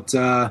about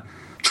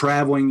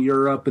traveling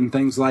Europe and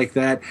things like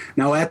that.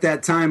 Now, at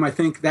that time, I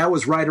think that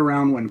was right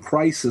around when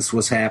Crisis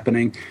was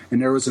happening,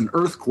 and there was an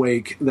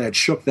earthquake that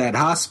shook that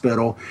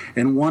hospital,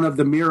 and one of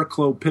the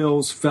Miraclo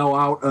pills fell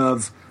out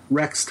of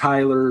Rex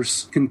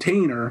Tyler's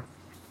container,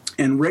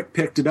 and Rick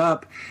picked it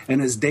up,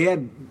 and his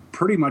dad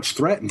pretty much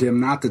threatened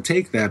him not to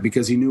take that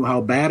because he knew how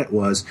bad it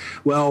was.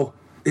 Well,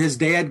 his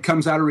dad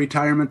comes out of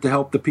retirement to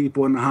help the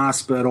people in the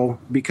hospital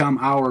become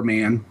Our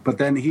Man, but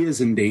then he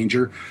is in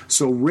danger.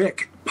 So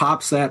Rick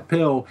pops that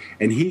pill,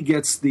 and he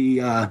gets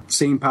the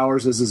same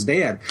powers as his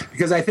dad.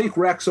 Because I think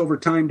Rex over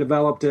time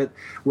developed it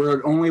where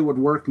it only would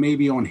work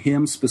maybe on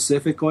him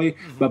specifically,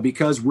 but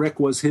because Rick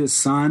was his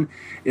son,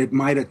 it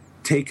might have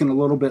taken a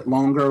little bit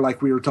longer,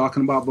 like we were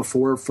talking about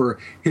before, for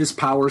his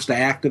powers to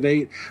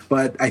activate.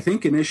 But I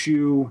think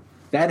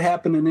that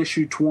happened in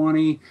issue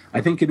 20. I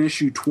think in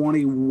issue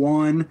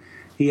 21,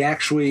 he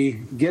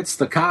actually gets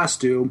the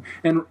costume,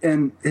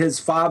 and his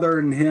father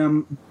and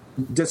him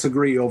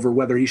disagree over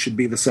whether he should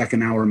be the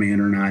second Our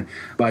Man or not.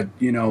 But,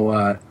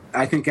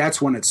 I think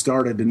that's when it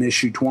started, in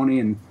issue 20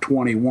 and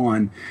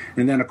 21.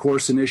 And then, of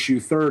course, in issue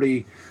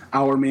 30,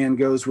 Our Man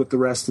goes with the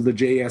rest of the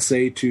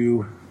JSA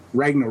to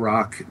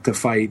Ragnarok to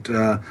fight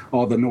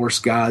all the Norse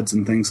gods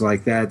and things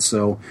like that.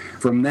 So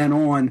from then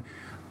on,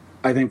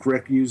 I think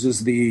Rick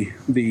uses the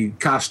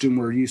costume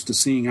we're used to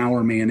seeing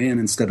Our Man in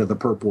instead of the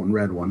purple and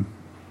red one.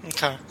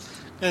 Okay.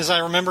 As I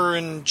remember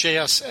in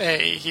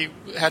JSA, he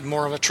had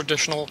more of a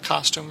traditional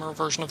costume or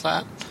version of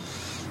that.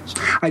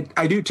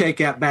 I do take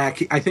that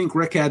back. I think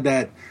Rick had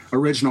that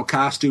original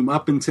costume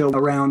up until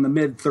around the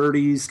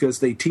mid-30s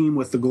because they team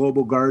with the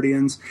Global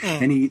Guardians,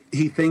 and he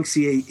thinks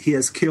he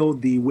has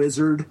killed the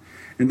Wizard.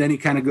 And then he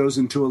kind of goes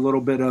into a little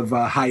bit of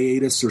a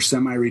hiatus or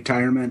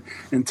semi-retirement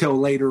until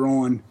later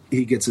on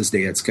he gets his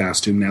dad's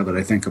costume, now that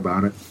I think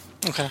about it.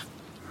 Okay.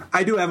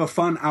 I do have a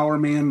fun Our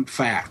Man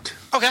fact.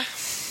 Okay.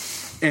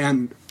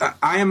 And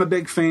I am a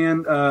big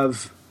fan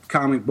of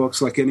comic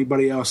books like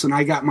anybody else, and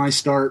I got my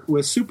start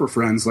with Super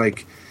Friends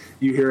like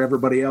you hear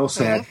everybody else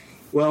had.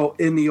 Well,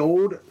 in the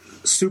old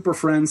Super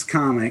Friends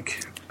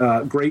comic,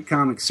 great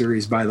comic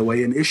series, by the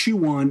way, in issue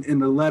 1, in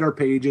the letter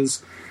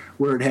pages,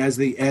 where it has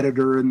the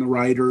editor and the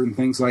writer and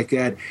things like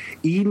that,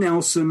 E.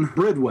 Nelson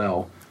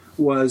Bridwell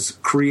was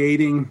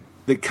creating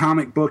the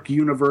comic book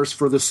universe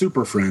for the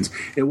Super Friends.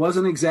 It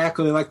wasn't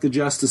exactly like the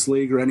Justice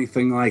League or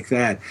anything like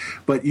that.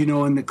 But, you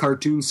know, in the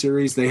cartoon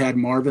series, they had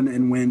Marvin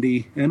and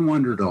Wendy and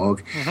Wonder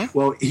Dog.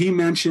 Well, he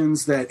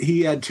mentions that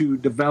he had to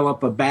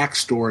develop a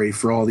backstory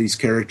for all these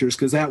characters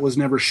because that was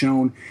never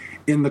shown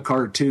in the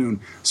cartoon.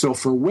 So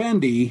for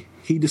Wendy,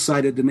 he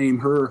decided to name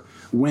her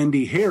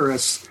Wendy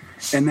Harris,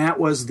 and that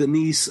was the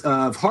niece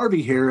of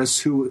Harvey Harris,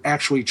 who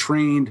actually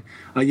trained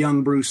a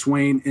young Bruce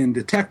Wayne in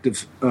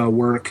detective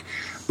work.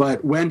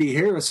 But Wendy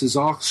Harris is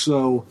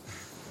also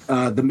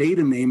the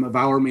maiden name of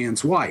Our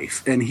Man's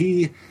wife. And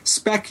he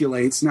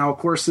speculates, now, of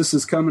course, this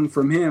is coming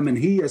from him, and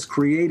he is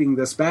creating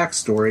this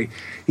backstory.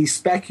 He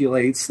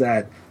speculates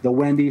that the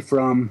Wendy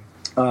from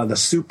the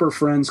Super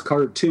Friends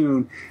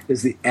cartoon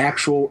is the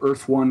actual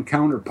Earth 1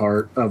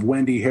 counterpart of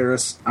Wendy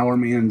Harris, Our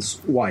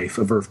Man's wife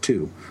of Earth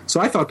 2. So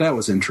I thought that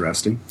was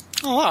interesting.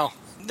 Oh, wow.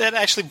 That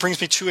actually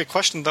brings me to a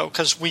question, though,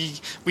 because we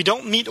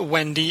don't meet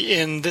Wendy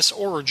in this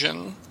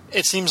origin.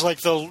 It seems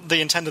like the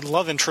intended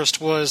love interest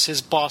was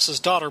his boss's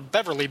daughter,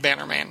 Beverly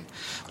Bannerman,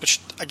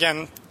 which,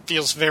 again,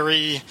 feels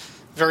very,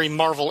 very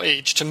Marvel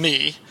age to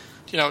me.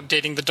 You know,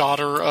 dating the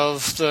daughter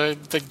of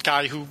the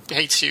guy who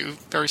hates you,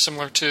 very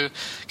similar to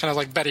kind of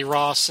like Betty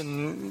Ross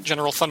and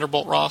General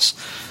Thunderbolt Ross.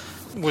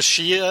 Was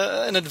she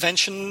an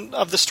invention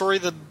of the story,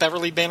 the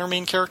Beverly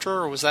Bannerman character,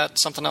 or was that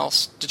something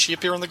else? Did she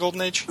appear in the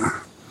Golden Age?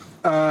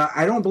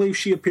 I don't believe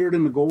she appeared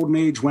in the Golden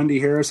Age, Wendy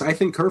Harris. I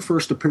think her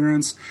first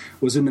appearance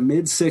was in the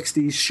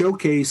mid-'60s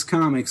Showcase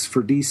Comics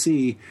for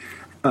DC,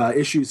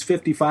 issues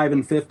 55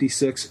 and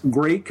 56.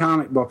 Great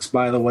comic books,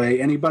 by the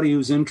way. Anybody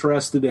who's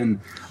interested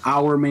in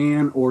Our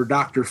Man or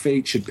Dr.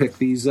 Fate should pick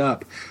these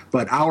up.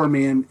 But Our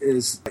Man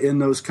is in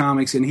those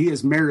comics, and he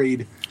is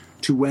married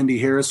to Wendy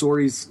Harris, or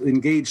he's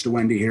engaged to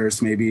Wendy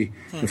Harris, maybe,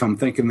 if I'm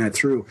thinking that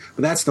through.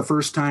 But that's the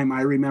first time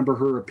I remember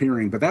her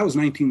appearing. But that was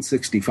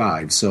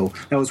 1965, so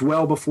that was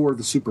well before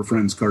the Super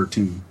Friends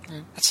cartoon.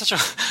 That's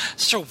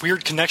such a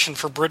weird connection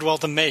for Bridwell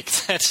to make,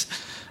 that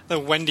the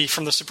Wendy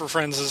from the Super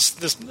Friends is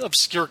this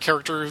obscure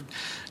character who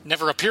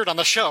never appeared on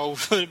the show,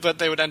 but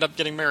they would end up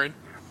getting married.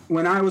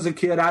 When I was a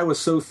kid, I was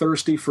so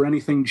thirsty for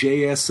anything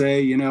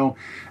JSA, you know.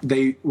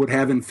 They would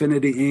have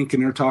Infinity Inc.,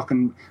 and they're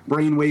talking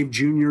Brainwave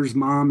Jr.'s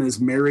mom is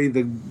Mary,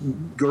 the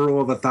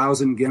girl of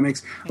 1,000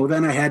 gimmicks. Well,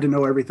 then I had to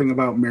know everything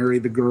about Mary,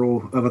 the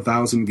girl of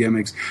 1,000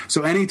 gimmicks.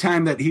 So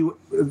anytime that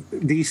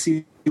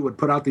DC would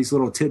put out these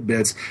little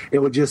tidbits, it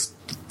would just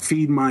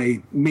feed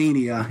my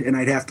mania, and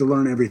I'd have to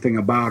learn everything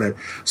about it.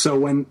 So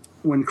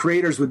when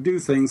creators would do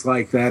things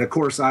like that, of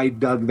course, I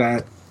dug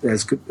that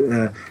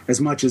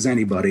as much as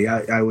anybody.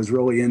 I was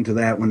really into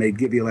that when they'd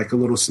give you like a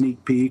little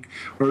sneak peek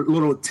or a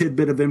little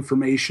tidbit of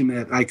information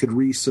that I could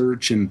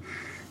research and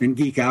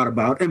geek out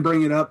about and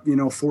bring it up,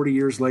 40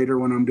 years later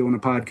when I'm doing a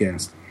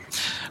podcast.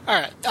 All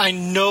right. I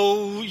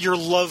know your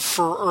love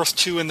for Earth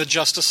 2 and the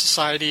Justice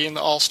Society and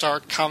the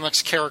All-Star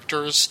Comics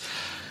characters.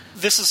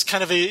 This has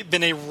kind of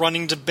been a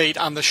running debate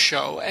on the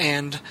show,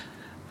 and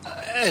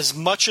as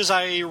much as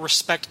I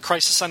respect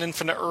Crisis on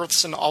Infinite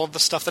Earths and all of the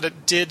stuff that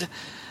it did,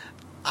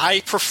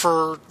 I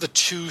prefer the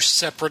two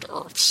separate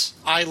Earths.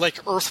 I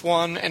like Earth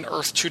 1 and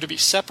Earth 2 to be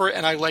separate,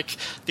 and I like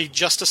the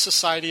Justice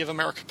Society of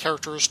America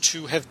characters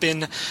to have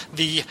been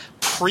the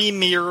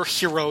premier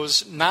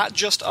heroes, not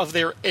just of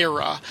their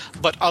era,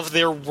 but of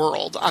their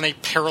world on a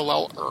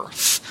parallel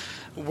Earth.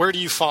 Where do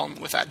you fall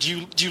with that?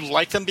 Do you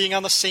like them being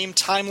on the same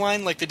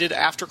timeline like they did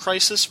after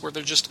Crisis, where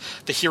they're just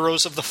the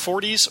heroes of the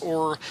 40s,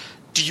 or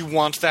do you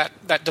want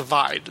that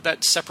divide,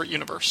 that separate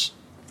universe?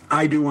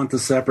 I do want the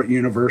separate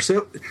universe.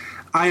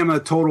 I am a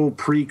total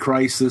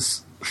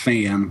pre-Crisis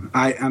fan.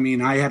 I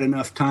mean, I had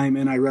enough time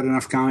I read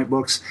enough comic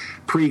books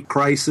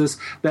pre-Crisis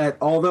that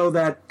although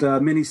that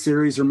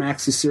miniseries or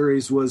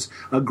maxi-series was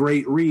a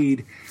great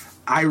read,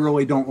 I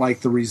really don't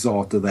like the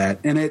result of that.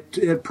 And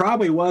it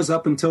probably was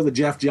up until the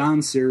Jeff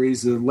Johns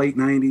series, the late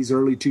 90s,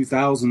 early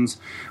 2000s,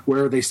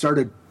 where they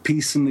started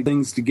piecing the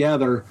things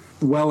together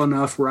well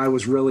enough where I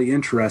was really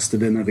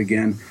interested in it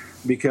again.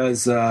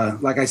 Because,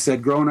 like I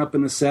said, growing up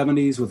in the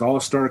 70s with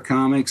All-Star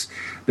Comics,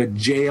 the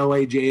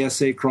JLA,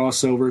 JSA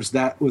crossovers,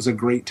 that was a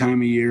great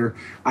time of year.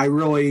 I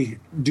really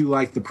do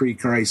like the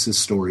pre-Crisis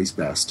stories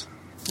best.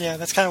 Yeah,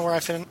 that's kind of where I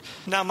fit in.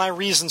 Now, my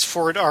reasons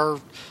for it are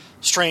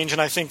strange,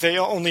 and I think they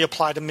only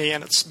apply to me,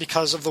 and it's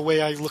because of the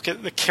way I look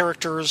at the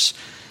characters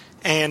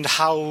and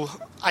how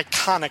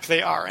iconic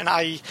they are. And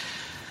I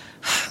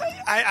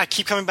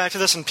keep coming back to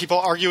this, and people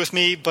argue with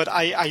me, but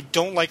I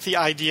don't like the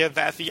idea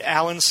that the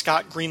Alan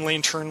Scott Green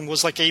Lantern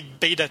was like a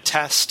beta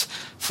test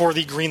for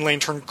the Green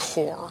Lantern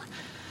Corps.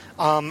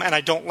 And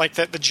I don't like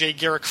that the Jay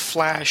Garrick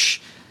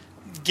Flash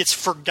gets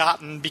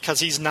forgotten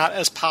because he's not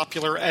as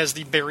popular as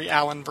the Barry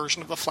Allen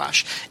version of the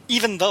Flash.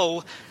 Even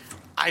though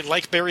I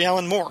like Barry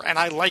Allen more, and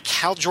I like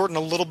Hal Jordan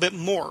a little bit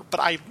more, but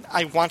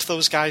I want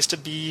those guys to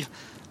be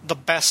the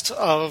best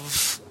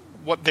of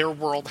what their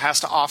world has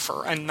to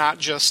offer, and not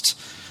just,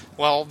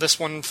 well, this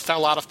one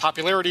fell out of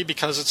popularity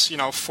because it's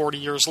 40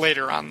 years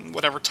later on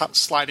whatever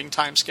sliding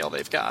time scale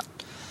they've got.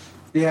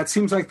 Yeah, it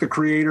seems like the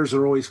creators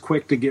are always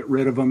quick to get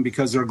rid of them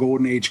because they're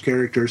Golden Age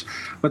characters,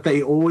 but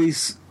they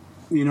always,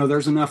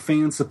 there's enough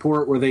fan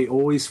support where they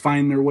always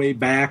find their way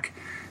back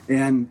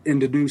and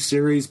into new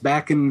series.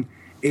 Back in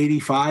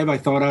 '85, I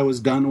thought I was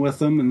done with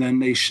them, and then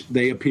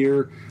they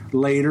appear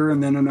later,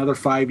 and then another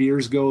 5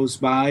 years goes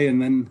by,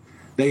 and then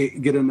they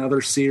get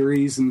another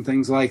series and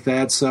things like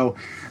that. So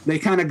they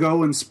kind of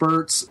go in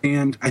spurts,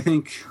 and I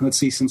think,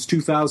 since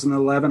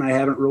 2011, I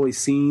haven't really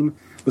seen,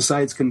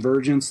 besides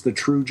Convergence, the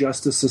True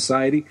Justice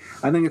Society.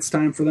 I think it's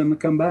time for them to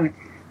come back.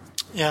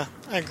 Yeah,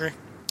 I agree.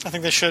 I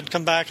think they should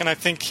come back, and I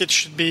think it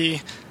should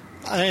be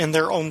in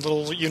their own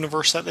little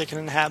universe that they can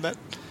inhabit.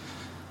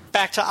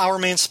 Back to Our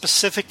Man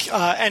specific,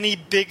 any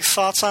big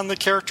thoughts on the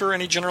character?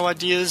 Any general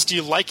ideas? Do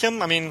you like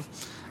him? I mean,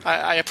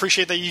 I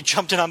appreciate that you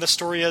jumped in on this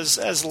story as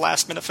a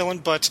last-minute fill-in,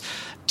 but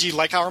do you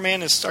like Our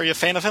Man? Are you a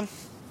fan of him?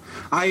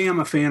 I am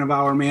a fan of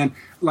Our Man.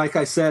 Like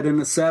I said, in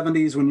the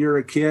 70s, when you're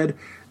a kid,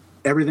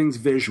 everything's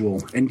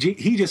visual, and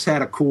he just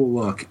had a cool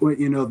look.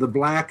 The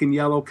black and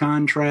yellow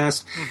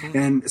contrast,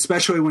 and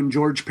especially when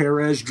George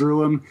Perez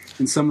drew him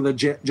in some of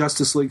the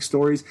Justice League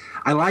stories.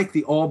 I like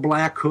the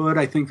all-black hood.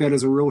 I think that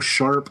is a real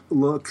sharp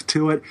look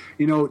to it.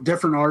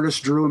 Different artists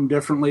drew him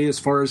differently as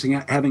far as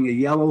having a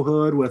yellow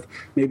hood with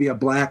maybe a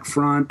black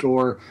front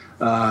or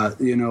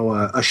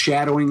a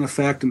shadowing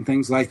effect and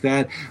things like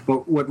that.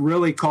 But what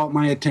really caught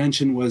my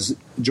attention was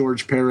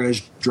George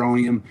Perez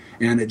drawing him,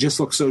 and it just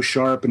looks so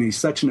sharp, and he's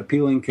such an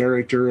appealing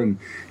character, and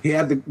he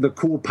had the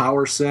cool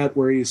power set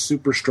where he's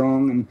super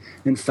strong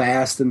and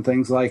fast and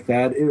things like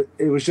that.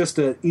 It was just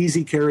an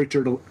easy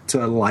character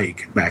to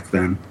like back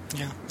then.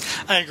 Yeah,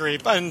 I agree.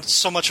 And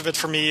so much of it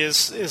for me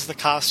is the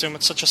costume.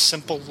 It's such a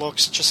simple look,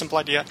 such a simple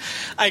idea.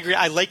 I agree.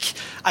 I like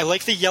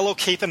the yellow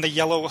cape and the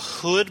yellow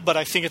hood, but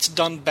I think it's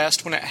done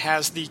best when it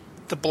has the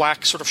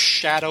black sort of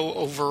shadow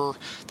over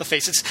the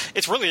face.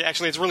 It's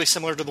really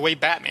similar to the way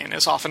Batman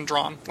is often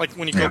drawn. Like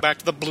when you go back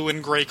to the blue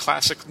and gray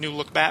classic New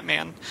Look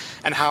Batman,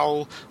 and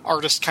how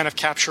artists kind of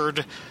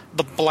captured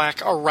the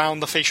black around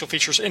the facial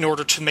features in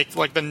order to make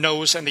like the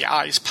nose and the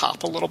eyes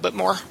pop a little bit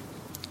more.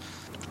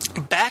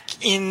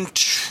 Back in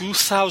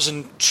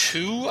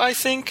 2002, I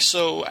think,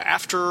 so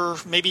after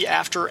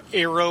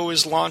Arrow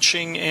is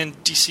launching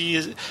and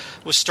DC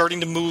was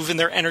starting to move in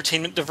their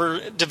entertainment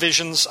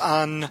divisions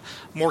on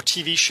more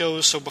TV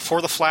shows, so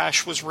before The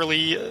Flash was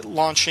really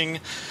launching,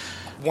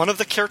 one of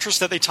the characters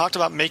that they talked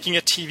about making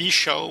a TV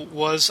show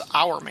was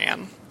Our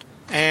Man.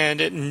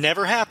 And it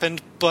never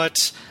happened,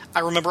 but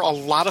I remember a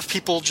lot of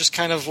people just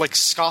kind of like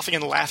scoffing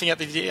and laughing at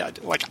the idea,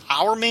 like,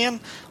 Our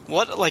Man?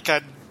 What, like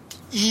a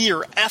E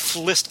or F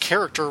list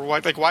character?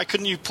 Why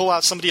couldn't you pull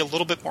out somebody a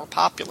little bit more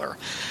popular?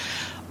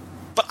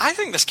 But I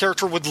think this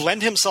character would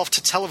lend himself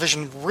to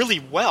television really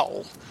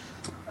well.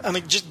 I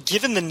mean, just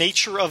given the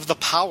nature of the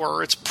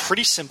power, it's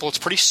pretty simple, it's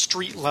pretty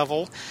street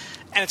level,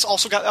 and it's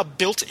also got a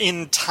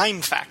built-in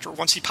time factor.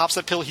 Once he pops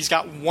that pill, he's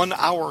got 1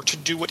 hour to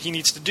do what he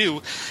needs to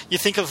do. You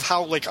think of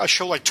how like a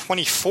show like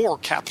 24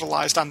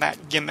 capitalized on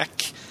that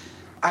gimmick.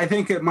 I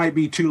think it might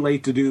be too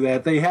late to do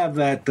that. They have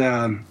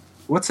that...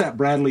 what's that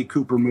Bradley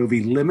Cooper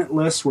movie,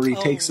 Limitless, where he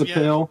takes the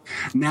pill?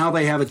 Now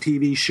they have a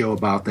TV show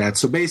about that.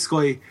 So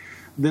basically,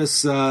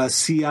 this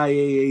CIA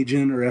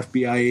agent or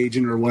FBI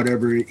agent or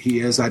whatever he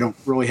is, I don't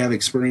really have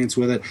experience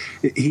with it,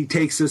 he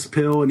takes this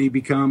pill and he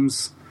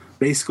becomes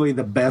basically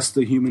the best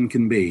a human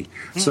can be.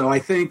 So I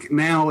think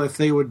now if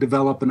they would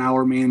develop an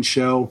Our Man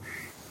show,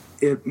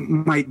 it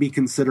might be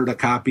considered a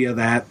copy of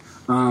that.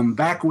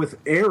 Back with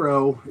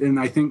Arrow, in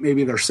I think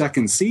maybe their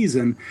second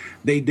season,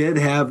 they did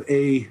have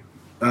a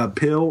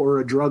pill or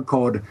a drug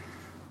called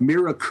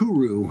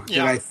Mirakuru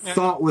that I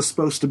thought was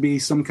supposed to be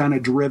some kind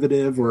of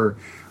derivative or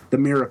the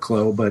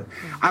Miraclo, but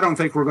I don't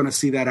think we're going to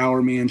see that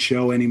Our Man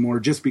show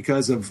anymore just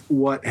because of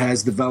what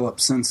has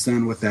developed since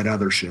then with that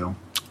other show.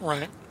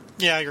 Right.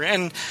 Yeah, I agree.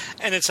 And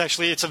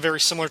it's very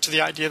similar to the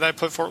idea that I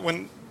put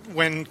forward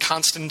when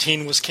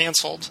Constantine was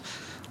canceled.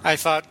 I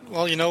thought,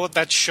 well, you know what,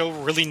 that show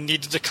really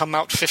needed to come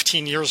out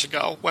 15 years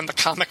ago when the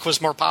comic was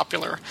more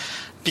popular,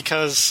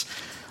 because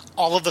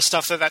all of the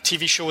stuff that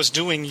TV show was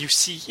doing, you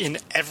see in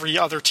every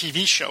other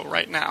TV show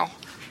right now.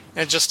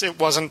 It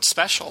wasn't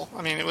special.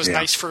 I mean, it was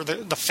nice for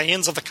the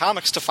fans of the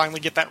comics to finally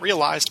get that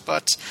realized,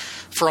 but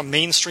for a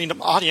mainstream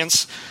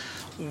audience,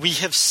 we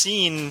have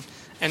seen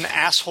an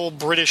asshole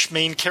British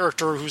main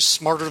character who's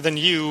smarter than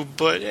you,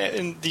 but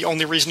the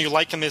only reason you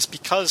like him is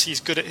because he's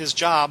good at his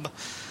job.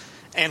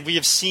 And we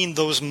have seen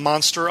those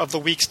monster of the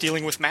weeks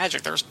dealing with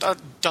magic. There's a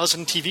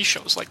dozen TV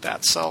shows like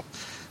that, so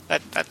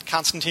that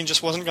Constantine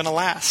just wasn't going to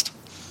last.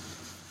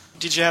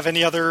 Did you have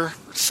any other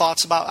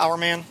thoughts about Our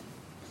Man?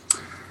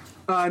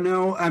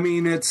 No, I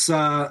mean,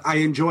 I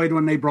enjoyed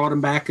when they brought him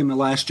back in the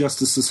last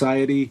Justice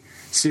Society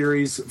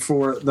series.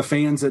 For the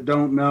fans that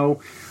don't know,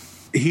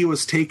 he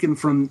was taken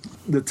from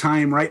the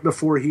time right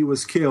before he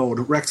was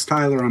killed, Rex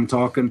Tyler I'm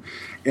talking,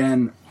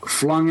 and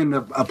flung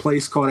into a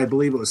place called, I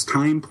believe it was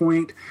Time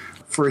Point,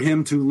 for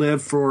him to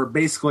live for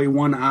basically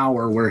 1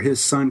 hour where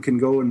his son can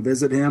go and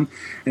visit him.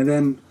 And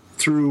then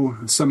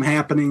through some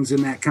happenings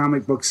in that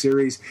comic book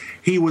series,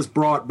 he was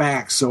brought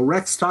back. So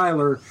Rex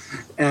Tyler,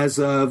 as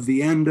of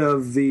the end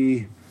of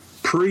the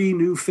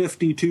pre-New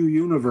 52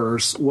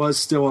 universe, was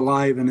still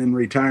alive and in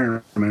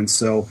retirement.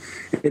 So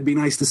it'd be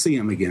nice to see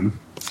him again.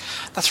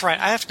 That's right.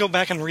 I have to go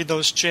back and read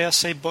those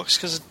JSA books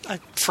because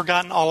I've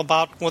forgotten all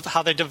about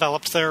how they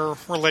developed their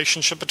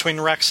relationship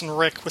between Rex and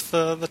Rick with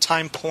the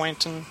time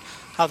point and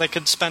how they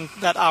could spend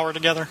that hour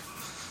together.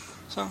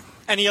 So,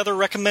 any other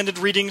recommended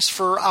readings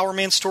for Our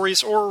Man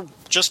stories or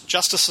just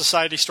Justice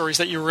Society stories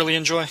that you really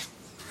enjoy?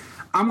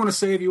 I'm going to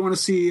say, if you want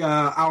to see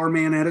Our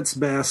Man at its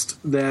best,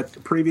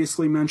 that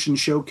previously mentioned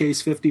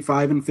Showcase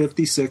 55 and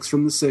 56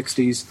 from the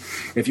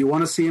 60s. If you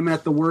want to see him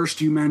at the worst,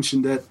 you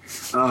mentioned it,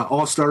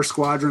 All-Star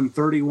Squadron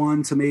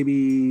 31 to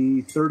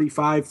maybe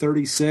 35,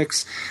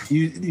 36.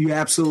 You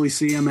absolutely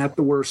see him at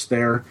the worst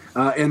there,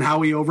 and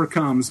how he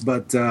overcomes.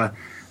 But, yeah,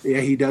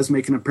 he does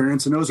make an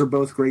appearance, and those are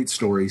both great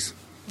stories.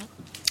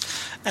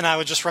 And I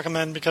would just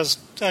recommend, because,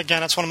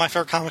 again, it's one of my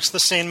favorite comics, The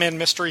Sandman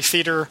Mystery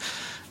Theater.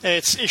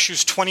 It's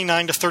issues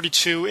 29 to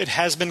 32. It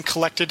has been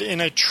collected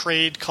in a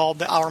trade called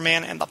The Our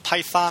Man and the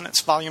Python.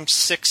 It's volume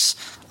 6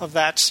 of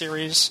that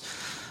series.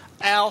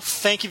 Al,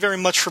 thank you very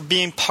much for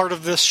being part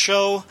of this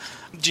show.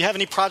 Do you have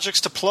any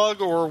projects to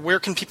plug, or where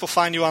can people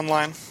find you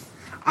online?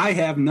 I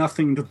have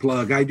nothing to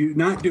plug. I do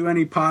not do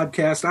any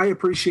podcast. I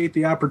appreciate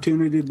the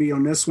opportunity to be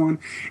on this one.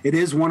 It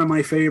is one of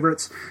my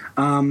favorites.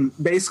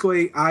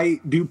 Basically, I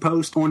do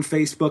post on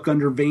Facebook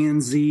under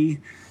Van Z.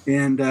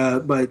 And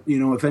but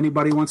if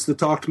anybody wants to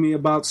talk to me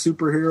about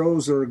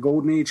superheroes or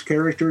Golden Age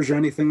characters or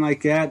anything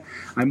like that,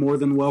 I'm more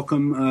than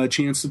welcome a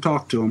chance to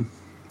talk to them.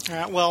 All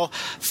right, well,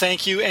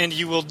 thank you, and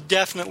you will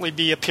definitely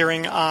be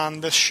appearing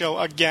on this show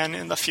again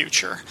in the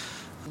future.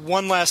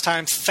 One last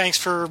time, thanks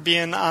for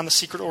being on the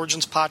Secret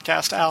Origins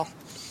podcast, Al.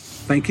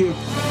 Thank you.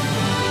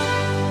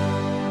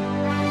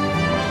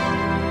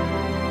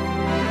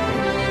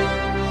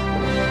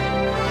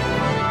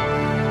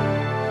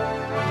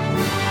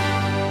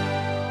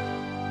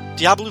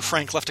 Diablo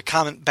Frank left a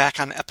comment back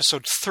on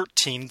episode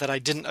 13 that I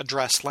didn't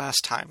address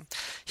last time.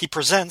 He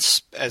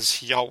presents, as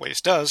he always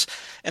does,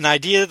 an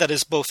idea that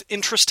is both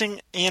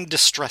interesting and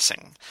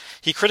distressing.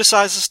 He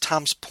criticizes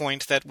Tom's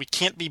point that we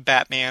can't be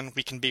Batman,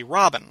 we can be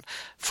Robin.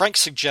 Frank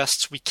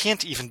suggests we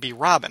can't even be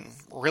Robin.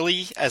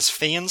 Really, as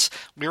fans,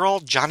 we're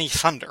all Johnny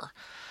Thunder.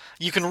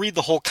 You can read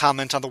the whole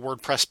comment on the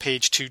WordPress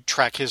page to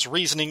track his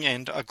reasoning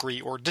and agree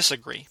or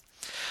disagree.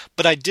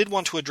 But I did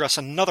want to address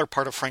another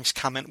part of Frank's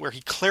comment where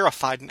he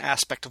clarified an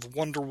aspect of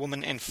Wonder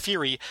Woman and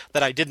Fury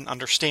that I didn't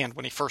understand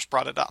when he first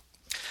brought it up.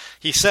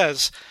 He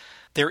says,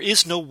 "There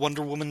is no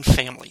Wonder Woman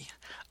family.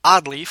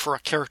 Oddly, for a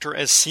character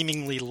as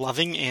seemingly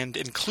loving and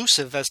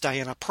inclusive as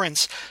Diana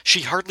Prince,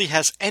 she hardly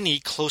has any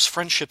close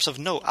friendships of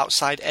note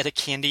outside Etta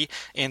Candy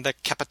and the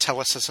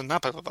Capitelluses and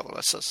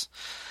Napabilises.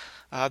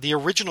 The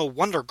original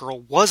Wonder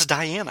Girl was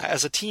Diana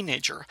as a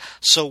teenager,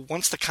 so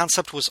once the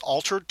concept was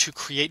altered to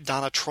create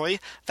Donna Troy,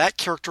 that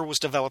character was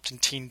developed in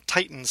Teen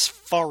Titans,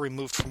 far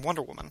removed from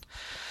Wonder Woman."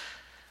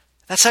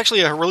 That's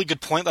actually a really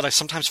good point that I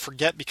sometimes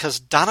forget,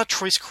 because Donna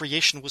Troy's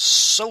creation was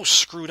so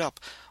screwed up.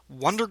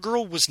 Wonder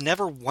Girl was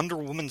never Wonder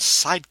Woman's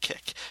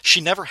sidekick.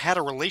 She never had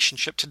a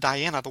relationship to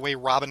Diana the way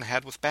Robin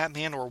had with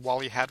Batman or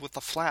Wally had with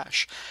the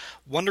Flash.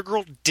 Wonder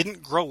Girl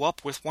didn't grow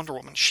up with Wonder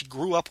Woman. She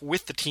grew up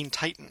with the Teen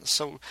Titans.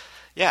 So,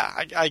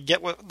 yeah, I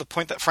get the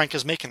point that Frank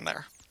is making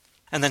there.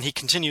 And then he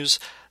continues,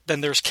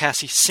 then there's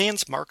Cassie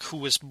Sandsmark, who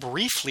was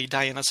briefly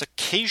Diana's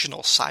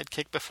occasional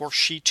sidekick before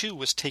she too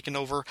was taken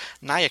over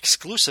nigh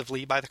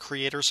exclusively by the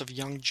creators of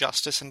Young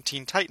Justice and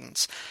Teen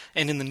Titans,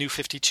 and in the New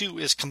 52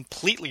 is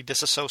completely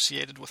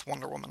disassociated with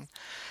Wonder Woman.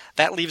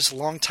 That leaves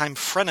longtime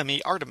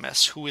frenemy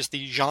Artemis, who is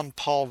the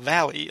Jean-Paul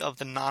Valley of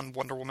the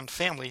non-Wonder Woman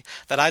family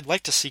that I'd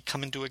like to see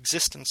come into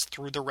existence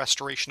through the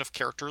restoration of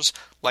characters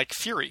like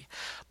Fury,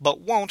 but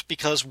won't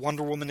because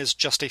Wonder Woman is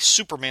just a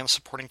Superman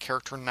supporting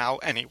character now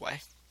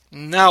anyway.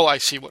 Now I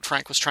see what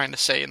Frank was trying to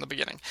say in the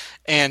beginning.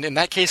 And in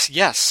that case,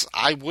 yes,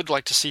 I would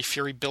like to see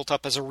Fury built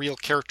up as a real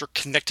character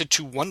connected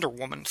to Wonder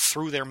Woman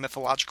through their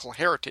mythological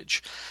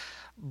heritage.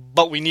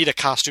 But we need a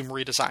costume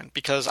redesign,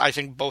 because I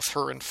think both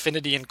her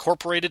Infinity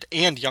Incorporated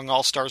and Young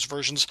All-Stars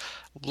versions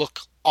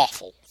look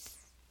awful.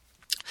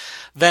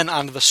 Then,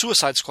 on the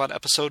Suicide Squad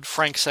episode,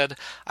 Frank said,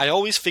 "I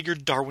always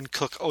figured Darwin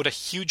Cook owed a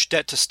huge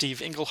debt to Steve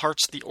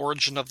Englehart's The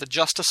Origin of the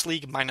Justice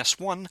League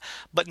 -1,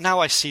 but now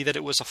I see that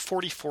it was a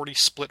 40-40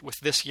 split with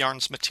this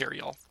yarn's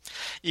material.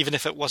 Even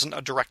if it wasn't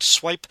a direct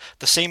swipe,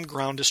 the same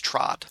ground is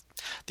trod.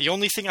 The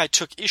only thing I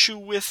took issue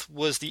with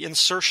was the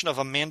insertion of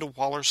Amanda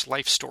Waller's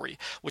life story,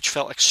 which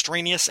felt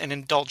extraneous and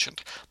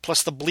indulgent,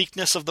 plus the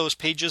bleakness of those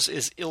pages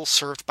is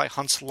ill-served by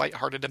Hunt's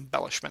light-hearted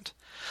embellishment.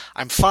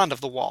 I'm fond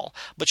of the Wall,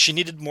 but she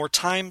needed more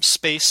time,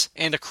 space,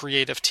 and a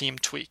creative team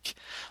tweak.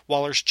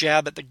 Waller's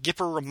jab at the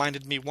Gipper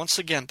reminded me once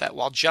again that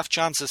while Jeff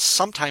Johns is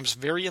sometimes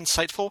very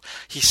insightful,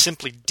 he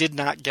simply did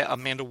not get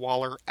Amanda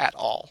Waller at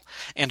all,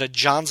 and a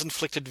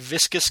Johns-inflicted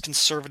viscous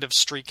conservative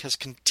streak has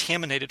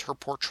contaminated her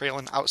portrayal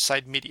in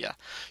outside media.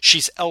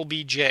 She's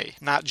LBJ,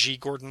 not G.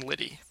 Gordon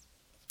Liddy."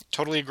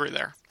 Totally agree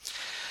there.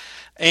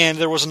 And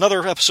there was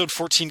another episode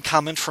 14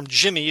 comment from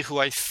Jimmy, who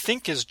I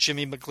think is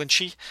Jimmy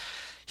McGlinchey.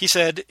 He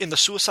said, in the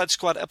Suicide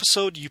Squad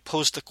episode, you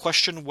posed the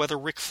question whether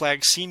Rick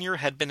Flag Sr.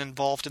 had been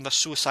involved in the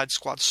Suicide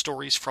Squad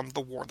stories from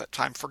The War That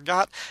Time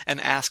Forgot, and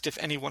asked if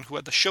anyone who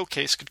had the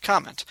showcase could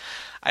comment.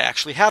 I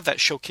actually have that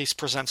Showcase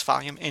Presents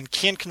volume, and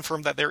can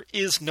confirm that there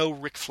is no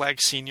Rick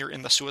Flag Sr.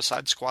 in the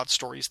Suicide Squad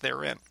stories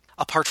therein.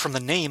 Apart from the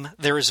name,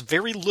 there is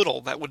very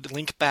little that would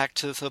link back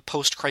to the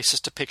post-crisis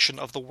depiction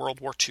of the World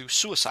War II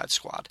Suicide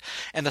Squad,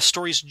 and the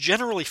stories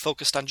generally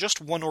focused on just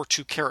one or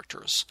two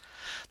characters.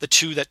 The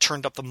two that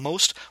turned up the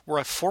most were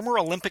a former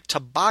Olympic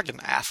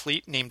toboggan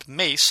athlete named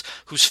Mace,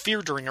 whose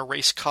fear during a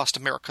race cost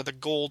America the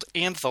gold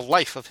and the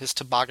life of his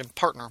toboggan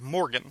partner,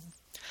 Morgan.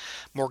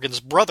 Morgan's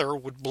brother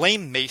would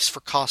blame Mace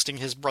for costing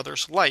his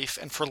brother's life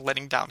and for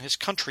letting down his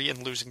country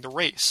and losing the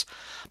race.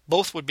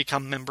 Both would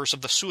become members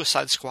of the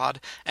Suicide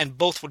Squad, and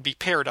both would be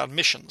paired on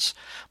missions.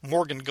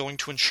 Morgan going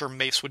to ensure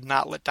Mace would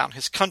not let down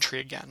his country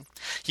again.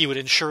 He would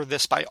ensure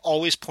this by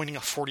always pointing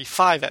a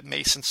 .45 at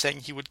Mace and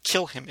saying he would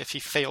kill him if he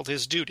failed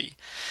his duty.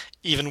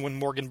 Even when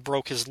Morgan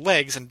broke his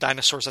legs and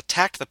dinosaurs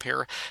attacked the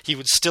pair, he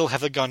would still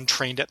have the gun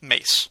trained at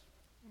Mace.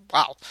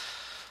 Wow.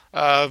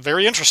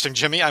 Very interesting,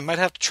 Jimmy. I might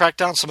have to track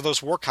down some of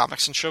those war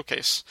comics and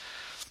showcase.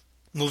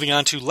 Moving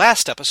on to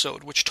last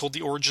episode, which told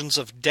the origins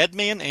of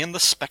Deadman and the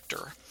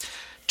Spectre.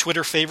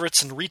 Twitter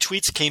favorites and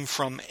retweets came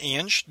from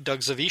Ange, Doug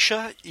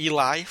Zavisha,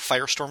 Eli,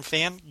 Firestorm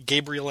Fan,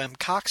 Gabriel M.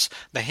 Cox,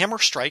 The Hammer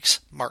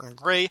Strikes, Martin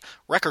Gray,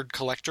 Record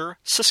Collector,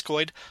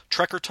 Siskoid,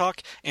 Trekker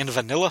Talk, and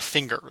Vanilla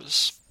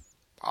Fingers.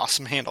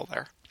 Awesome handle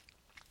there.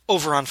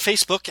 Over on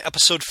Facebook,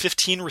 episode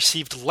 15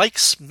 received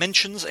likes,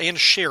 mentions, and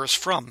shares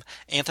from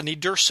Anthony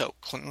Durso,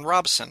 Clinton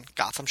Robson,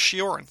 Gotham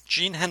Shioran,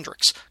 Gene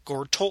Hendricks,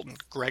 Gord Tolton,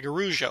 Greg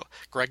Arujo,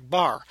 Greg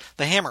Barr,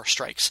 The Hammer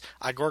Strikes,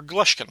 Igor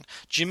Glushkin,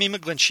 Jimmy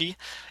McGlinchey,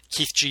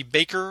 Keith G.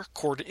 Baker,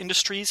 Cord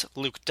Industries,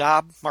 Luke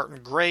Dobb,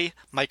 Martin Gray,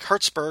 Mike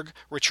Hertzberg,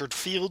 Richard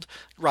Field,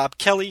 Rob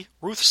Kelly,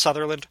 Ruth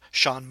Sutherland,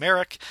 Sean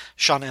Merrick,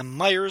 Sean M.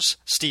 Myers,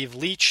 Steve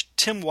Leach,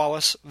 Tim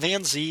Wallace,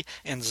 Van Z,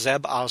 and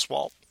Zeb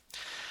Oswald.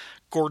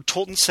 Gord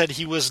Tolton said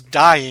he was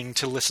dying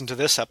to listen to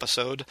this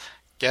episode.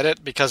 Get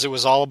it? Because it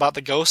was all about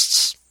the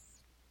ghosts?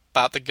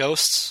 About the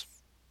ghosts?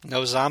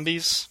 No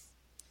zombies?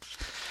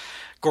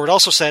 Gord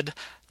also said,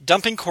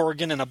 dumping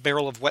Corrigan in a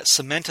barrel of wet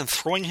cement and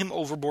throwing him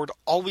overboard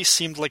always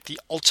seemed like the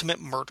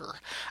ultimate murder.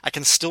 I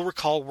can still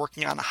recall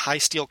working on a high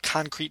steel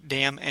concrete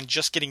dam and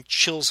just getting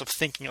chills of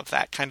thinking of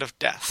that kind of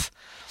death.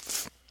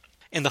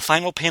 In the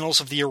final panels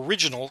of the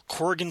original,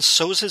 Corrigan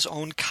sews his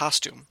own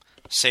costume.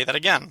 Say that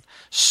again.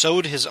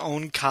 Sewed his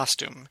own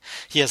costume.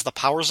 He has the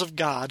powers of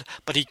God,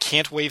 but he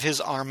can't wave his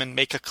arm and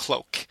make a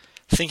cloak.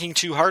 Thinking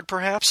too hard,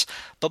 perhaps?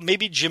 But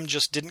maybe Jim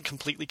just didn't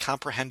completely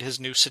comprehend his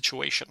new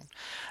situation.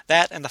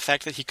 That, and the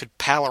fact that he could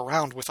pal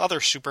around with other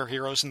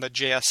superheroes in the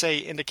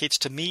JSA, indicates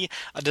to me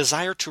a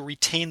desire to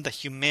retain the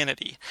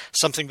humanity,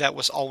 something that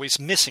was always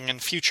missing in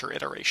future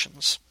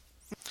iterations.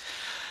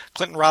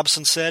 Clinton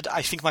Robson said,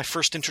 I think my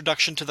first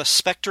introduction to the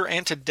Spectre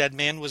and to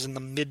Deadman was in the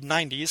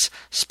mid-90s,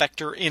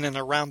 Spectre in and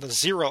around the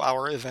 0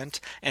 Hour event,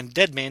 and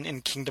Deadman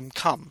in Kingdom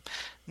Come,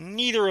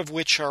 neither of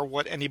which are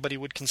what anybody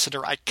would consider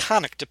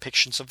iconic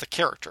depictions of the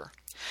character.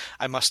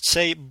 I must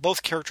say,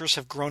 both characters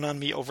have grown on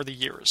me over the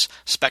years,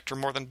 Spectre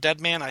more than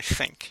Deadman, I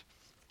think.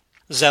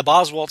 Zeb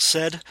Oswald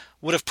said,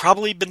 would have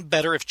probably been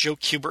better if Joe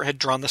Kubert had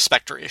drawn the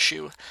Spectre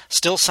issue.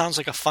 Still sounds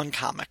like a fun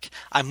comic.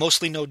 I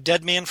mostly know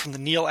Deadman from the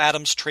Neil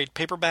Adams trade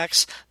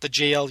paperbacks, the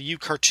JLU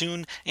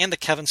cartoon, and the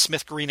Kevin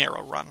Smith Green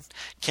Arrow run.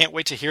 Can't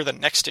wait to hear the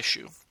next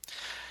issue.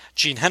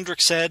 Gene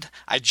Hendricks said,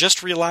 I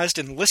just realized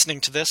in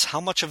listening to this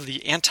how much of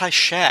the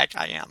anti-shag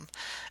I am.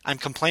 I'm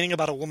complaining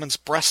about a woman's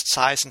breast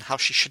size and how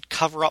she should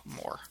cover up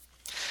more.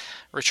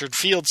 Richard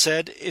Field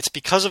said, it's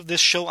because of this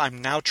show I'm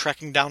now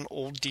tracking down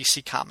old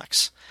DC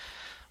comics.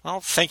 Well,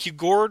 thank you,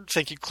 Gord,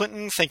 thank you,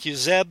 Clinton, thank you,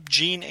 Zeb,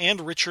 Gene,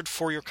 and Richard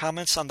for your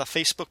comments on the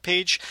Facebook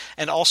page,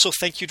 and also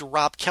thank you to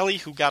Rob Kelly,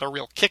 who got a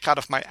real kick out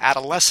of my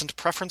adolescent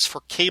preference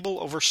for Cable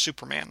over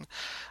Superman.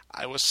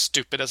 I was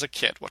stupid as a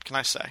kid, what can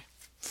I say?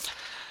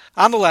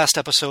 On the last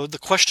episode, the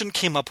question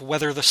came up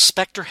whether the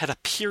Spectre had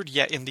appeared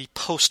yet in the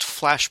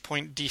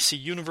post-Flashpoint DC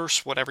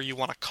universe, whatever you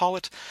want to call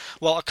it.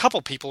 Well, a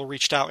couple people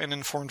reached out and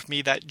informed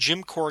me that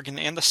Jim Corrigan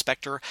and the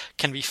Spectre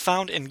can be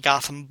found in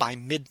Gotham by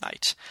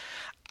midnight.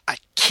 I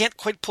can't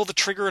quite pull the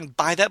trigger and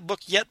buy that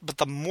book yet, but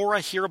the more I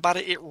hear about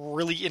it, it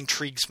really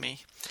intrigues me.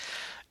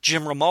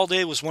 Jim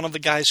Romalde was one of the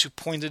guys who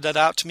pointed that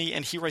out to me,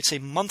 and he writes a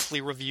monthly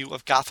review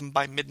of Gotham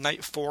by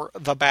Midnight for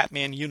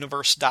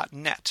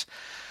thebatmanuniverse.net.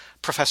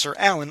 Professor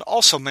Allen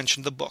also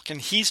mentioned the book,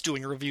 and he's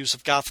doing reviews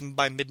of Gotham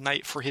by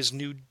Midnight for his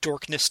new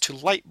Dorkness to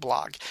Light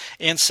blog,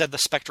 and said the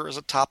Spectre is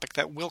a topic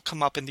that will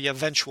come up in the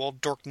eventual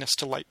Dorkness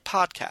to Light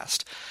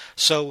podcast.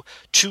 So,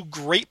 two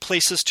great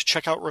places to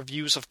check out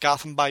reviews of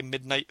Gotham by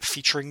Midnight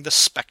featuring the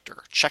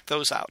Spectre. Check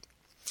those out.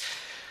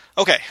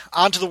 Okay,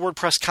 on to the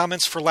WordPress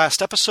comments for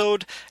last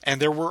episode,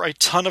 and there were a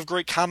ton of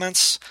great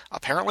comments.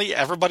 Apparently,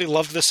 everybody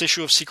loved this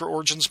issue of Secret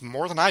Origins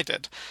more than I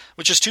did,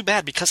 which is too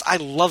bad because I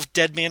love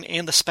Deadman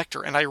and the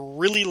Spectre, and I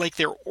really like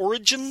their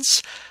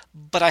origins,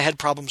 but I had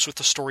problems with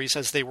the stories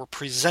as they were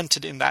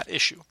presented in that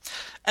issue.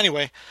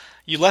 Anyway,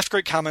 you left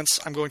great comments.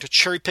 I'm going to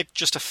cherry pick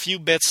just a few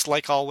bits,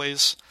 like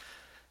always.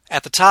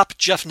 At the top,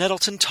 Jeff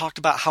Nettleton talked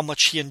about how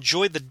much he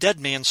enjoyed the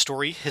Deadman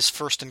story, his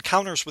first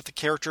encounters with the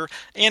character,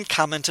 and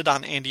commented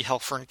on Andy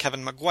Helfer and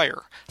Kevin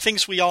Maguire,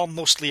 things we all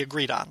mostly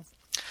agreed on.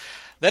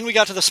 Then we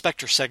got to the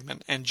Spectre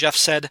segment, and Jeff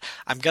said,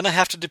 "I'm going to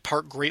have to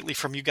depart greatly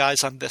from you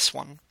guys on this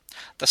one.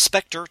 The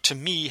Spectre, to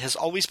me, has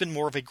always been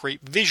more of a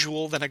great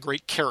visual than a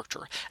great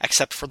character,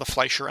 except for the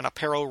Fleischer and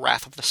Aparo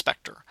Wrath of the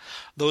Spectre.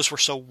 Those were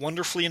so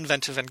wonderfully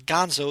inventive and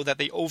gonzo that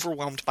they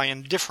overwhelmed my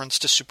indifference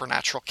to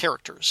supernatural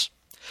characters."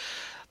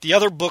 The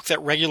other book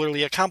that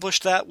regularly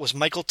accomplished that was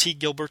Michael T.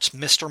 Gilbert's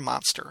Mr.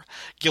 Monster.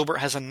 Gilbert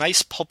has a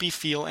nice pulpy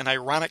feel and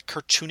ironic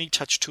cartoony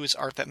touch to his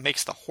art that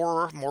makes the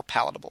horror more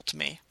palatable to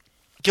me.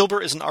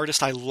 Gilbert is an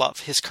artist I love.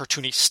 His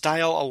cartoony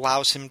style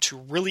allows him to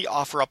really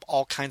offer up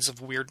all kinds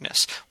of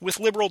weirdness, with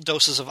liberal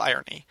doses of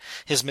irony.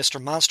 His Mr.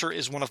 Monster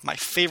is one of my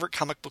favorite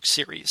comic book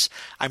series.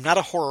 I'm not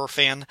a horror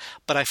fan,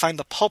 but I find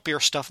the pulpier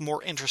stuff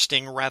more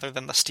interesting rather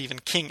than the Stephen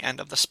King end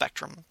of the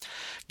spectrum.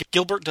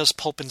 Gilbert does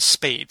pulp in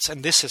spades,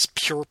 and this is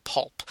pure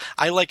pulp.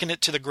 I liken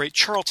it to the great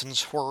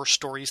Charlton's horror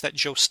stories that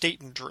Joe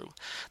Staton drew.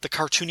 The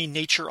cartoony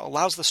nature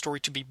allows the story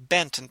to be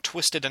bent and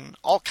twisted in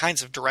all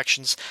kinds of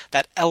directions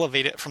that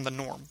elevate it from the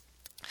norm.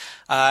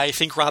 I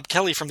think Rob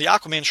Kelly from the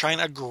Aquaman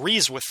Shrine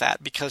agrees with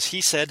that because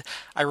he said,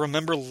 "I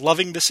remember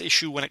loving this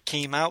issue when it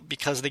came out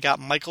because they got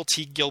Michael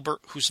T.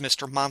 Gilbert, who's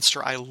Mr.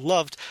 Monster I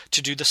loved,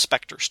 to do the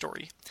Spectre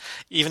story.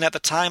 Even at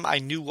the time, I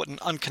knew what an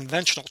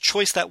unconventional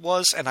choice that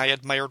was, and I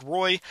admired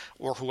Roy,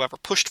 or whoever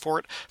pushed for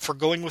it, for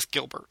going with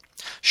Gilbert.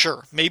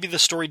 Sure, maybe the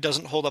story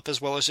doesn't hold up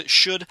as well as it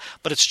should,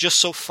 but it's just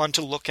so fun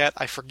to look at,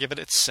 I forgive it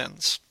its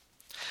sins."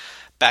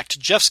 Back to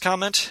Jeff's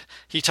comment,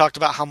 he talked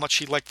about how much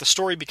he liked the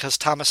story because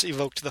Thomas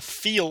evoked the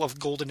feel of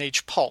Golden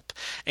Age pulp,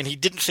 and he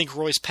didn't think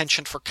Roy's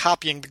penchant for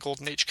copying the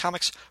Golden Age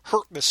comics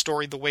hurt this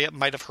story the way it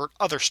might have hurt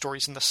other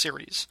stories in the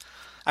series.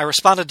 I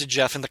responded to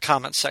Jeff in the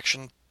comments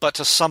section, but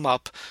to sum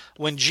up,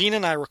 when Gene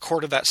and I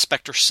recorded that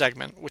Spectre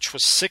segment, which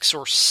was 6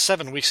 or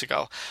 7 weeks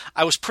ago,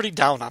 I was pretty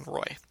down on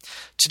Roy.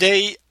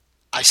 Today,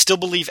 I still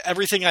believe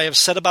everything I have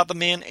said about the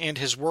man and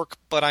his work,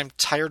 but I'm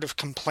tired of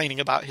complaining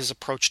about his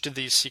approach to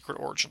these Secret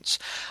Origins.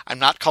 I'm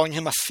not calling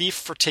him a thief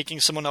for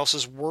taking someone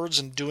else's words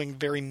and doing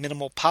very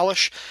minimal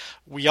polish.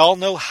 We all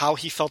know how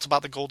he felt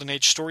about the Golden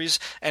Age stories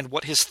and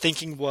what his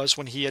thinking was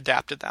when he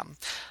adapted them.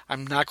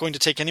 I'm not going to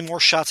take any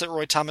more shots at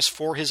Roy Thomas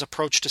for his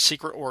approach to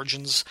Secret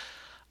Origins,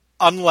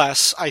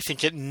 unless I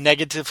think it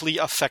negatively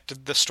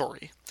affected the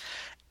story.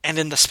 And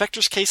in the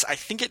Spectre's case, I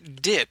think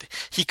it did.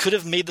 He could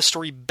have made the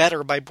story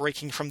better by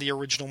breaking from the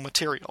original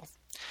material.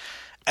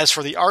 As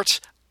for the art,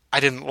 I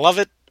didn't love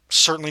it,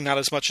 certainly not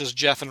as much as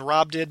Jeff and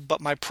Rob did,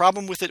 but my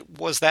problem with it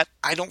was that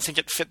I don't think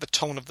it fit the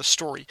tone of the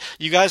story.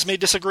 You guys may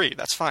disagree,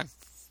 that's fine.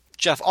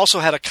 Jeff also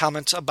had a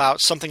comment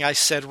about something I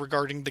said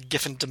regarding the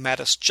Giffen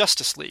DeMatteis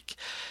Justice League.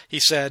 He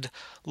said,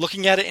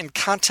 "Looking at it in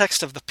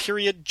context of the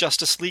period,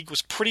 Justice League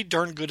was pretty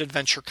darn good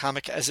adventure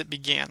comic as it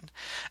began.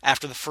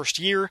 After the first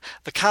year,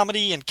 the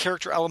comedy and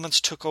character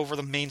elements took over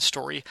the main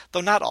story,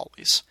 though not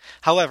always.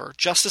 However,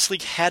 Justice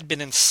League had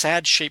been in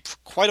sad shape for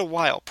quite a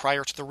while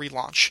prior to the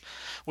relaunch.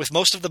 With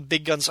most of the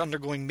big guns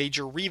undergoing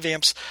major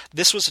revamps,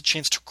 this was a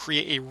chance to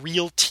create a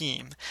real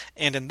team,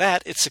 and in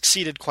that it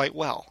succeeded quite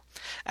well.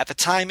 At the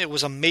time, it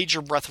was a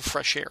major breath of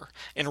fresh air.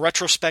 In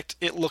retrospect,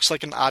 it looks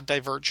like an odd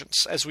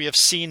divergence, as we have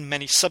seen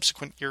many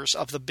subsequent years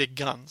of the big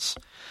guns."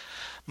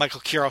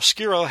 Michael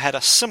Chiaroscuro had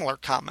a similar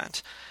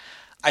comment.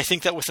 "I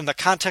think that within the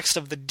context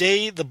of the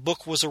day, the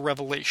book was a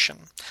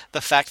revelation.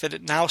 The fact that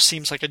it now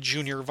seems like a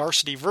junior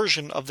varsity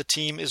version of the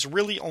team is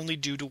really only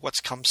due to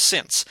what's come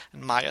since,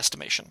 in my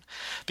estimation.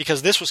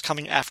 Because this was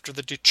coming after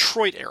the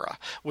Detroit era,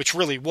 which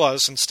really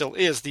was and still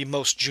is the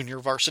most junior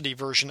varsity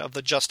version of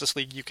the Justice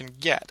League you can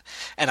get.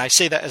 And I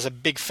say that as a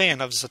big fan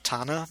of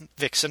Zatanna,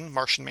 Vixen,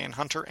 Martian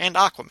Manhunter, and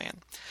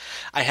Aquaman.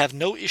 I have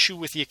no issue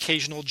with the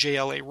occasional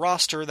JLA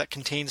roster that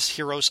contains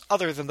heroes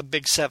other than the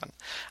Big Seven.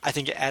 I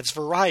think it adds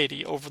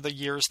variety over the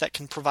years that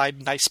can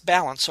provide nice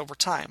balance over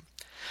time.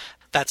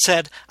 That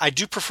said, I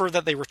do prefer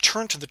that they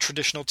return to the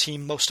traditional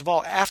team most of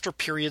all after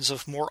periods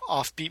of more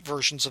offbeat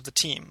versions of the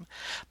team.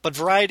 But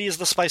variety is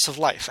the spice of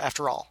life,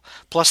 after all.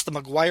 Plus, the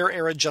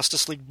Maguire-era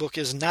Justice League book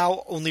is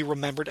now only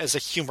remembered as a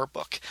humor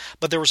book,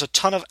 but there was a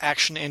ton of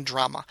action and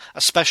drama,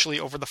 especially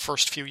over the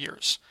first few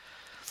years."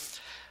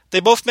 They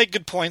both make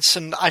good points,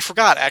 and I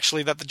forgot,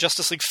 actually, that the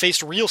Justice League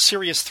faced real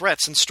serious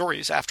threats and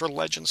stories after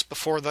Legends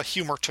before the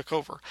humor took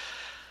over.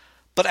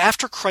 But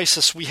after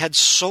Crisis, we had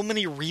so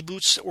many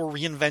reboots or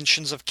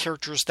reinventions of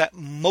characters that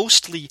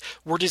mostly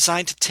were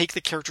designed to take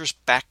the characters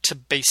back to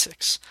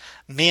basics.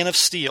 Man of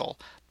Steel,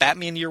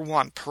 Batman Year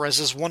One,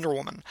 Perez's Wonder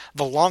Woman,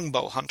 the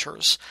Longbow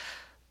Hunters.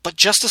 But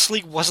Justice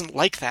League wasn't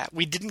like that.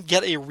 We didn't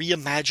get a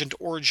reimagined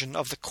origin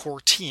of the core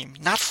team,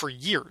 not for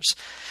years.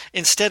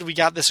 Instead, we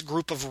got this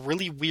group of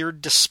really weird,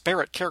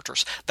 disparate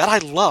characters that I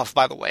love,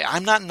 by the way.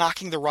 I'm not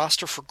knocking the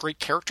roster for great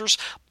characters.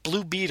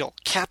 Blue Beetle,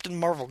 Captain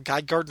Marvel,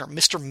 Guy Gardner,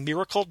 Mr.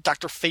 Miracle,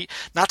 Dr. Fate,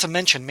 not to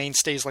mention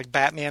mainstays like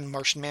Batman,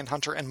 Martian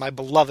Manhunter, and my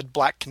beloved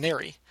Black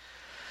Canary.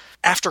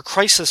 After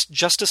Crisis,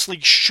 Justice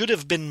League should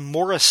have been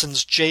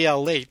Morrison's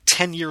JLA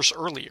 10 years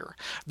earlier,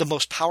 the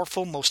most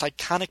powerful, most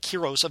iconic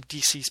heroes of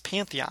DC's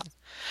pantheon.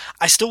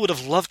 I still would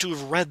have loved to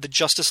have read the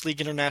Justice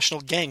League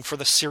International gang for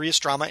the serious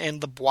drama and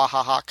the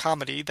bwahaha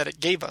comedy that it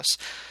gave us,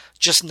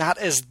 just not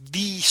as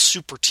the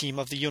super team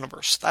of the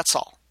universe, that's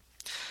all.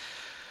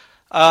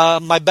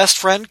 My best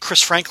friend,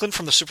 Chris Franklin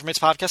from the Supermates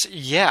podcast,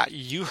 yeah,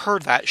 you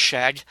heard that,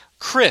 Shag.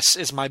 Chris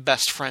is my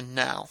best friend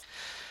now.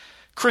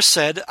 Chris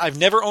said, I've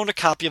never owned a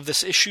copy of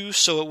this issue,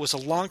 so it was a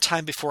long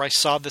time before I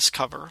saw this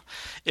cover.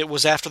 It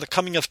was after the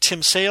coming of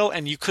Tim Sale,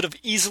 and you could have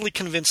easily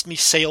convinced me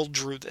Sale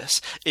drew this.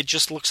 It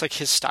just looks like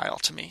his style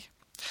to me.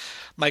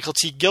 Michael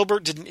T.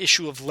 Gilbert did an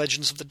issue of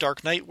Legends of the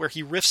Dark Knight where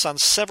he riffs on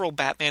several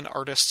Batman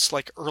artists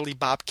like early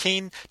Bob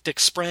Kane, Dick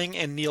Sprang,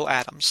 and Neil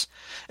Adams.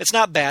 It's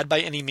not bad by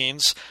any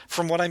means.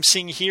 From what I'm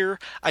seeing here,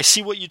 I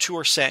see what you two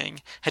are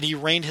saying. Had he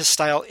reined his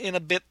style in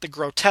a bit, the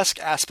grotesque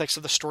aspects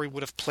of the story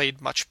would have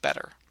played much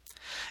better.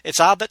 It's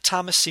odd that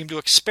Thomas seemed to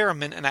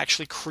experiment and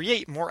actually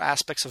create more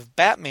aspects of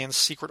Batman's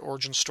secret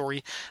origin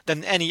story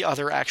than any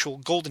other actual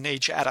Golden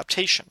Age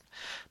adaptation.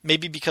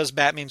 Maybe because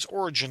Batman's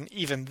origin,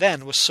 even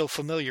then, was so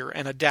familiar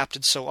and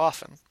adapted so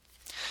often.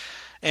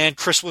 And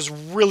Chris was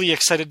really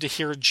excited to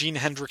hear Gene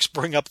Hendricks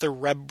bring up the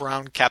Reb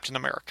Brown Captain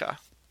America.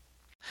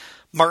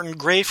 Martin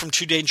Gray from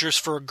Too Dangerous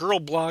for a Girl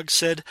blog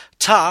said,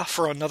 Ta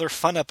for another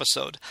fun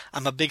episode.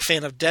 I'm a big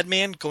fan of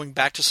Deadman, going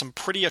back to some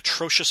pretty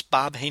atrocious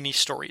Bob Haney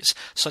stories,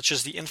 such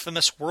as the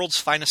infamous World's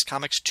Finest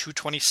Comics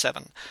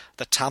 227,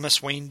 the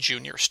Thomas Wayne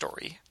Jr.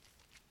 story.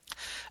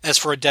 As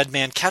for a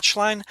Deadman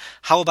catchline,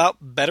 how about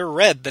better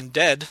read than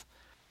dead?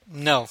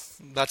 No,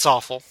 that's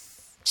awful.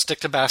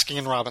 Stick to Baskin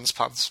and Robbins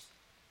puns.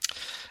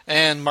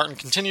 And Martin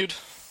continued,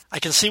 I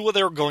can see what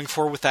they were going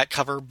for with that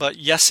cover, but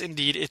yes,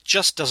 indeed, it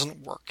just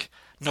doesn't work.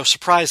 No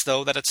surprise,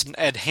 though, that it's an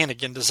Ed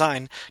Hannigan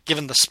design,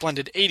 given the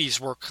splendid 80s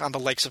work on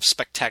the likes of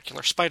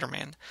Spectacular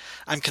Spider-Man.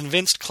 I'm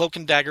convinced Cloak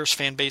and Dagger's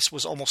fanbase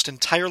was almost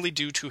entirely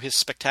due to his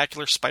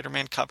Spectacular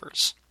Spider-Man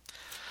covers.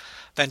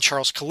 Then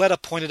Charles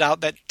Coletta pointed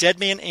out that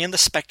Deadman and the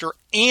Spectre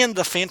and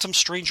the Phantom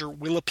Stranger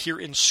will appear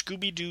in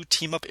Scooby-Doo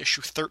Team-Up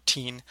issue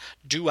 13,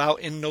 due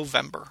out in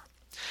November.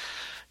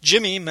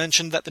 Jimmy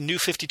mentioned that the New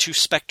 52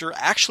 Spectre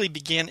actually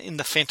began in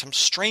the Phantom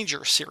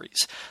Stranger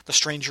series. The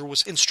Stranger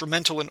was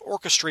instrumental in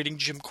orchestrating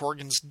Jim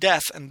Corrigan's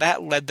death, and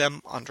that led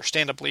them,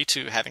 understandably,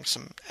 to having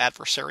some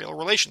adversarial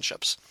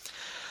relationships.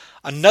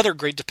 Another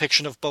great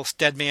depiction of both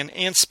Deadman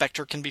and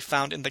Spectre can be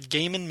found in the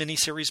Gaiman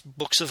miniseries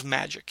Books of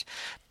Magic.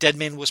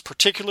 Deadman was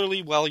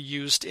particularly well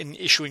used in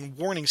issuing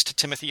warnings to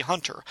Timothy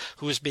Hunter,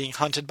 who is being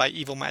hunted by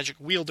evil magic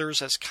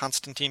wielders as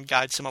Constantine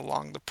guides him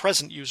along the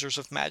present users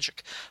of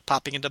magic,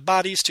 popping into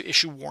bodies to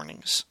issue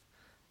warnings.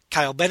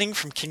 Kyle Benning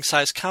from King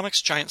Size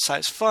Comics Giant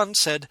Size Fun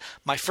said,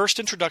 My first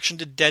introduction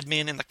to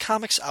Deadman in the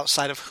comics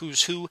outside of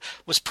Who's Who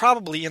was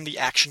probably in the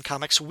Action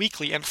Comics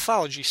Weekly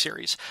Anthology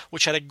series,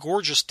 which had a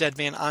gorgeous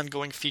Deadman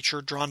ongoing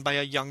feature drawn by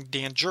a young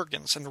Dan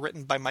Jurgens and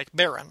written by Mike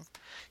Baron.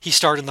 He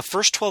starred in the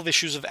first 12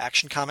 issues of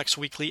Action Comics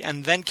Weekly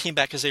and then came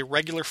back as a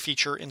regular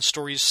feature in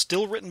stories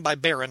still written by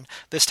Baron,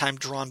 this time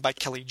drawn by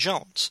Kelly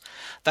Jones.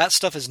 That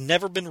stuff has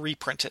never been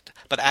reprinted,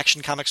 but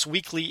Action Comics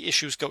Weekly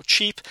issues go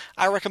cheap.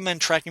 I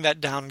recommend tracking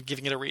that down and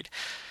giving it a read.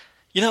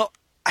 You know,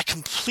 I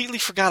completely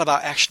forgot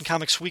about Action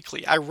Comics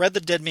Weekly. I read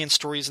the Deadman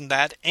stories in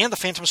that and the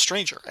Phantom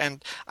Stranger,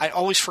 and I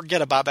always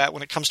forget about that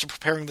when it comes to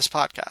preparing this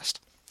podcast.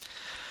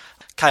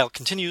 Kyle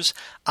continues,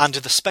 on to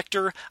the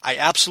Spectre. I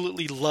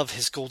absolutely love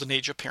his Golden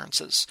Age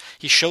appearances.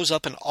 He shows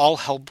up and all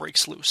hell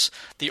breaks loose.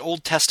 The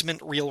Old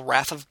Testament real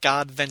Wrath of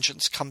God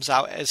vengeance comes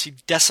out as he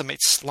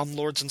decimates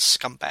slumlords and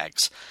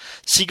scumbags.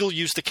 Siegel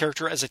used the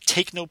character as a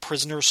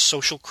take-no-prisoners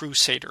social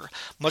crusader,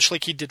 much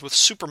like he did with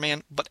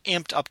Superman, but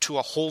amped up to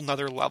a whole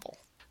nother level.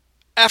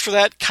 After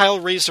that, Kyle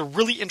raised a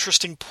really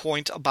interesting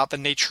point about the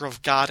nature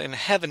of God and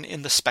heaven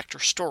in the Spectre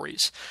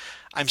stories.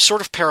 I'm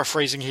sort of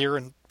paraphrasing here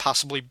and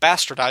possibly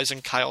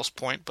bastardizing Kyle's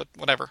point, but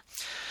whatever.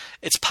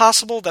 It's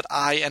possible that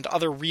I and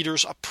other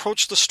readers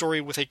approach the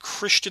story with a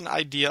Christian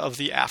idea of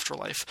the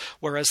afterlife,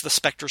 whereas the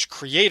Spectre's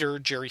creator,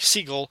 Jerry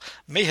Siegel,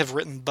 may have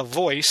written The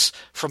Voice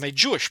from a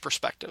Jewish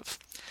perspective.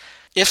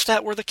 If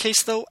that were the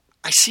case, though,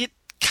 I see it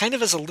kind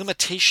of as a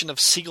limitation of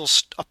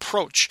Siegel's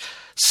approach,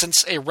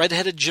 since a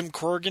red-headed Jim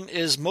Corrigan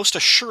is most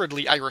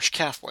assuredly Irish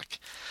Catholic.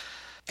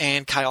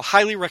 And Kyle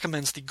highly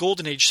recommends the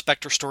Golden Age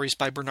Spectre stories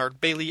by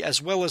Bernard Bailey,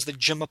 as well as the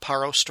Jim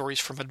Aparo stories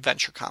from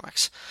Adventure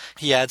Comics.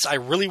 He adds, I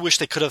really wish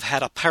they could have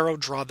had Aparo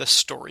draw this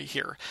story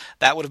here.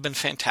 That would have been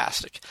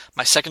fantastic.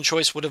 My second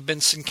choice would have been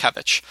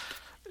Sienkiewicz.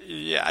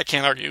 Yeah, I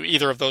can't argue.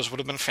 Either of those would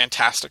have been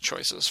fantastic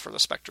choices for the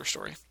Spectre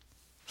story.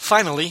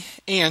 Finally,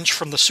 Ange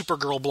from the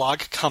Supergirl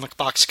blog Comic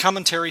Box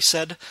Commentary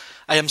said,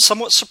 I am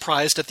somewhat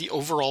surprised at the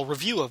overall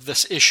review of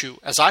this issue,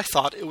 as I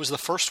thought it was the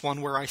first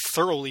one where I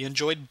thoroughly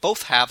enjoyed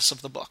both halves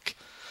of the book.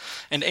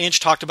 And Ange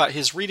talked about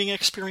his reading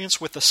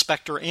experience with the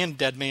Spectre and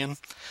Deadman.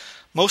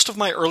 Most of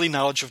my early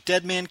knowledge of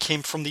Deadman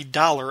came from the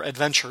Dollar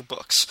adventure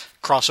books,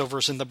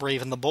 crossovers in The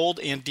Brave and the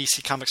Bold and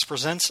DC Comics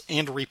Presents,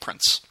 and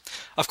reprints.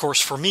 Of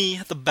course, for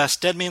me, the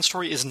best Deadman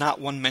story is not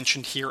one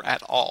mentioned here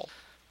at all.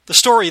 The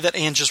story that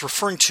Ange is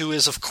referring to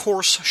is, of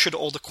course, Should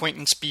Old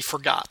Acquaintance Be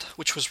Forgot,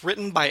 which was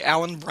written by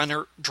Alan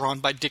Brenner, drawn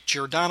by Dick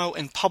Giordano,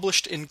 and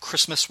published in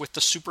Christmas with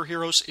the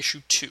Superheroes issue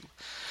 2.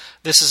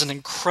 This is an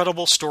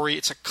incredible story.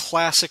 It's a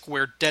classic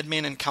where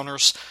Deadman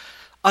encounters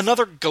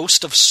another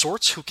ghost of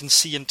sorts who can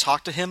see and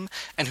talk to him,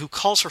 and who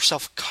calls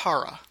herself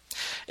Kara.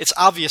 It's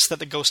obvious that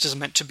the ghost is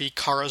meant to be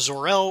Kara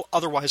Zor-El,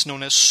 otherwise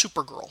known as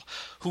Supergirl,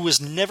 who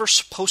was never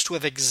supposed to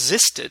have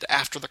existed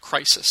after the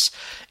crisis.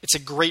 It's a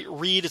great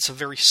read. It's a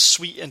very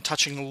sweet and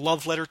touching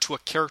love letter to a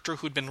character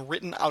who'd been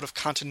written out of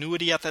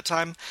continuity at that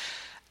time,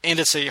 and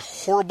it's a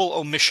horrible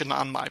omission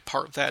on my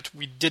part that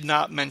we did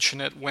not mention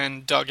it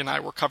when Doug and I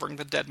were covering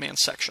the Deadman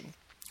section.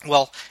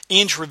 Well,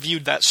 Ange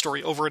reviewed that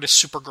story over at his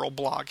Supergirl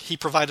blog. He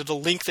provided a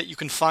link that you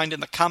can find in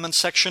the comments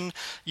section.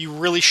 You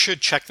really should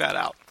check that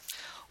out.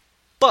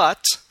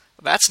 But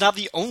that's not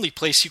the only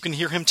place you can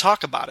hear him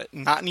talk about it.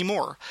 Not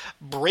anymore.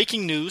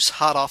 Breaking news,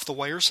 hot off the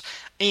wires,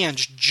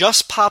 Ange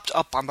just popped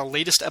up on the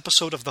latest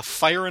episode of the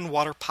Fire and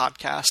Water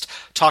podcast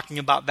talking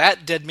about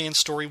that Deadman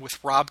story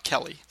with Rob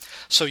Kelly.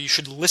 So you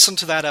should listen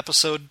to that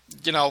episode,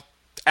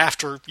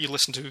 after you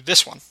listen to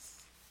this one.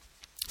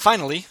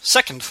 Finally,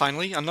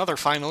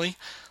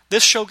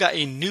 this show got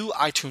a new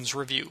iTunes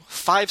review,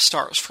 5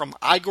 stars from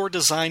Igor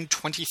Design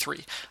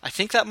 23. I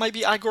think that might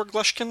be Igor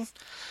Glushkin.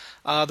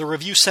 The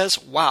review says,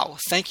 wow,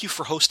 thank you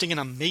for hosting an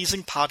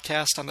amazing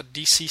podcast on the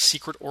DC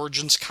Secret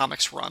Origins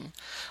comics run.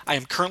 I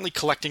am currently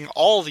collecting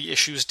all the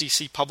issues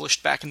DC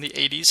published back in the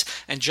 80s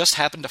and just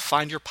happened to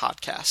find your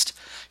podcast.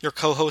 Your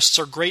co-hosts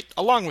are great,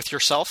 along with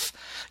yourself.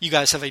 You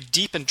guys have a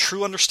deep and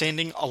true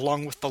understanding,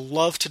 along with the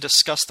love to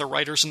discuss the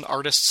writers and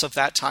artists of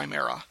that time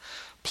era.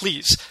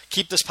 Please,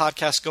 keep this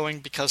podcast going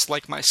because,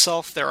 like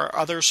myself, there are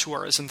others who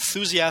are as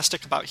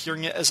enthusiastic about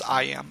hearing it as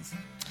I am.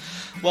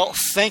 Well,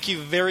 thank you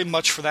very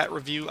much for that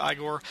review,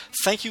 Igor.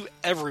 Thank you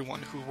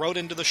everyone who wrote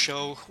into the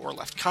show, or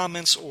left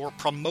comments, or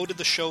promoted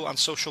the show on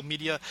social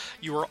media.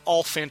 You are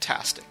all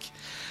fantastic.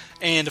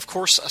 And, of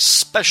course,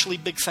 especially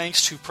big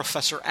thanks to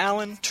Professor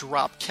Allen, to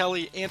Rob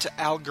Kelly, and to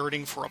Al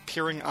Girding for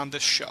appearing on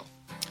this show.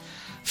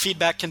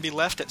 Feedback can be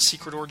left at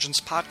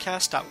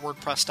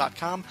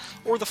secretoriginspodcast.wordpress.com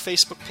or the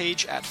Facebook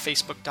page at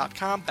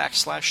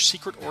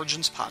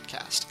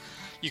facebook.com/secretoriginspodcast.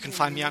 You can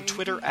find me on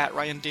Twitter at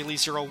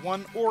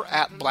RyanDaily01 or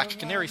at Black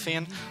Canary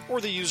Fan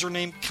or the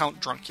username Count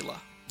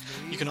Druncula.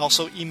 You can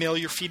also email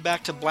your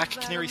feedback to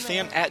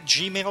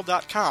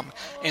blackcanaryfan@gmail.com,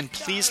 and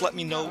please let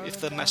me know if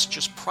the message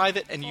is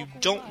private and you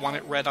don't want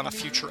it read on a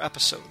future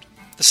episode.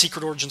 The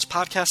Secret Origins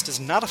podcast is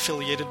not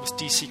affiliated with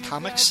DC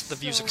Comics. The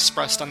views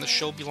expressed on the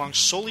show belong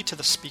solely to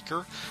the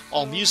speaker.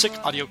 All music,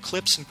 audio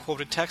clips, and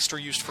quoted text are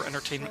used for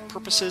entertainment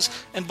purposes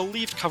and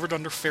believed covered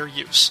under fair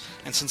use.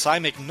 And since I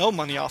make no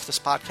money off this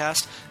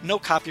podcast, no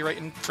copyright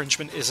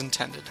infringement is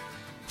intended.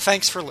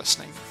 Thanks for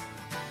listening.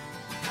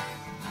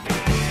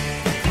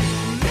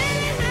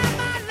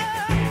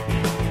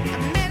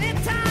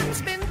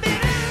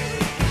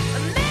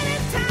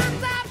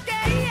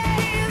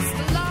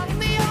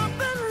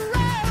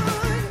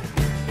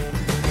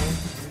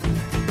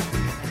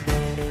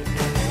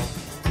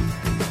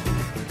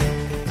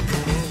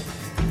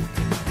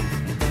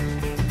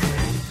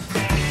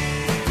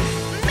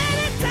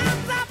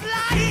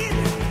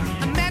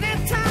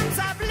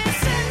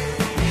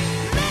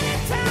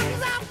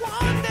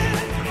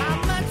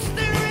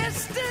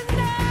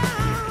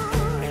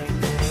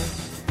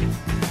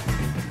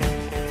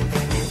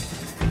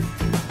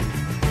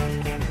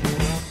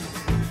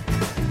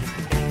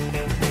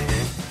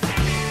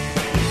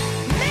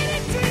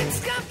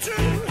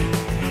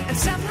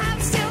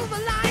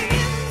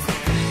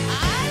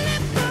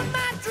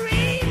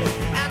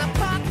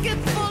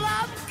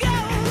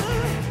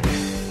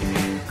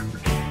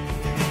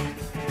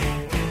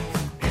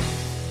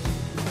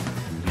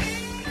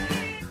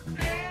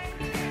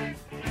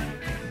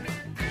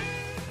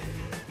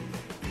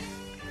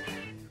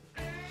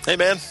 Hey,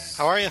 man.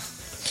 How are you?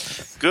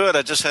 Good.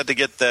 I just had to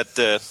get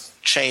that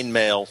chain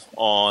mail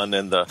on,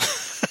 and I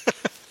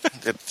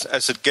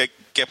said get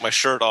my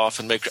shirt off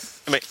and make.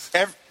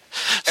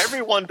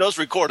 Everyone does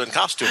record in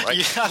costume, right?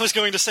 Yeah, I was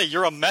going to say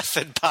you're a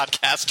method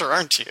podcaster,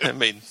 aren't you?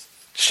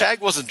 Shag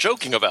wasn't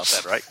joking about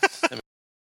that, right?